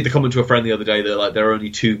 I made the comment to a friend the other day that like there are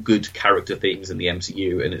only two good character themes in the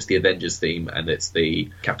MCU, and it's the Avengers theme and it's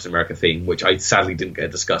the Captain America theme, which I sadly didn't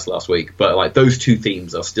get discussed last week. But like those two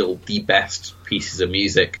themes are still the best pieces of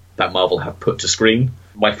music that Marvel have put to screen.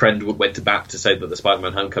 My friend went to bat to say that the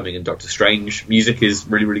Spider-Man Homecoming and Doctor Strange music is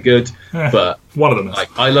really, really good. But one of them is.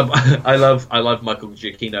 Like, I love Michael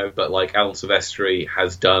Giacchino, but like Alan Silvestri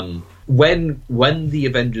has done... When the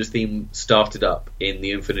Avengers theme started up in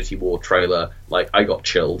the Infinity War trailer, like I got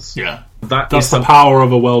chills. Yeah. That's the power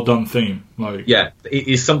of a well-done theme. Like, yeah, it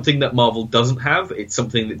is something that Marvel doesn't have. It's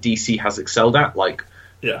something that DC has excelled at, like...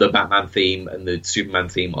 Yeah. The Batman theme and the Superman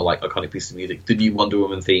theme are like iconic pieces of music. The new Wonder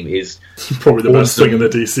Woman theme is probably the best thing in the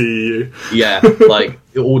DCEU. Yeah, like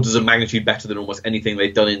orders of magnitude better than almost anything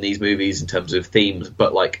they've done in these movies in terms of themes.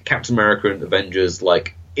 But like Captain America and Avengers,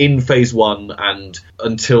 like in Phase 1 and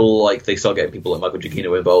until like they start getting people like Michael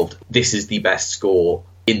Giacchino involved, this is the best score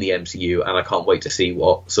in the MCU, and I can't wait to see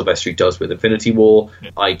what Silvestri does with Infinity War.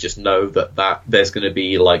 Yeah. I just know that there's going to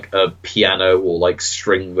be like a piano or like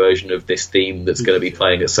string version of this theme that's going to be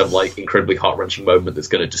playing at some like incredibly heart-wrenching moment that's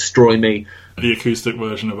going to destroy me. The acoustic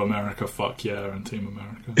version of America, Fuck Yeah, and Team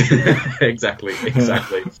America. Exactly.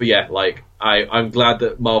 But yeah, like I'm glad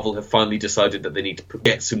that Marvel have finally decided that they need to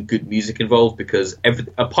get some good music involved, because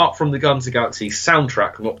apart from the Guardians of the Galaxy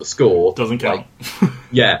soundtrack, not the score, doesn't count. Like,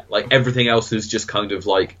 yeah, like everything else is just kind of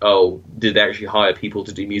like, oh, did they actually hire people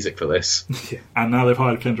to do music for this? Yeah. And now they've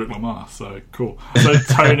hired Kendrick Lamar, so cool. So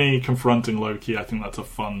Tony confronting Loki, I think that's a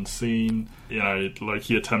fun scene. You know,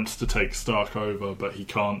 Loki attempts to take Stark over, but he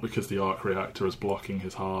can't because the arc reactor is blocking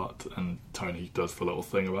his heart, and Tony does the little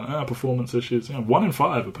thing about performance issues. 1 in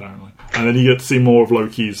 5 apparently. And then you get to see more of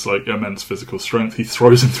Loki's like immense physical strength. He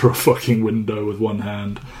throws him through a fucking window with one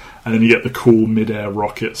hand. And then you get the cool mid-air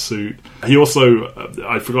rocket suit. He also,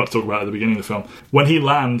 I forgot to talk about at the beginning of the film, when he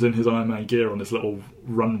lands in his Iron Man gear on this little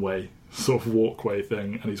runway sort of walkway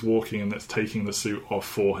thing, and he's walking and it's taking the suit off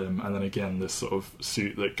for him, and then again this sort of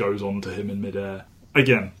suit that goes onto him in midair.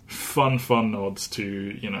 Again, fun nods to,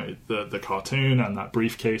 you know, the cartoon and that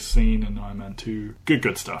briefcase scene in Iron Man 2.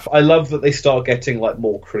 Good stuff. I love that they start getting like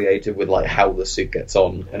more creative with like how the suit gets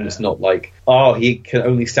on, and it's not like, oh, he can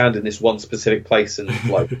only stand in this one specific place, and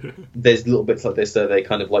like there's little bits like this that they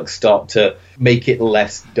kind of like start to make it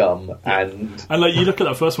less dumb. And like you look at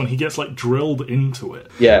that first one, he gets like drilled into it.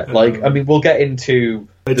 Yeah, like I mean, we'll get into.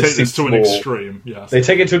 They take this to an extreme, yes. They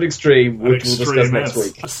take it to an extreme, which we'll discuss next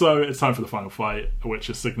week. So it's time for the final fight,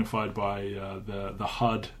 which is signified by the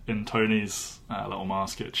HUD in Tony's little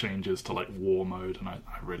mask. It changes to like war mode, and I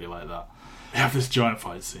really like that. We have this giant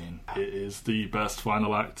fight scene. It is the best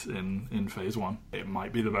final act in Phase 1. It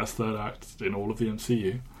might be the best third act in all of the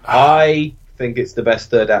MCU. I think it's the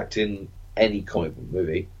best third act in any comic book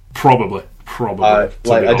movie. Probably.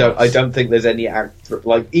 I don't think there's any act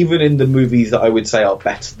like even in the movies that I would say are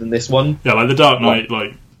better than this one. Yeah, like the Dark Knight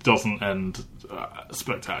doesn't end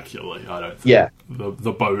spectacularly. I don't think. Yeah,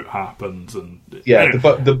 the boat happens and anyway.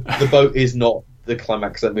 the boat is not the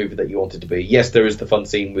climax of that movie that you want it to be. Yes, there is the fun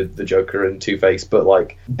scene with the Joker and Two-Face, but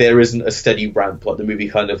like there isn't a steady ramp. Like the movie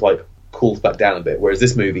kind of like cools back down a bit, whereas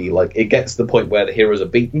this movie, like, it gets to the point where the heroes are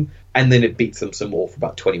beaten, and then it beats them some more for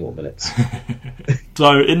about 20 more minutes.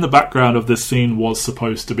 So, in the background of this scene was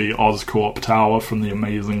supposed to be Oscorp Tower from the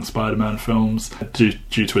Amazing Spider-Man films, due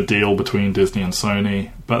to a deal between Disney and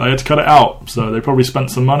Sony, but they had to cut it out, so they probably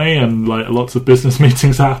spent some money, and, like, lots of business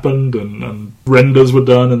meetings happened, and renders were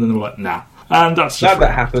done, and then they were like, nah. And that's just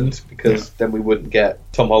that happened, because then we wouldn't get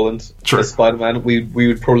Tom Holland as Spider-Man. We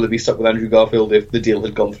would probably be stuck with Andrew Garfield if the deal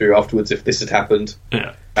had gone through afterwards, if this had happened.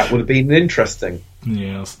 Yeah. That would have been interesting.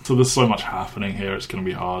 Yes. So there's so much happening here, it's going to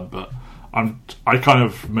be hard, but I kind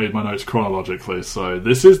of made my notes chronologically, so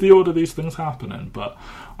this is the order these things happen in, but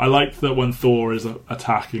I like that when Thor is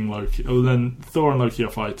attacking Loki, or then Thor and Loki are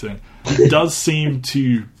fighting, it does seem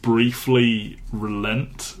to briefly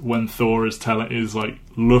relent when Thor is like,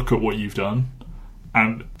 look at what you've done.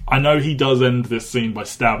 And I know he does end this scene by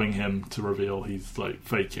stabbing him to reveal he's, like,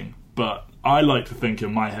 faking, but I like to think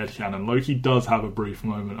in my headcanon, Loki does have a brief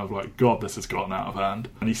moment of like, God, this has gotten out of hand.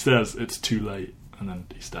 And he says it's too late, and then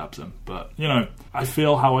he stabs him. But, you know, I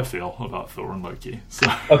feel how I feel about Thor and Loki.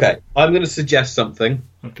 So. Okay, I'm going to suggest something.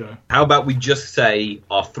 Okay. How about we just say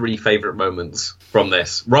our 3 favourite moments from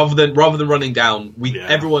this, rather than running down.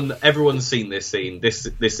 Everyone's seen this scene. This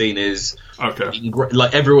scene is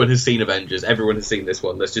like everyone has seen Avengers. Everyone has seen this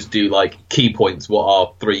one. Let's just do like key points. What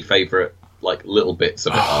our 3 favourite like little bits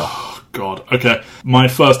of it are. God. Okay. My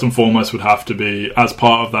first and foremost would have to be, as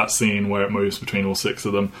part of that scene where it moves between all 6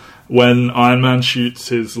 of them, when Iron Man shoots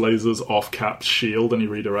his lasers off Cap's shield and he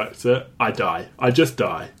redirects it, I die. I just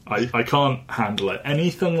die. I can't handle it.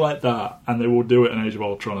 Anything like that, and they will do it in Age of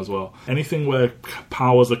Ultron as well, anything where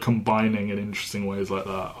powers are combining in interesting ways like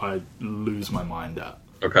that, I lose my mind at.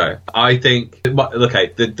 Okay. I think,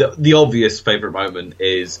 the obvious favourite moment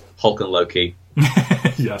is Hulk and Loki.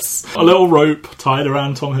 Yes. A little rope tied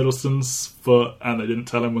around Tom Hiddleston's foot, and they didn't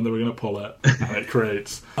tell him when they were going to pull it, and it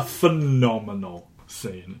creates a phenomenal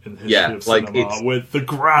scene in the history of cinema, with the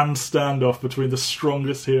grand standoff between the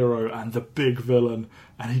strongest hero and the big villain,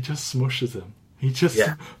 and he just smushes him. He just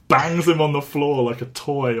bangs him on the floor like a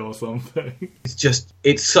toy or something.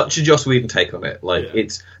 It's such a Joss Whedon take on it.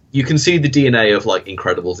 You can see the DNA of like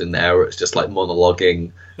Incredibles in there, where it's just like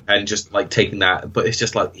monologuing and just like taking that, but it's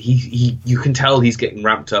just like you can tell he's getting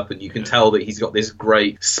ramped up, and you can tell that he's got this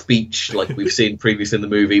great speech like we've seen previously in the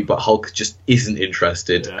movie, but Hulk just isn't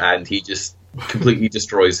interested, and he just completely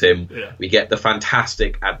destroys him. Yeah. We get the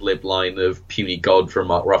fantastic ad-lib line of "Puny God" from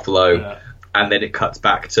Mark Ruffalo. And then it cuts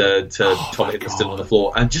back to Tom Hiddleston on the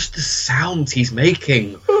floor, and just the sounds he's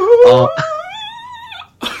making are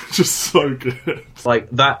just so good. Like,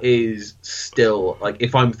 that is still, like,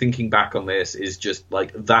 if I'm thinking back on this, is just,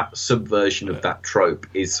 like, that subversion of that trope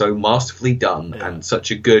is so masterfully done, and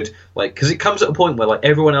such a good, like, because it comes at a point where, like,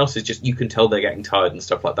 everyone else is just, you can tell they're getting tired and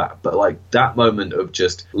stuff like that, but, like, that moment of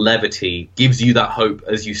just levity gives you that hope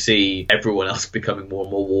as you see everyone else becoming more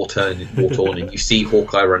and more war-torn, and you see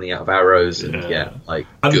Hawkeye running out of arrows, and,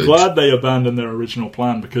 I'm glad they abandoned their original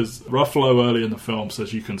plan, because Ruffalo early in the film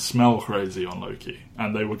says you can smell crazy on Loki,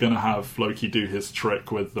 and they were going to have Loki do his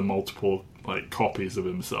trick with the multiple like copies of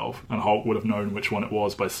himself, and Hulk would have known which one it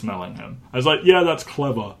was by smelling him. I was like, yeah, that's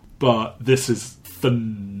clever, but this is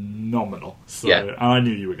phenomenal. So, and I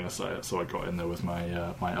knew you were going to say it, so I got in there with my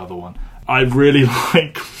other one. I really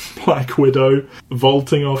like Black Widow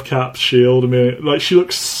vaulting off Cap's shield. I mean, like, she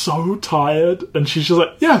looks so tired, and she's just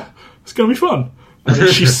like, yeah, it's going to be fun. And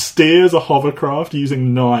then she steers a hovercraft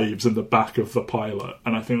using knives in the back of the pilot,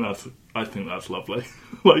 and I think that's lovely.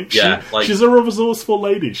 She's a resourceful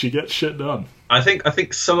lady. She gets shit done. I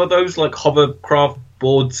think some of those like hovercraft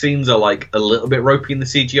board scenes are like a little bit ropey in the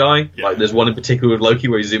CGI. Yeah. Like there's one in particular with Loki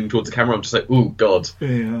where he's zooming towards the camera. I'm just like, ooh, god,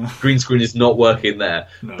 green screen is not working there.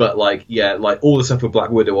 No. But like, yeah, like all the stuff with Black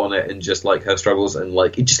Widow on it and just like her struggles and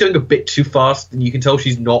like it's just going a bit too fast, and you can tell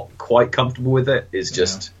she's not quite comfortable with it. It's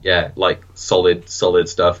just like solid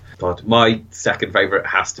stuff. But my second favorite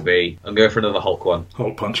has to be, I'm going for another Hulk one.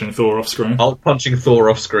 Hulk punching Thor off screen. Because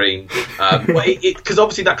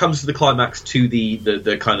obviously that comes to the climax to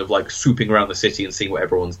the kind of like swooping around the city and seeing what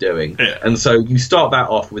everyone's doing. Yeah. And so you start that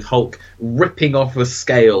off with Hulk ripping off a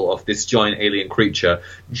scale off this giant alien creature,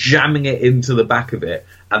 jamming it into the back of it,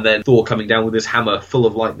 and then Thor coming down with his hammer full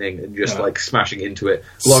of lightning and just like smashing into it,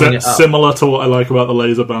 blowing it up. Similar to what I like about the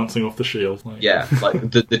laser bouncing off the shield. Like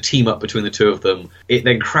the team up between the two of them. It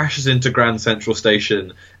then crashes into Grand Central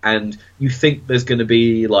Station, and you think there's going to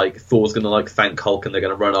be like Thor's going to like thank Hulk and they're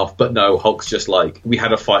going to run off, but no, Hulk's just like, we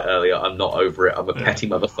had a fight earlier, I'm not over it, I'm a petty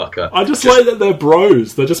motherfucker. I just like that they're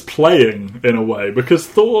bros. They're just playing in a way, because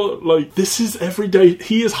Thor, like, this is every day.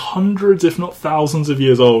 He is hundreds, if not thousands of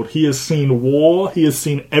years old. He has seen war. He has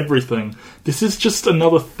seen everything. This is just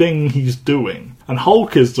another thing he's doing. And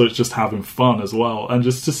Hulk is just having fun as well. And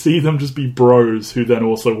just to see them just be bros who then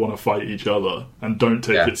also want to fight each other and don't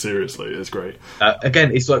take it seriously is great.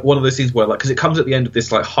 Again, it's like one of those scenes where, like, because it comes at the end of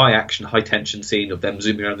this like high action, high tension scene of them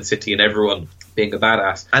zooming around the city and everyone being a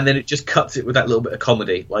badass, and then it just cuts it with that little bit of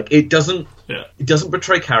comedy. Like, it doesn't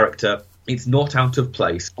betray character. It's not out of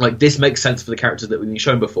place. Like, this makes sense for the characters that we've been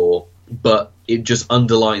shown before, but it just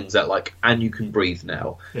underlines that, like, and you can breathe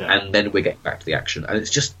now. Yeah. And then we're getting back to the action. And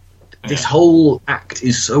it's just, this whole act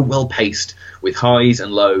is so well paced with highs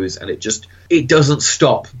and lows, and it doesn't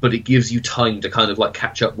stop, but it gives you time to kind of like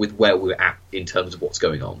catch up with where we're at in terms of what's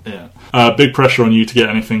going on. Yeah. Big pressure on you to get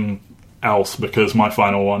anything else, because my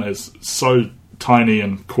final one is so tiny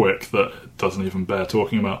and quick that it doesn't even bear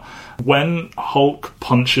talking about. When Hulk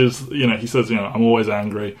punches, he says, I'm always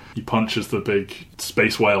angry. He punches the big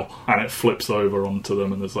space whale and it flips over onto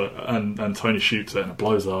them, and there's like, and Tony shoots it and it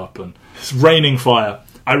blows up and it's raining fire.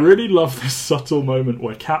 I really love this subtle moment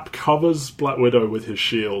where Cap covers Black Widow with his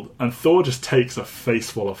shield and Thor just takes a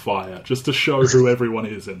face full of fire just to show who everyone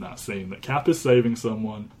is in that scene. That Cap is saving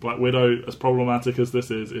someone. Black Widow, as problematic as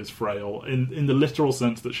this is frail in the literal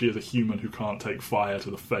sense that she is a human who can't take fire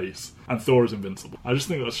to the face, and Thor is invincible. I just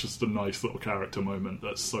think that's just a nice little character moment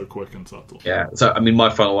that's so quick and subtle. Yeah, so I mean,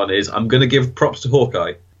 my final one is, I'm going to give props to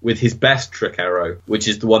Hawkeye with his best trick arrow, which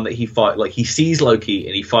is the one that he sees Loki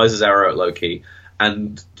and he fires his arrow at Loki.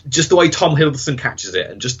 And just the way Tom Hiddleston catches it,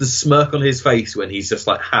 and just the smirk on his face when he's just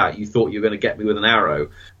like, you thought you were going to get me with an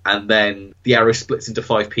arrow. And then the arrow splits into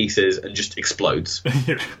 5 pieces and just explodes.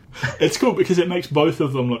 It's cool because it makes both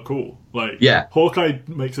of them look cool. Like, Hawkeye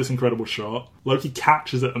makes this incredible shot. Loki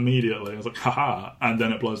catches it immediately. I was like, haha. And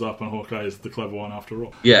then it blows up, and Hawkeye is the clever one after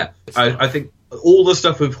all. Yeah, I think all the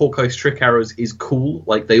stuff with Hawkeye's trick arrows is cool.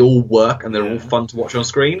 Like, they all work and they're all fun to watch on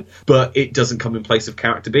screen, but it doesn't come in place of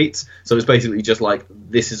character beats. So it's basically just like,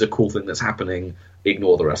 this is a cool thing that's happening,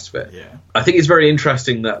 ignore the rest of it. Yeah. I think it's very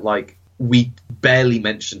interesting that, like, we barely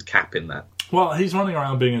mentioned Cap in that. Well, he's running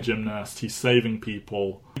around being a gymnast. He's saving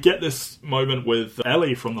people. We get this moment with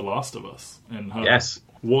Ellie from The Last of Us. In her,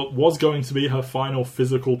 what was going to be her final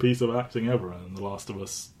physical piece of acting ever, and The Last of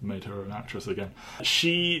Us made her an actress again.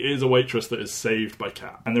 She is a waitress that is saved by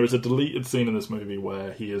Cap. And there is a deleted scene in this movie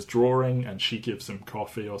where he is drawing and she gives him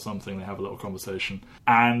coffee or something. They have a little conversation.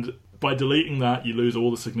 And by deleting that, you lose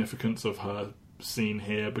all the significance of her scene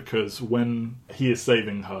here, because when he is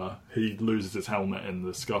saving her, he loses his helmet in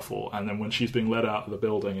the scuffle, and then when she's being led out of the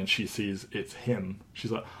building and she sees it's him,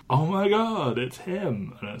 she's like, oh my god, it's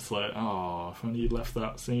him. And it's like, if only you left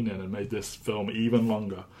that scene in and made this film even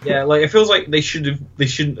longer. Yeah, like, it feels like they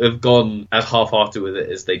shouldn't have gone as half-hearted with it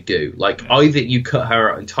as they do. Like, either you cut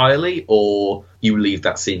her out entirely or you leave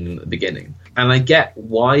that scene at the beginning. And I get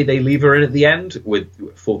why they leave her in at the end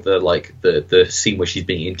for the scene where she's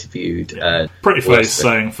being interviewed. Pretty face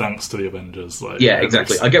saying thanks to the Avengers. Like,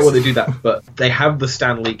 exactly. I get why they do that, but they have the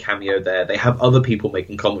Stan Lee cameo there. They have other people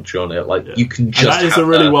making commentary on it. Like, you can just. And that is a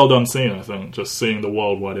really well done scene, I think. Just seeing the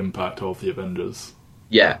worldwide impact of the Avengers.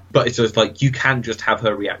 Yeah, but it's just like, you can just have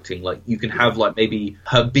her reacting. Like, you can have like maybe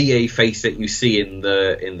her BA face that you see in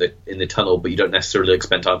the tunnel, but you don't necessarily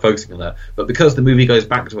spend time focusing on that. But because the movie goes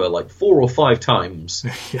back to her like 4 or 5 times,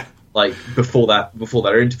 like before that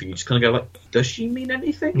interview, you just kind of go like, does she mean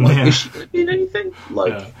anything? Like, is she going to mean anything?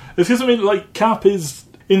 Like, it's because, I mean, like, Cap is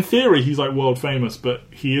in theory, he's like world famous, but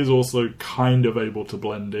he is also kind of able to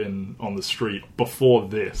blend in on the street before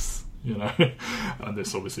this. You know, and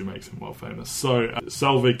this obviously makes him world famous. So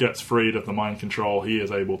Selvig gets freed of the mind control. He is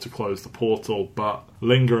able to close the portal, but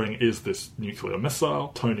lingering is this nuclear missile.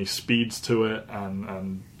 Tony speeds to it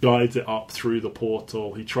and guides it up through the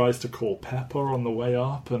portal. He tries to call Pepper on the way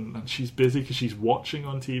up, and she's busy because she's watching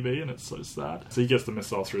on TV, and it's so sad. So he gets the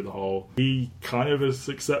missile through the hole. He kind of has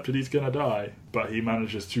accepted he's going to die, but he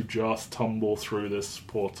manages to just tumble through this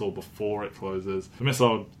portal before it closes. The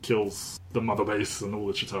missile kills the mother base, and all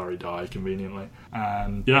the Chitauri die conveniently.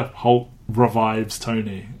 And yeah, Hulk revives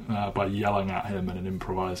Tony by yelling at him in an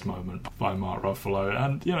improvised moment by Mark Ruffalo,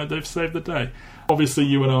 and you know, they've saved the day. Obviously,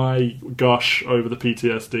 you and I gush over the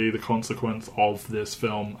PTSD, the consequence of this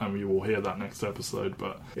film, and we will hear that next episode,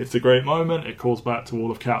 but it's a great moment. It calls back to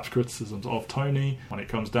all of Cap's criticisms of Tony. When it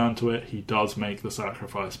comes down to it, he does make the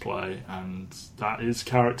sacrifice play, and that is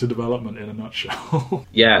character development in a nutshell.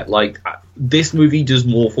 Yeah, like, this movie does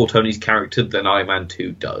more for Tony's character than Iron Man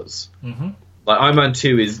 2 does. Mm-hmm. Like, Iron Man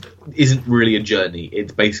 2 isn't really a journey.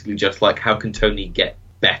 It's basically just like, how can Tony get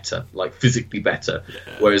better, like physically better?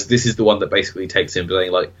 Yeah. Whereas this is the one that basically takes him to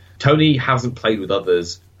saying, like, Tony hasn't played with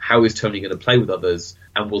others. How is Tony going to play with others?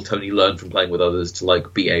 And will Tony learn from playing with others to,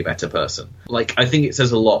 like, be a better person? Like, I think it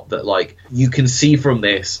says a lot that, like, you can see from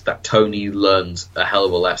this that Tony learns a hell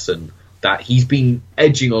of a lesson that he's been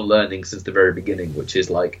edging on learning since the very beginning, which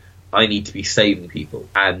is, like, I need to be saving people.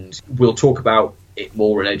 And we'll talk about it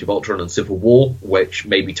more in Age of Ultron and Civil War, which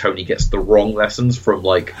maybe Tony gets the wrong lessons from,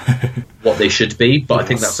 like, what they should be. But yes. I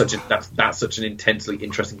think that's such an intensely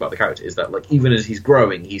interesting part of the character, is that, like, even as he's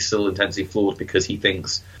growing, he's still intensely flawed because he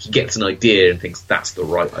thinks he gets an idea and thinks that's the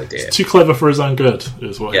right idea. He's too clever for his own good,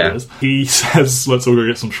 is what he is. He says, let's all go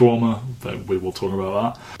get some shawarma. We will talk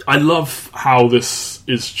about that. I love how this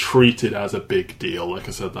is treated as a big deal. Like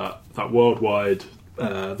I said, that worldwide...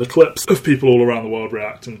 the clips of people all around the world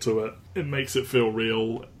reacting to it, it makes it feel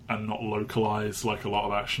real and not localised like a lot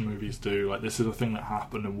of action movies do. Like, this is a thing that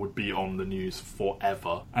happened and would be on the news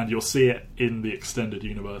forever. And you'll see it in the extended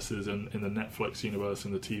universes and in the Netflix universe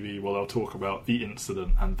and the TV, where they'll talk about the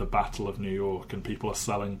incident and the Battle of New York, and people are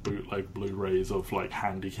selling bootleg Blu-rays of, like,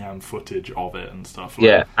 handycam footage of it and stuff. Like,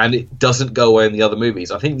 yeah, and it doesn't go away in the other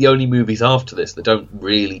movies. I think the only movies after this that don't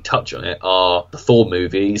really touch on it are the Thor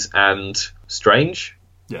movies and Strange.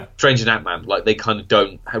 Yeah. Strange and Ant-Man. Like, they kind of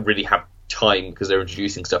don't really have time because they're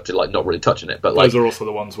introducing stuff to, like, not really touching it. But, like, those are also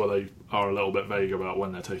the ones where they are a little bit vague about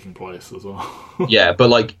when they're taking place as well. Yeah, but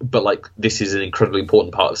this is an incredibly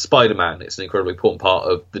important part of Spider-Man. It's an incredibly important part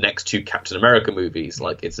of the next two Captain America movies.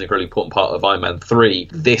 Like, it's an incredibly important part of Iron Man 3.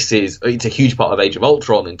 It's a huge part of Age of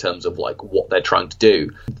Ultron in terms of, like, what they're trying to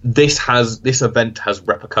do. This event has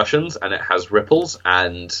repercussions and it has ripples,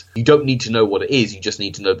 and you don't need to know what it is. You just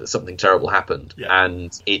need to know that something terrible happened. Yeah.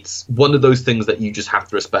 And it's one of those things that you just have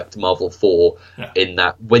to respect Marvel for, in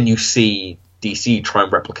that when you see DC try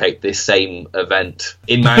and replicate this same event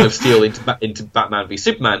in Man of Steel into Batman v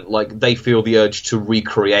Superman, like, they feel the urge to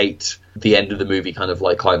recreate the end of the movie kind of,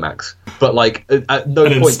 like, climax. But, like, at no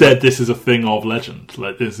point... instead, this is a thing of legend.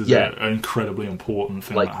 Like, this is an incredibly important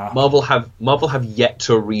thing, like, that happened. Marvel have yet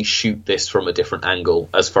to reshoot this from a different angle,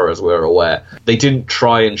 as far as we're aware. They didn't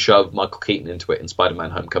try and shove Michael Keaton into it in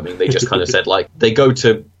Spider-Man Homecoming. They just kind of said, like, they go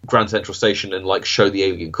to Grand Central Station and, like, show the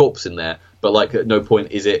alien corpse in there, but, like, at no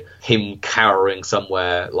point is it him cowering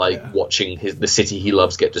somewhere, like, watching the city he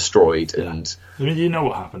loves get destroyed. Yeah. And I mean, you know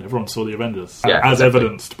what happened. Everyone saw the Avengers, as exactly.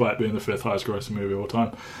 Evidenced by it being the 5th highest grossing movie of all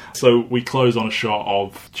time. So we close on a shot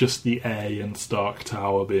of just the A and Stark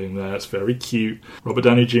Tower being there. It's very cute. Robert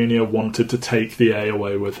Downey Jr. wanted to take the A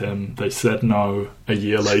away with him. They said no. A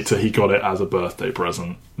year later, he got it as a birthday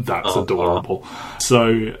present. That's adorable.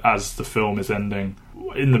 So as the film is ending,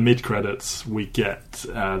 in the mid-credits, we get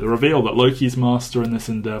the reveal that Loki's master in this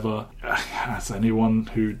endeavour, as anyone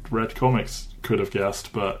who read comics could have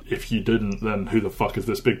guessed, but if you didn't, then who the fuck is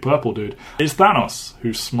this big purple dude? It's Thanos,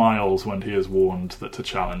 who smiles when he is warned that to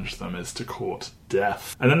challenge them is to court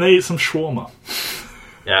death. And then they eat some shawarma.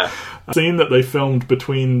 Yeah. A scene that they filmed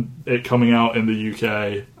between it coming out in the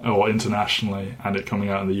UK, or internationally, and it coming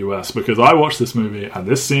out in the US, because I watched this movie and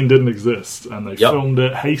this scene didn't exist, and they filmed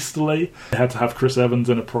it hastily. They had to have Chris Evans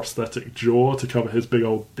in a prosthetic jaw to cover his big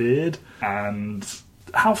old beard. And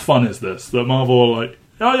how fun is this? That Marvel are like,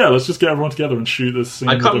 oh yeah, let's just get everyone together and shoot this scene.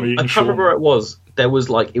 I can't remember where it was. It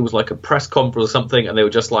was like a press conference or something, and they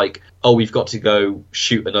were just like, oh, we've got to go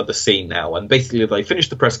shoot another scene now. And basically they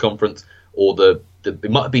finished the press conference, or it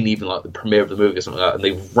might have been even like the premiere of the movie or something like that, and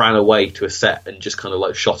they ran away to a set and just kind of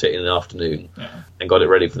like shot it in an afternoon and got it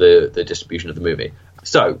ready for the distribution of the movie.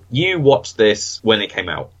 So, you watched this when it came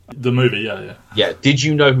out. The movie, yeah. Yeah, did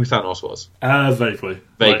you know who Thanos was? Vaguely.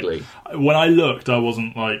 Vaguely. Like, when I looked, I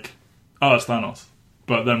wasn't like, oh, it's Thanos.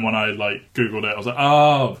 But then when I like Googled it, I was like,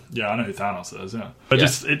 oh, yeah, I know who Thanos is, yeah. But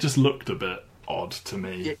it just looked a bit odd to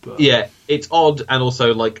me. But... Yeah, it's odd, and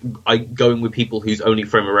also, like, going with people whose only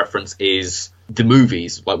frame of reference is the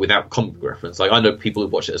movies, like, without comic book reference. Like, I know people who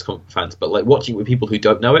watch it as comic book fans, but, like, watching it with people who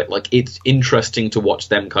don't know it, like, it's interesting to watch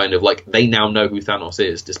them kind of, like, they now know who Thanos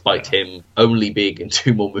is, despite him only being in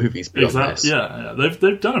 2 more movies beyond this. Yeah.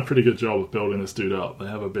 They've done a pretty good job of building this dude up. They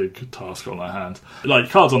have a big task on their hands. Like,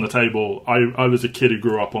 cards on the table, I was a kid who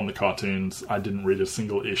grew up on the cartoons. I didn't read a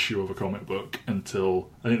single issue of a comic book until,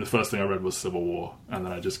 I think the first thing I read was Civil War, and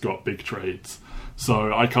then I just got big trades.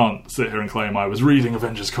 So I can't sit here and claim I was reading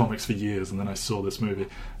Avengers comics for years and then I saw this movie.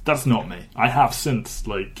 That's not me. I have since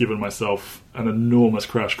given myself an enormous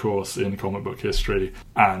crash course in comic book history,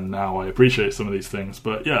 and now I appreciate some of these things.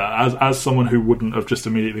 But yeah, as someone who wouldn't have just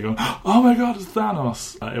immediately gone, oh my god, it's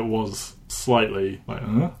Thanos, it was slightly like,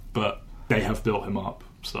 but they have built him up,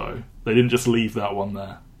 so they didn't just leave that one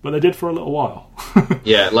there. But they did for a little while.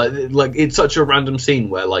 Yeah, like it's such a random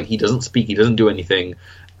scene where like he doesn't speak, he doesn't do anything.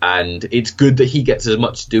 And it's good that he gets as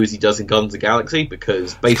much to do as he does in Guardians of the Galaxy,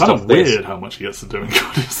 because based off this... It's kind of weird how much he gets to do in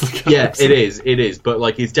Guardians of the Galaxy. Yeah, it is. But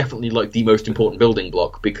like, it's definitely like the most important building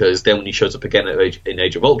block, because then when he shows up again in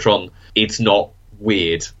Age of Ultron, it's not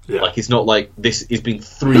weird. Yeah. Like, it's not like this has been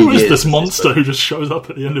 3 years... Who is this monster who just shows up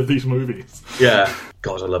at the end of these movies? Yeah.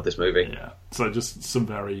 God, I love this movie. Yeah. So just some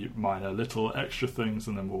very minor little extra things,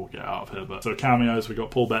 and then we'll get out of here. But so cameos, we got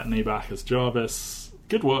Paul Bettany back as Jarvis.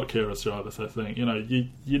 Good work here as Jarvis, I think. You know, you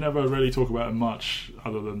never really talk about him much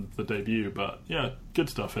other than the debut, but yeah, good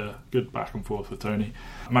stuff here. Good back and forth with Tony.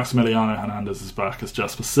 Maximiliano Hernandez is back as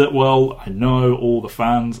Jasper Sitwell. I know all the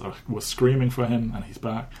fans were screaming for him, and he's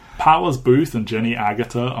back. Powers Booth and Jenny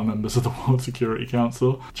Agutter are members of the World Security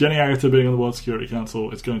Council. Jenny Agutter being on the World Security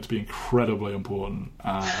Council is going to be incredibly important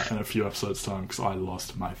in a few episodes' time, because I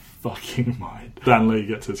lost my fucking mind. Dan Lee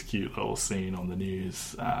gets his cute little scene on the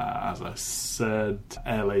news. As I said,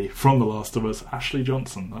 Ellie from The Last of Us, Ashley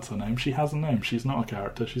Johnson, that's her name. She has a name. She's not a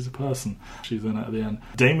character, she's a person. She's in it at the end.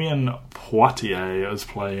 Damien Poitier is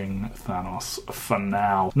playing Thanos for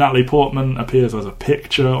now. Natalie Portman appears as a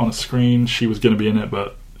picture on a screen. She was going to be in it,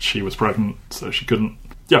 but she was pregnant, so she couldn't.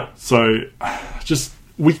 Yeah, so just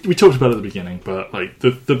we talked about it at the beginning, but like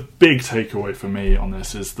the big takeaway for me on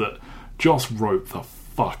this is that Joss wrote the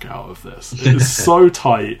fuck out of this. It is so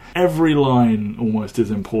tight. Every line almost is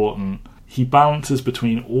important. He balances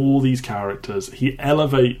between all these characters. He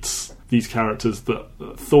elevates these characters, that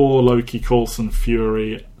Thor, Loki, Coulson,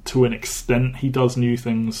 Fury, to an extent. He does new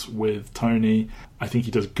things with Tony. I think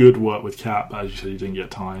he does good work with Cap, but as you said, he didn't get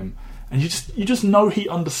time. And you just know he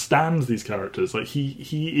understands these characters. Like,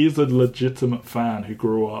 he is a legitimate fan who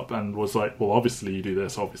grew up and was like, well, obviously you do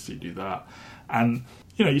this, obviously you do that. And,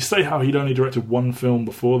 you know, you say how he'd only directed one film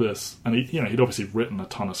before this, and he'd obviously written a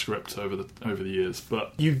ton of scripts over the years,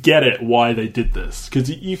 but you get it why they did this. Because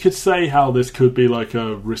you could say how this could be like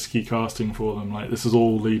a risky casting for them. Like, this is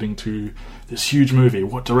all leading to this huge movie.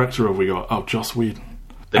 What director have we got? Oh, Joss Whedon.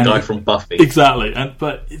 The guy from Buffy. Exactly.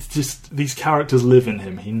 But it's just, these characters live in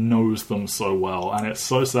him. He knows them so well. And it's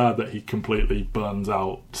so sad that he completely burns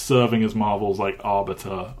out serving as Marvel's, like,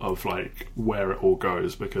 arbiter of, like, where it all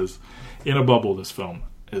goes. Because in a bubble, this film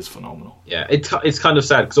is phenomenal. Yeah, it's kind of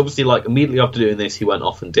sad, because obviously, like, immediately after doing this, he went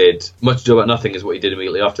off and did Much Ado About Nothing is what he did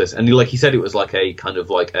immediately after this. And he said it was like a kind of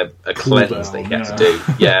like a cleanse down, that he had to do.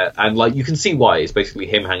 Yeah, and like you can see why. It's basically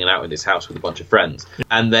him hanging out in his house with a bunch of friends.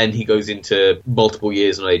 And then he goes into multiple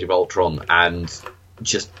years on Age of Ultron and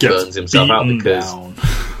just burns himself out, because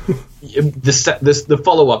the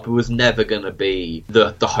follow-up was never going to be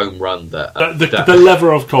the home run that the level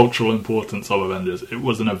of cultural importance of Avengers. It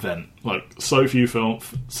was an event. Like, so many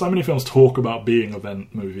films talk about being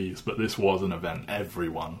event movies, but this was an event.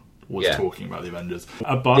 Everyone was talking about the Avengers.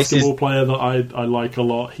 A basketball player that I like a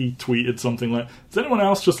lot, he tweeted something like, does anyone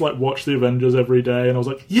else just like watch the Avengers every day? And I was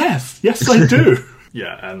like, yes I do.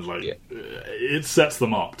 Yeah, and it sets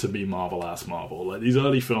them up to be Marvel-ass Marvel. Like, these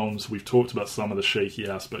early films, we've talked about some of the shaky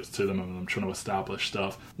aspects to them and them trying to establish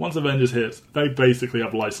stuff. Once Avengers hits, they basically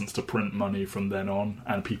have license to print money from then on,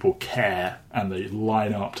 and people care, and they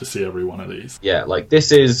line up to see every one of these. Yeah, like,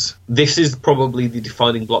 this is probably the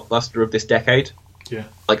defining blockbuster of this decade. Yeah.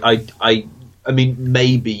 Like, I mean,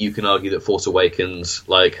 maybe you can argue that Force Awakens,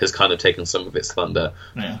 like, has kind of taken some of its thunder,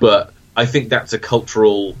 but I think that's a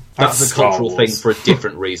cultural thing for a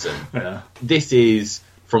different reason. Yeah. This is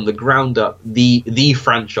from the ground up the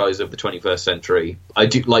franchise of the 21st century. I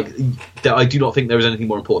do not think there is anything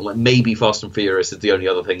more important. Like maybe Fast and Furious is the only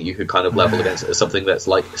other thing that you could kind of level against it as something that's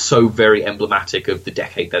like so very emblematic of the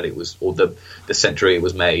decade that it was, or the century it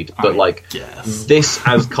was made. But this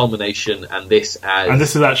as culmination, and this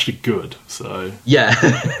is actually good. So yeah,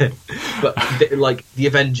 but the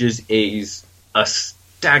Avengers is a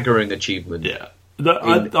staggering achievement. Yeah.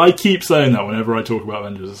 I keep saying that whenever I talk about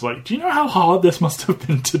Avengers. It's like, do you know how hard this must have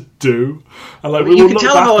been to do? And like, you can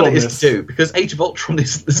tell how hard it is to do because Age of Ultron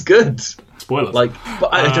isn't as good. Spoilers.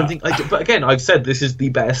 But I don't think. But again, I've said this is the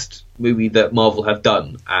best movie that Marvel have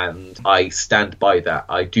done, and I stand by that.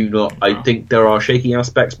 I do not. I think there are shaky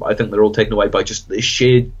aspects, but I think they're all taken away by just the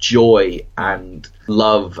sheer joy and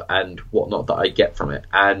love and whatnot that I get from it.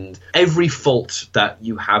 And every fault that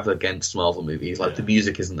you have against Marvel movies, like the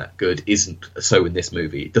music isn't that good, isn't so in this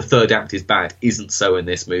movie. The third act is bad, isn't so in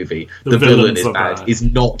this movie. The villain is bad, is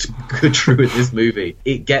not good true in this movie.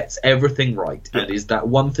 It gets everything right, and is that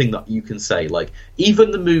one thing that you can say. Like even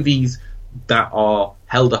the movies that are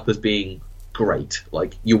held up as being great,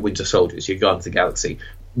 like your Winter Soldiers, your Guardians of the Galaxy,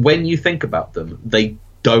 when you think about them, they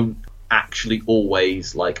don't actually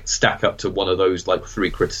always like stack up to one of those like three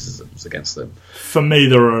criticisms against them. For me,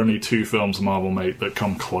 there are only two films Marvel make that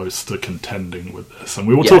come close to contending with this, and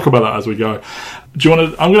we will talk about that as we go. Do you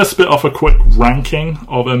want to? I'm going to spit off a quick ranking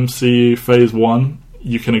of MCU Phase 1.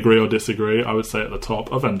 You can agree or disagree. I would say at the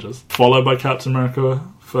top, Avengers, followed by Captain America,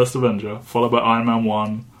 First Avenger, followed by Iron Man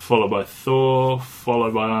 1, followed by Thor,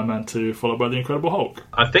 followed by Iron Man 2, followed by The Incredible Hulk.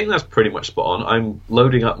 I think that's pretty much spot on. I'm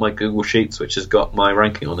loading up my Google Sheets, which has got my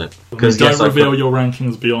ranking on it. Because don't reveal your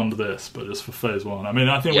rankings beyond this, but just for Phase 1. I mean,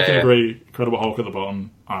 I think we can agree Incredible Hulk at the bottom,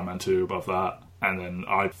 Iron Man 2 above that. And then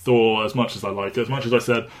Thor, as much as I like it, as much as I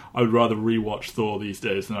said I would rather rewatch Thor these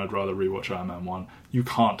days than I'd rather rewatch Iron Man 1, you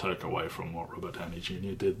can't take away from what Robert Downey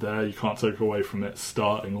Jr. did there. You can't take away from it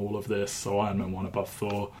starting all of this. So Iron Man 1 above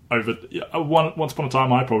Thor. Once upon a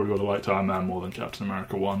time, I probably would have liked Iron Man more than Captain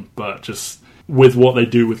America 1. But just with what they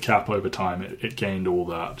do with Cap over time, it gained all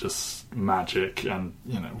that just magic. And,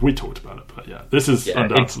 we talked about it. But yeah, this is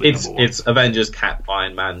undoubtedly number one. It's Avengers, Cap,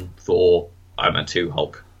 Iron Man, Thor, Iron Man 2,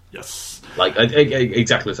 Hulk. Yes.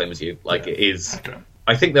 Exactly the same as you. It is. Okay.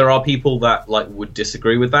 I think there are people that would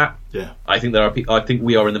disagree with that. Yeah. I think I think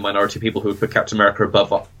we are in the minority of people who would put Captain America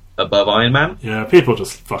above Iron Man. Yeah, people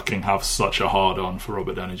just fucking have such a hard on for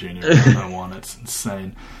Robert Downey Jr. in Iron Man 1. It's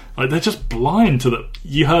insane. They're just blind to the...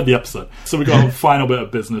 You heard the episode. So we've got a final bit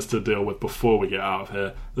of business to deal with before we get out of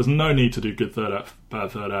here. There's no need to do good third act,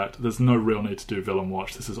 bad third act. There's no real need to do villain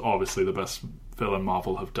watch. This is obviously the best villain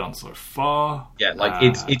Marvel have done so far. Yeah,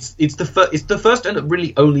 it's the first and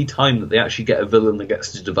really only time that they actually get a villain that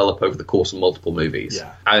gets to develop over the course of multiple movies.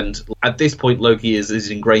 Yeah. And at this point, Loki is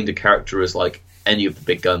as ingrained a character as any of the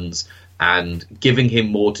big guns. And giving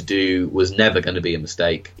him more to do was never going to be a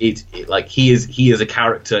mistake. He is a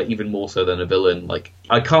character even more so than a villain.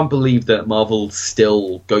 I can't believe that Marvel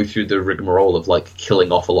still go through the rigmarole of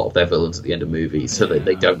killing off a lot of their villains at the end of movies so that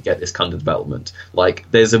they don't get this kind of development.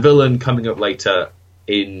 There's a villain coming up later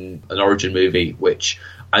in an origin movie which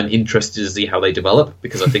I'm interested to see how they develop,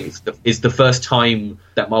 because I think it's the first time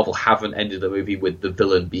that Marvel haven't ended a movie with the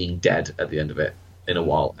villain being dead at the end of it in a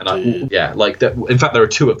while. And in fact there are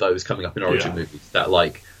two of those coming up in origin movies that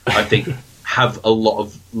I think have a lot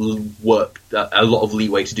of work, a lot of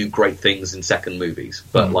leeway to do great things in second movies.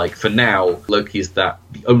 But for now, Loki is the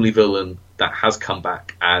only villain that has come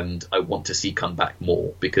back, and I want to see come back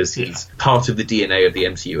more, because he's part of the DNA of the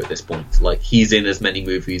MCU at this point. He's in as many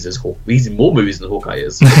movies as he's in more movies than Hawkeye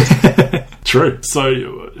is. True.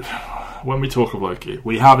 So when we talk of Loki,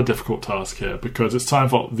 we have a difficult task here, because it's time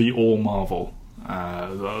for the all Marvel.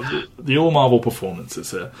 The all Marvel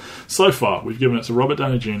performances here. So far, we've given it to Robert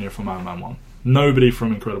Downey Jr. from Iron Man 1, nobody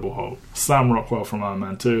from Incredible Hulk, Sam Rockwell from Iron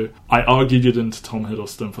Man 2. I argued it into Tom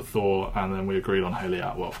Hiddleston for Thor, and then we agreed on Haley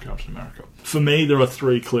Atwell for Captain America. For me, there are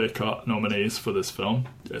three clear-cut nominees for this film.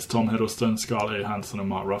 It's Tom Hiddleston, Scarlett Johansson, and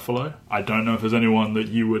Mark Ruffalo. I don't know if there's anyone that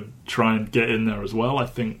you would try and get in there as well. I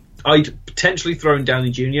think I'd potentially throw in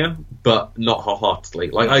Downey Jr., but not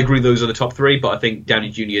wholeheartedly. I agree those are the top three, but I think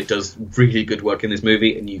Downey Jr. does really good work in this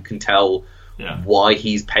movie, and you can tell why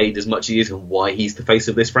he's paid as much as he is and why he's the face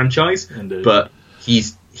of this franchise. Indeed. But he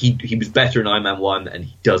was better in Iron Man 1, and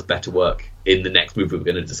he does better work in the next movie we're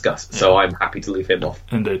going to discuss. Yeah. So I'm happy to leave him off.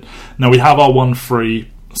 Indeed. Now we have our one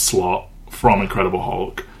free slot from Incredible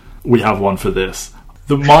Hulk. We have one for this.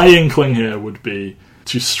 My inkling here would be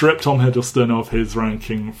to strip Tom Hiddleston of his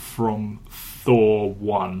ranking from Thor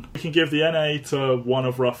 1. We can give the NA to one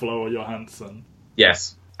of Ruffalo or Johansson.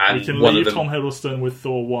 Yes. And we can leave Tom Hiddleston with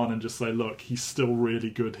Thor 1 and just say, look, he's still really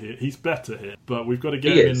good here. He's better here, but we've got to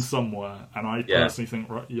get him in somewhere. And I personally think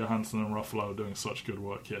Johansson and Ruffalo are doing such good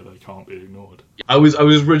work here, they can't be ignored. I was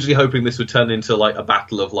originally hoping this would turn into like a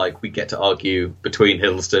battle of like we get to argue between between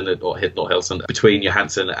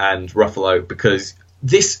Johansson and Ruffalo, because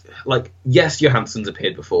this, like, yes, Johansson's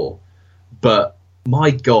appeared before, but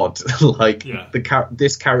my God, like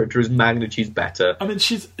this character is magnitudes better. I mean,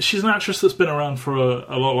 she's an actress that's been around for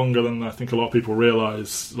a lot longer than I think a lot of people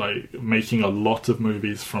realise, like making a lot of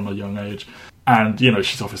movies from a young age. And, you know,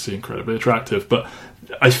 she's obviously incredibly attractive, but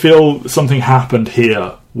I feel something happened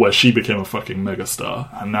here where she became a fucking megastar,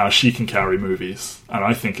 and now she can carry movies. And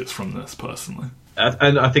I think it's from this, personally.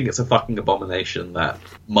 And I think it's a fucking abomination that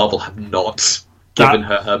Marvel have not given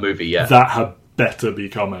her movie yet. That had better be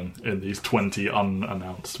coming in these 20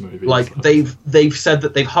 unannounced movies. Like, they've said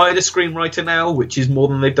that they've hired a screenwriter now, which is more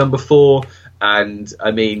than they've done before. And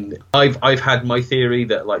I mean, I've had my theory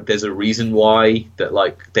that like there's a reason why that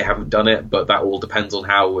like they haven't done it, but that all depends on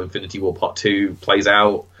how Infinity War Part 2 plays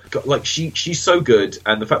out. Like she's so good,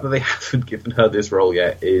 and the fact that they haven't given her this role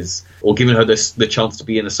yet or given her the chance to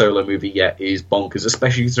be in a solo movie yet is bonkers,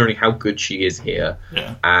 especially considering how good she is here.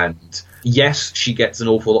 Yeah. And yes, she gets an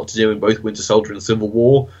awful lot to do in both Winter Soldier and Civil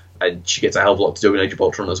War, and she gets a hell of a lot to do in Age of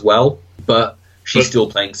Ultron as well. But she's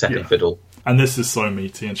still playing second fiddle. And this is so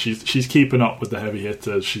meaty, and she's keeping up with the heavy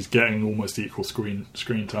hitters. She's getting almost equal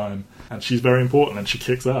screen time, and she's very important. And she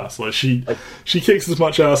kicks ass. Like she kicks as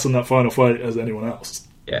much ass in that final fight as anyone else.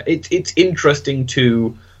 Yeah, it's interesting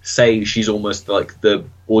to say she's almost like the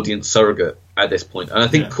audience surrogate at this point. And I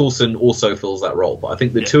think Coulson also fills that role, but I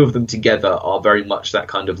think the two of them together are very much that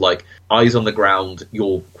kind of like eyes on the ground,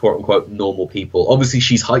 your quote-unquote normal people. Obviously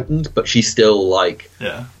she's heightened, but she's still like,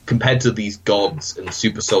 compared to these gods and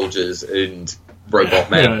super soldiers and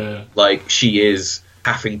robot men, like she is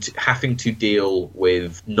having to deal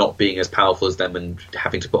with not being as powerful as them and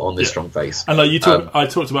having to put on this strong face. And like I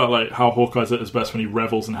talked about like how Hawkeye's at his best when he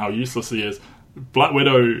revels and how useless he is. Black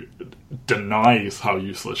Widow denies how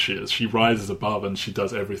useless she is. She rises above and she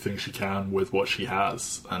does everything she can with what she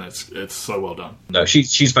has, and it's so well done. No,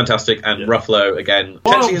 she's fantastic, and Ruffalo again.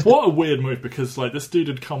 What a weird move, because like this dude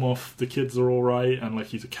had come off The Kids Are Alright, and like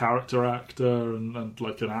he's a character actor and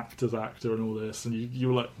like an actor's actor and all this, and you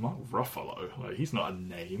were like, Mark Ruffalo, like he's not a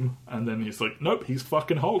name, and then he's like, nope, he's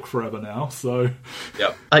fucking Hulk forever now. So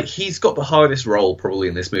like he's got the hardest role probably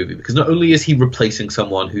in this movie, because not only is he replacing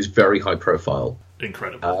someone who's very high profile,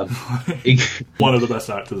 incredible, one of the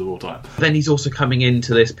best actors of all time. Then he's also coming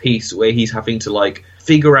into this piece where he's having to like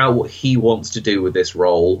figure out what he wants to do with this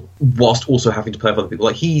role, whilst also having to play with other people.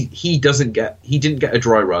 Like he didn't get a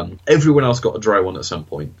dry run. Everyone else got a dry one at some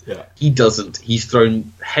point. Yeah, he doesn't. He's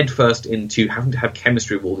thrown headfirst into having to have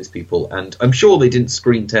chemistry with all these people, and I'm sure they didn't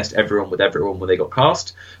screen test everyone with everyone when they got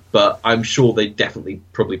cast, but I'm sure they definitely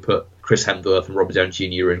probably put Chris Hemsworth and Robert Downey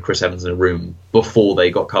Jr. and Chris Evans in a room before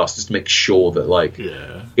they got cast, just to make sure that, like,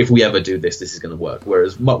 if we ever do this is going to work.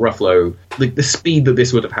 Whereas Mark Ruffalo, like, the speed that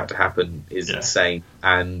this would have had to happen is insane.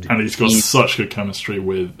 And he's got such good chemistry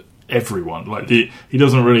with everyone. Like, he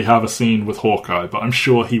doesn't really have a scene with Hawkeye, but I'm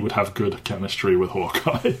sure he would have good chemistry with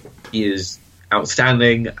Hawkeye. He is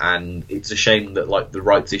outstanding, and it's a shame that like the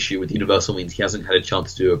rights issue with Universal means he hasn't had a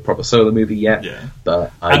chance to do a proper solo movie yet.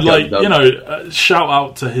 But shout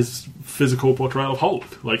out to his physical portrayal of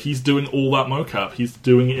Hulk. Like, he's doing all that mocap, he's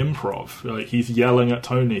doing improv, like he's yelling at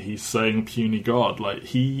Tony, he's saying puny god, like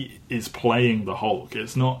he is playing the Hulk.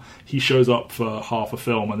 It's not he shows up for half a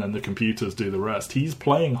film and then the computers do the rest. He's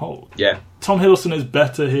playing Hulk. Tom Hiddleston is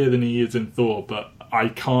better here than he is in Thor, but I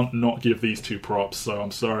can't not give these two props, so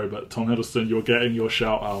I'm sorry, but Tom Hiddleston, you're getting your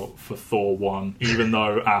shout out for Thor 1, even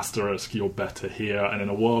though asterisk, you're better here, and in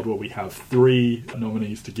a world where we have 3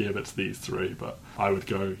 nominees to give, it's these 3, but I would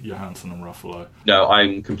go Johansson and Ruffalo. No,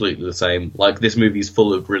 I'm completely the same. Like, this movie's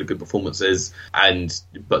full of really good performances,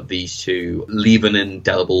 but these two leave an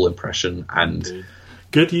indelible impression, and Indeed.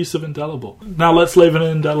 Good use of indelible. Now let's leave an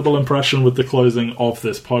indelible impression with the closing of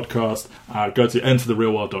this podcast. Go to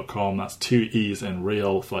entertherealworld.com. That's 2 E's in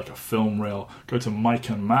real, like a film reel. Go to Mike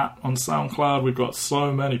and Matt on SoundCloud. We've got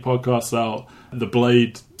so many podcasts out. The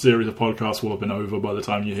Blade series of podcasts will have been over by the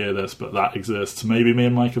time you hear this, but that exists. Maybe me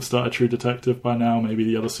and Mike have started True Detective by now. Maybe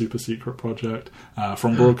the other super secret project.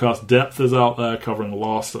 From Broadcast Depth is out there covering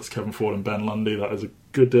Lost. That's Kevin Ford and Ben Lundy. That is a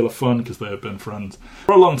good deal of fun because they have been friends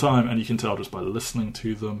for a long time, and you can tell just by listening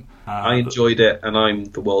to them. I enjoyed it, and I'm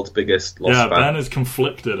the world's biggest Lost fan. Ben is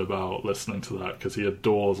conflicted about listening to that because he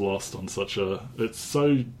adores Lost on such a... It's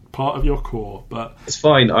so part of your core, but it's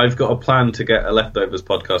fine. I've got a plan to get a Leftovers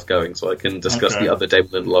podcast going so I can discuss the other Damon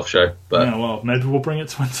Lindelof show. But yeah, well, maybe we'll bring it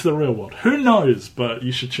to Into the Real World. Who knows? But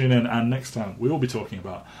you should tune in, and next time we will be talking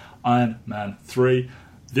about Iron Man 3.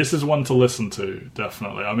 This is one to listen to,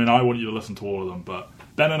 definitely. I mean, I want you to listen to all of them, but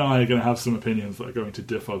Ben and I are going to have some opinions that are going to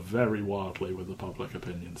differ very wildly with the public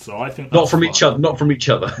opinion. So I think not from each other. Not from each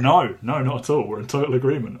other. No, not at all. We're in total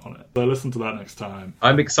agreement on it. So listen to that next time.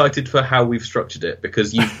 I'm excited for how we've structured it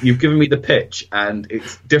because you've given me the pitch and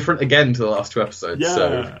it's different again to the last two episodes. Yeah,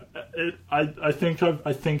 so. I think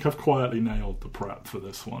I've quietly nailed the prep for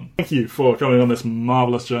this one. Thank you for coming on this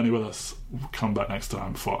marvelous journey with us. We'll come back next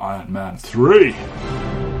time for Iron Man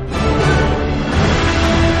 3.